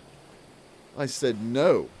Alaina. I said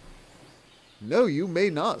no. No, you may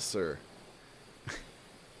not, sir.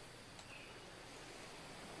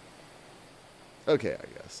 Okay, I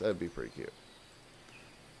guess. That'd be pretty cute.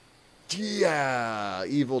 Yeah!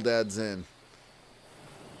 Evil RadDadZen.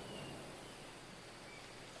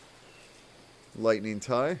 Lightning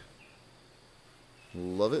tie.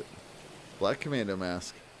 Love it. Black commando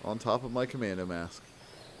mask. On top of my commando mask.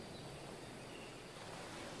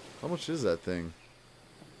 How much is that thing?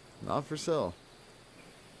 Not for sale.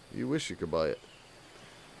 You wish you could buy it.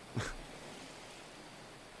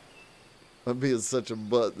 I'm being such a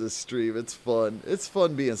butt this stream. It's fun. It's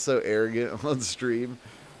fun being so arrogant on stream.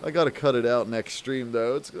 I gotta cut it out next stream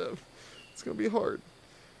though. It's gonna be hard.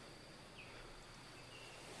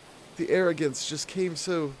 The arrogance just came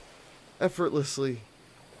so effortlessly.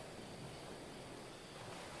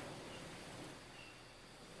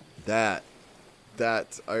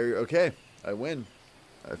 Okay, I win.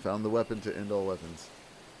 I found the weapon to end all weapons.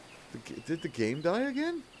 Did the game die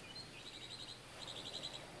again?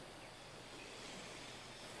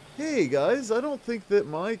 Hey guys, I don't think that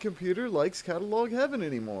my computer likes Catalog Heaven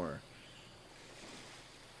anymore.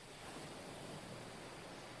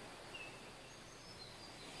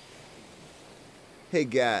 Hey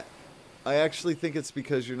Gat, I actually think it's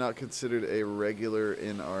because you're not considered a regular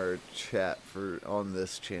in our chat on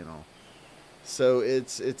this channel. So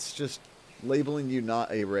it's just labeling you not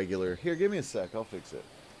a regular. Here, give me a sec, I'll fix it.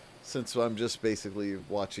 Since I'm just basically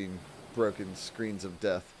watching broken screens of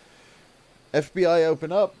death. FBI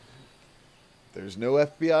open up. There's no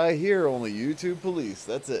FBI here, only YouTube police.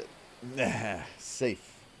 That's it. Nah,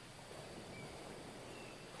 safe.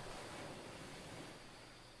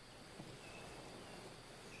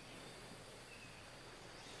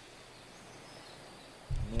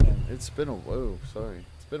 Man, it's been a sorry.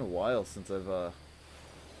 It's been a while since I've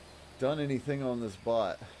done anything on this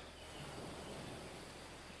bot.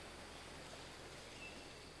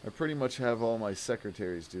 I pretty much have all my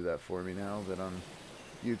secretaries do that for me now that I'm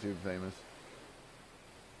YouTube famous.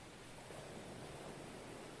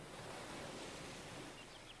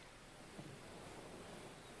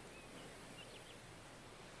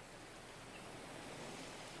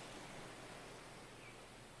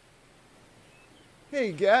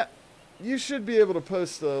 Hey, Gat. You should be able to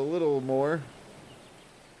post a little more.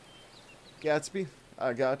 Gatsby,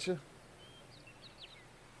 I gotcha.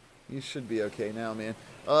 You should be okay now, man.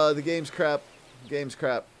 The game's crap. Game's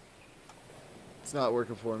crap. It's not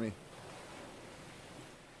working for me.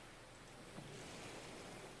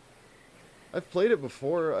 I've played it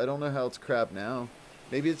before. I don't know how it's crap now.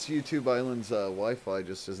 Maybe it's YouTube Island's Wi-Fi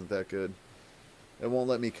just isn't that good. It won't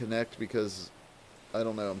let me connect because, I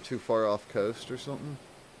don't know, I'm too far off coast or something.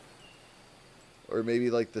 Or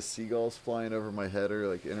maybe like the seagulls flying over my head are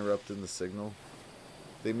like interrupting the signal.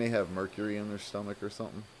 They may have mercury in their stomach or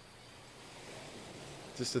something.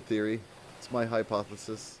 Just a theory. It's my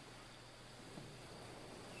hypothesis.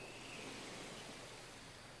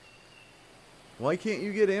 Why can't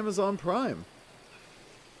you get Amazon Prime?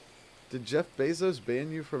 Did Jeff Bezos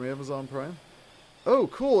ban you from Amazon Prime? Oh,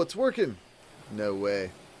 cool, it's working. No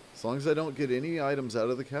way. As long as I don't get any items out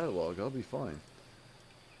of the catalog, I'll be fine.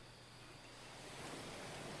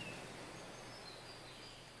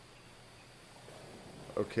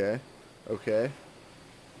 Okay. Okay.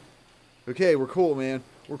 Okay, we're cool, man.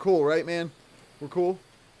 We're cool, right, man? We're cool?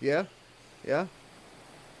 Yeah? Yeah?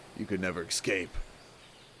 You could never escape.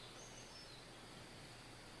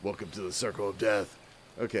 Welcome to the circle of death.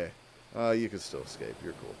 Okay. You can still escape.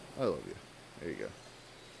 You're cool. I love you. There you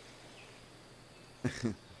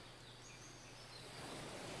go.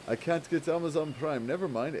 I can't get Amazon Prime. Never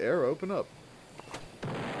mind. Air, open up.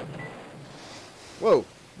 Whoa.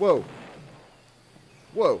 Whoa.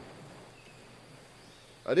 Whoa.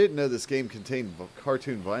 I didn't know this game contained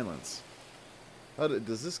cartoon violence.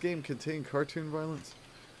 Does this game contain cartoon violence?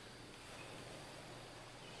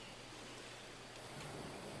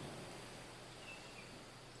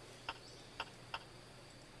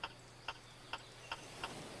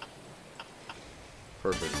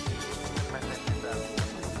 Perfect.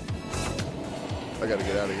 I gotta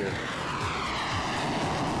get out of here.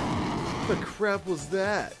 What the crap was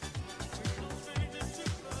that?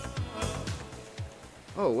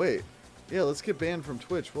 Oh, wait. Yeah, let's get banned from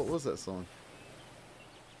Twitch. What was that song?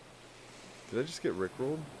 Did I just get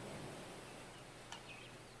rickrolled?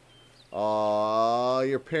 Aw,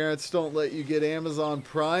 your parents don't let you get Amazon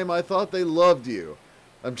Prime? I thought they loved you.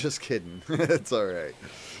 I'm just kidding. It's alright.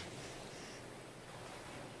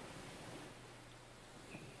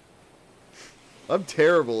 I'm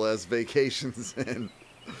terrible as vacations in.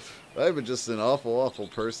 I'm just an awful, awful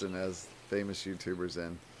person as famous YouTubers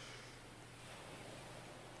in.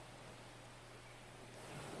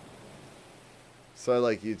 So I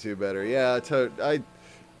like YouTube better. Yeah,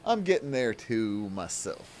 I'm getting there too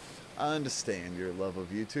myself. I understand your love of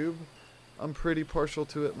YouTube. I'm pretty partial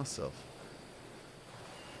to it myself.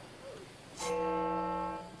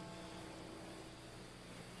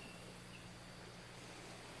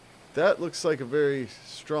 That looks like a very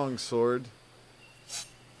strong sword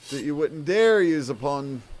that you wouldn't dare use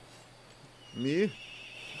upon me.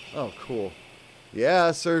 Oh, cool.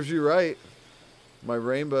 Yeah, serves you right. My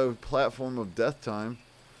rainbow platform of death time.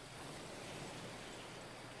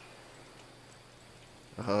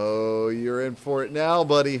 Oh, you're in for it now,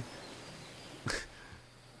 buddy.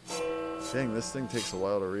 Dang, this thing takes a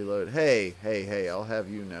while to reload. Hey, hey, hey, I'll have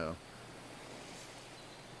you know.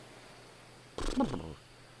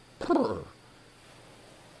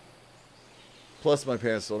 Plus, my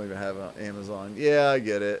parents don't even have Amazon. Yeah, I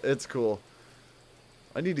get it. It's cool.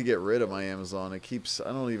 I need to get rid of my Amazon. It keeps...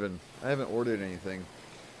 I haven't ordered anything.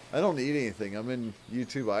 I don't need anything. I'm in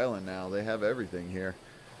YouTube Island now. They have everything here.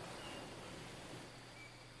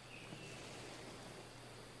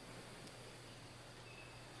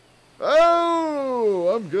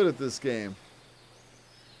 Oh! I'm good at this game.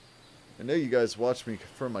 I know you guys watch me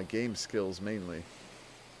for my game skills mainly.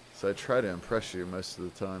 So I try to impress you most of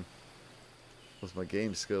the time. With my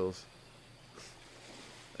game skills.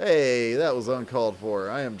 Hey, that was uncalled for.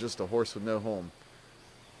 I am just a horse with no home.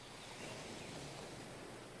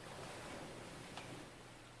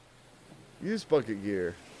 Use bucket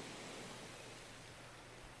gear.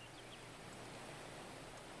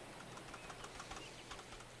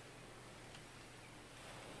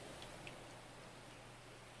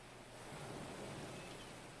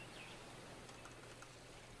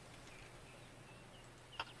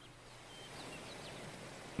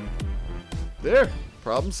 There,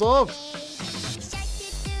 problem solved.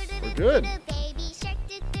 We're good.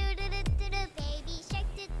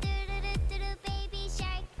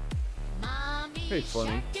 Hey,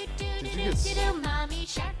 funny. Did you get...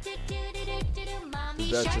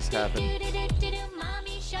 Did that just happen?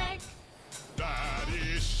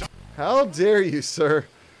 How dare you, sir?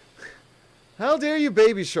 How dare you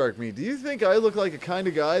baby shark me? Do you think I look like a kind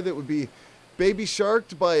of guy that would be baby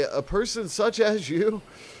sharked by a person such as you?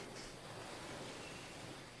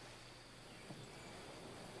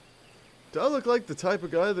 Do I look like the type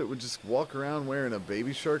of guy that would just walk around wearing a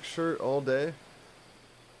baby shark shirt all day?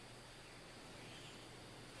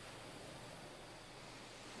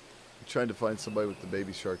 I'm trying to find somebody with the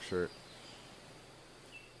baby shark shirt.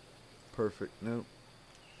 Perfect. Nope.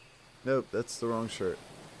 Nope, that's the wrong shirt.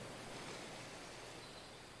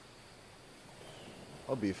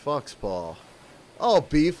 I'll be Foxpaw. I'll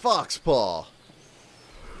be Foxpaw.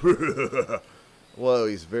 Whoa,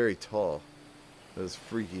 he's very tall. That was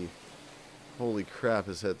freaky. Holy crap,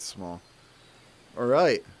 his head's small.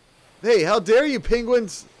 Alright. Hey, how dare you,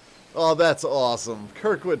 penguins? Oh, that's awesome.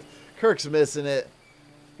 Kirk's missing it.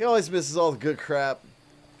 He always misses all the good crap.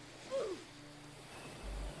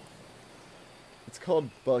 It's called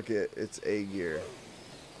Bucket. It's A gear.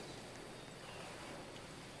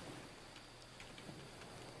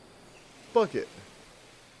 Bucket.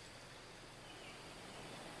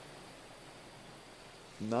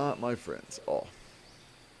 Not my friends. Oh.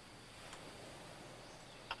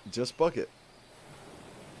 Just Bucket.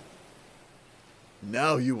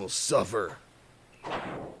 Now you will suffer.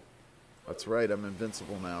 That's right, I'm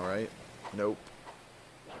invincible now, right? Nope.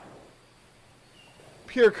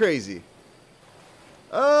 Pure crazy.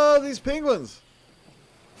 Oh, these penguins.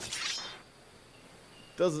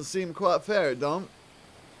 Doesn't seem quite fair, don't?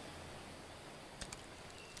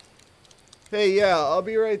 Hey, yeah, I'll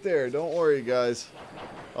be right there. Don't worry, guys.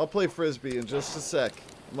 I'll play Frisbee in just a sec.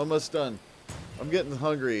 I'm almost done. I'm getting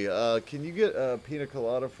hungry. Can you get a pina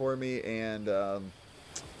colada for me and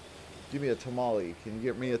give me a tamale? Can you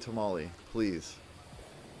get me a tamale, please?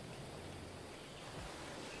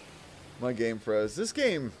 My game froze. This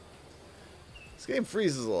game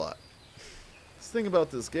freezes a lot. This thing about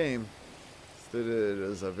this game is that it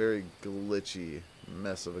is a very glitchy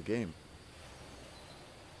mess of a game.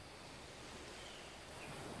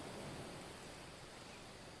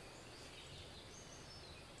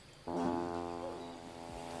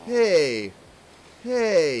 Hey!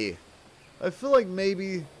 Hey! I feel like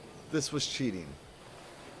maybe this was cheating.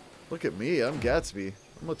 Look at me, I'm Gatsby.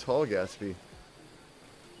 I'm a tall Gatsby.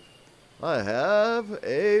 I have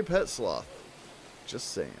a pet sloth. Just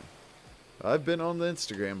saying. I've been on the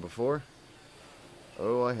Instagram before.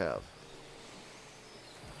 Oh, I have.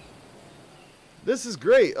 This is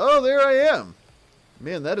great. Oh, there I am.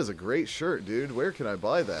 Man, that is a great shirt, dude. Where can I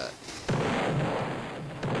buy that?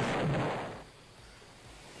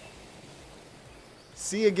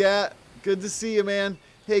 See you, Gat. Good to see you, man.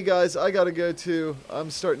 Hey, guys, I gotta go, too.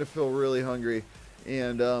 I'm starting to feel really hungry.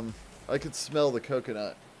 And, I could smell the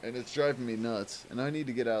coconut. And it's driving me nuts. And I need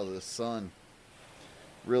to get out of the sun.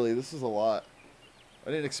 Really, this is a lot. I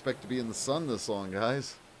didn't expect to be in the sun this long,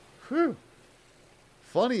 guys. Whew.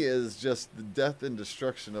 Funny is just the death and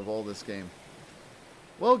destruction of all this game.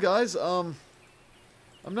 Well, guys, I'm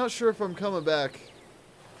not sure if I'm coming back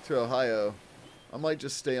to Ohio. I might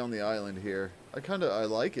just stay on the island here. I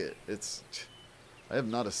like it. I have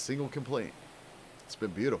not a single complaint. It's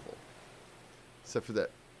been beautiful. Except for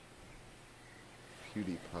that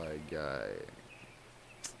PewDiePie guy.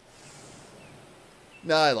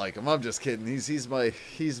 Nah, I like him. I'm just kidding. He's my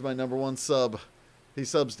 #1 sub. He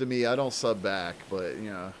subs to me. I don't sub back, but you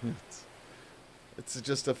know, it's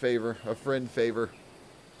just a favor, a friend favor.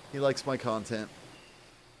 He likes my content.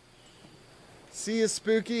 See you,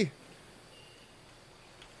 Spooky.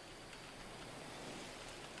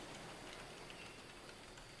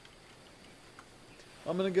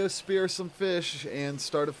 I'm gonna go spear some fish and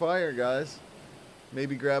start a fire, guys.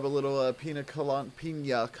 Maybe grab a little pina colada.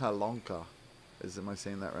 Am I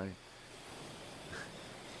saying that right?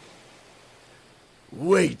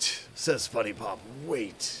 Wait, says Funny Pop.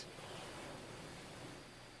 Wait.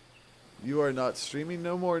 You are not streaming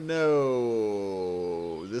no more?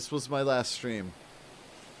 No. This was my last stream.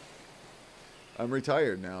 I'm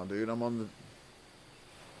retired now, dude. I'm on the...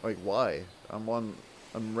 Like, why? I'm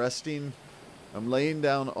resting. I'm laying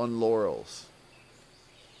down on laurels.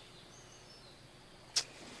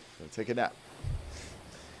 Gonna take a nap.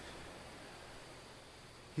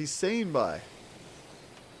 He's saying bye.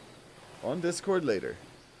 On Discord later.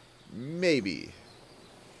 Maybe.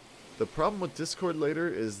 The problem with Discord later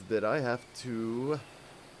is that I have to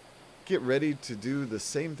get ready to do the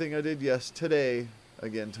same thing I did today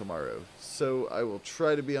again tomorrow. So I will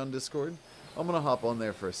try to be on Discord. I'm going to hop on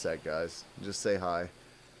there for a sec, guys. Just say hi.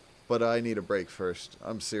 But I need a break first.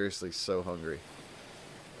 I'm seriously so hungry.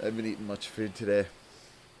 I haven't eaten much food today.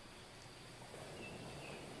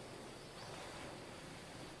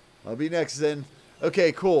 I'll be next then.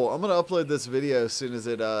 Okay, cool. I'm going to upload this video as soon as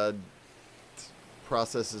it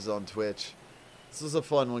processes on Twitch. This was a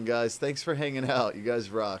fun one, guys. Thanks for hanging out. You guys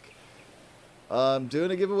rock. I'm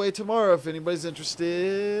doing a giveaway tomorrow if anybody's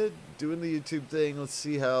interested. Doing the YouTube thing. Let's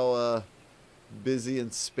see how busy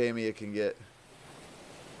and spammy it can get.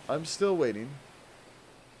 I'm still waiting.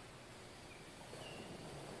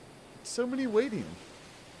 So many waiting.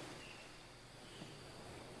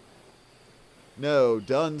 No,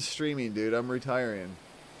 done streaming, dude. I'm retiring.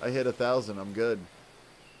 I hit 1,000. I'm good.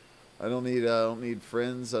 I don't need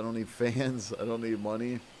friends. I don't need fans. I don't need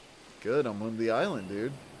money. Good. I'm on the island,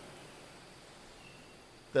 dude.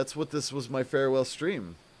 That's what this was, my farewell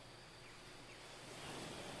stream.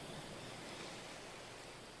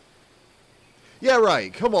 Yeah,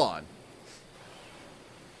 right. Come on.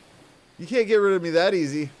 You can't get rid of me that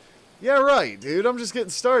easy. Yeah, right, dude. I'm just getting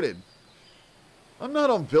started. I'm not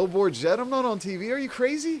on billboards yet. I'm not on TV. Are you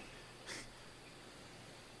crazy?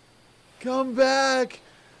 Come back.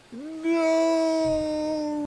 No.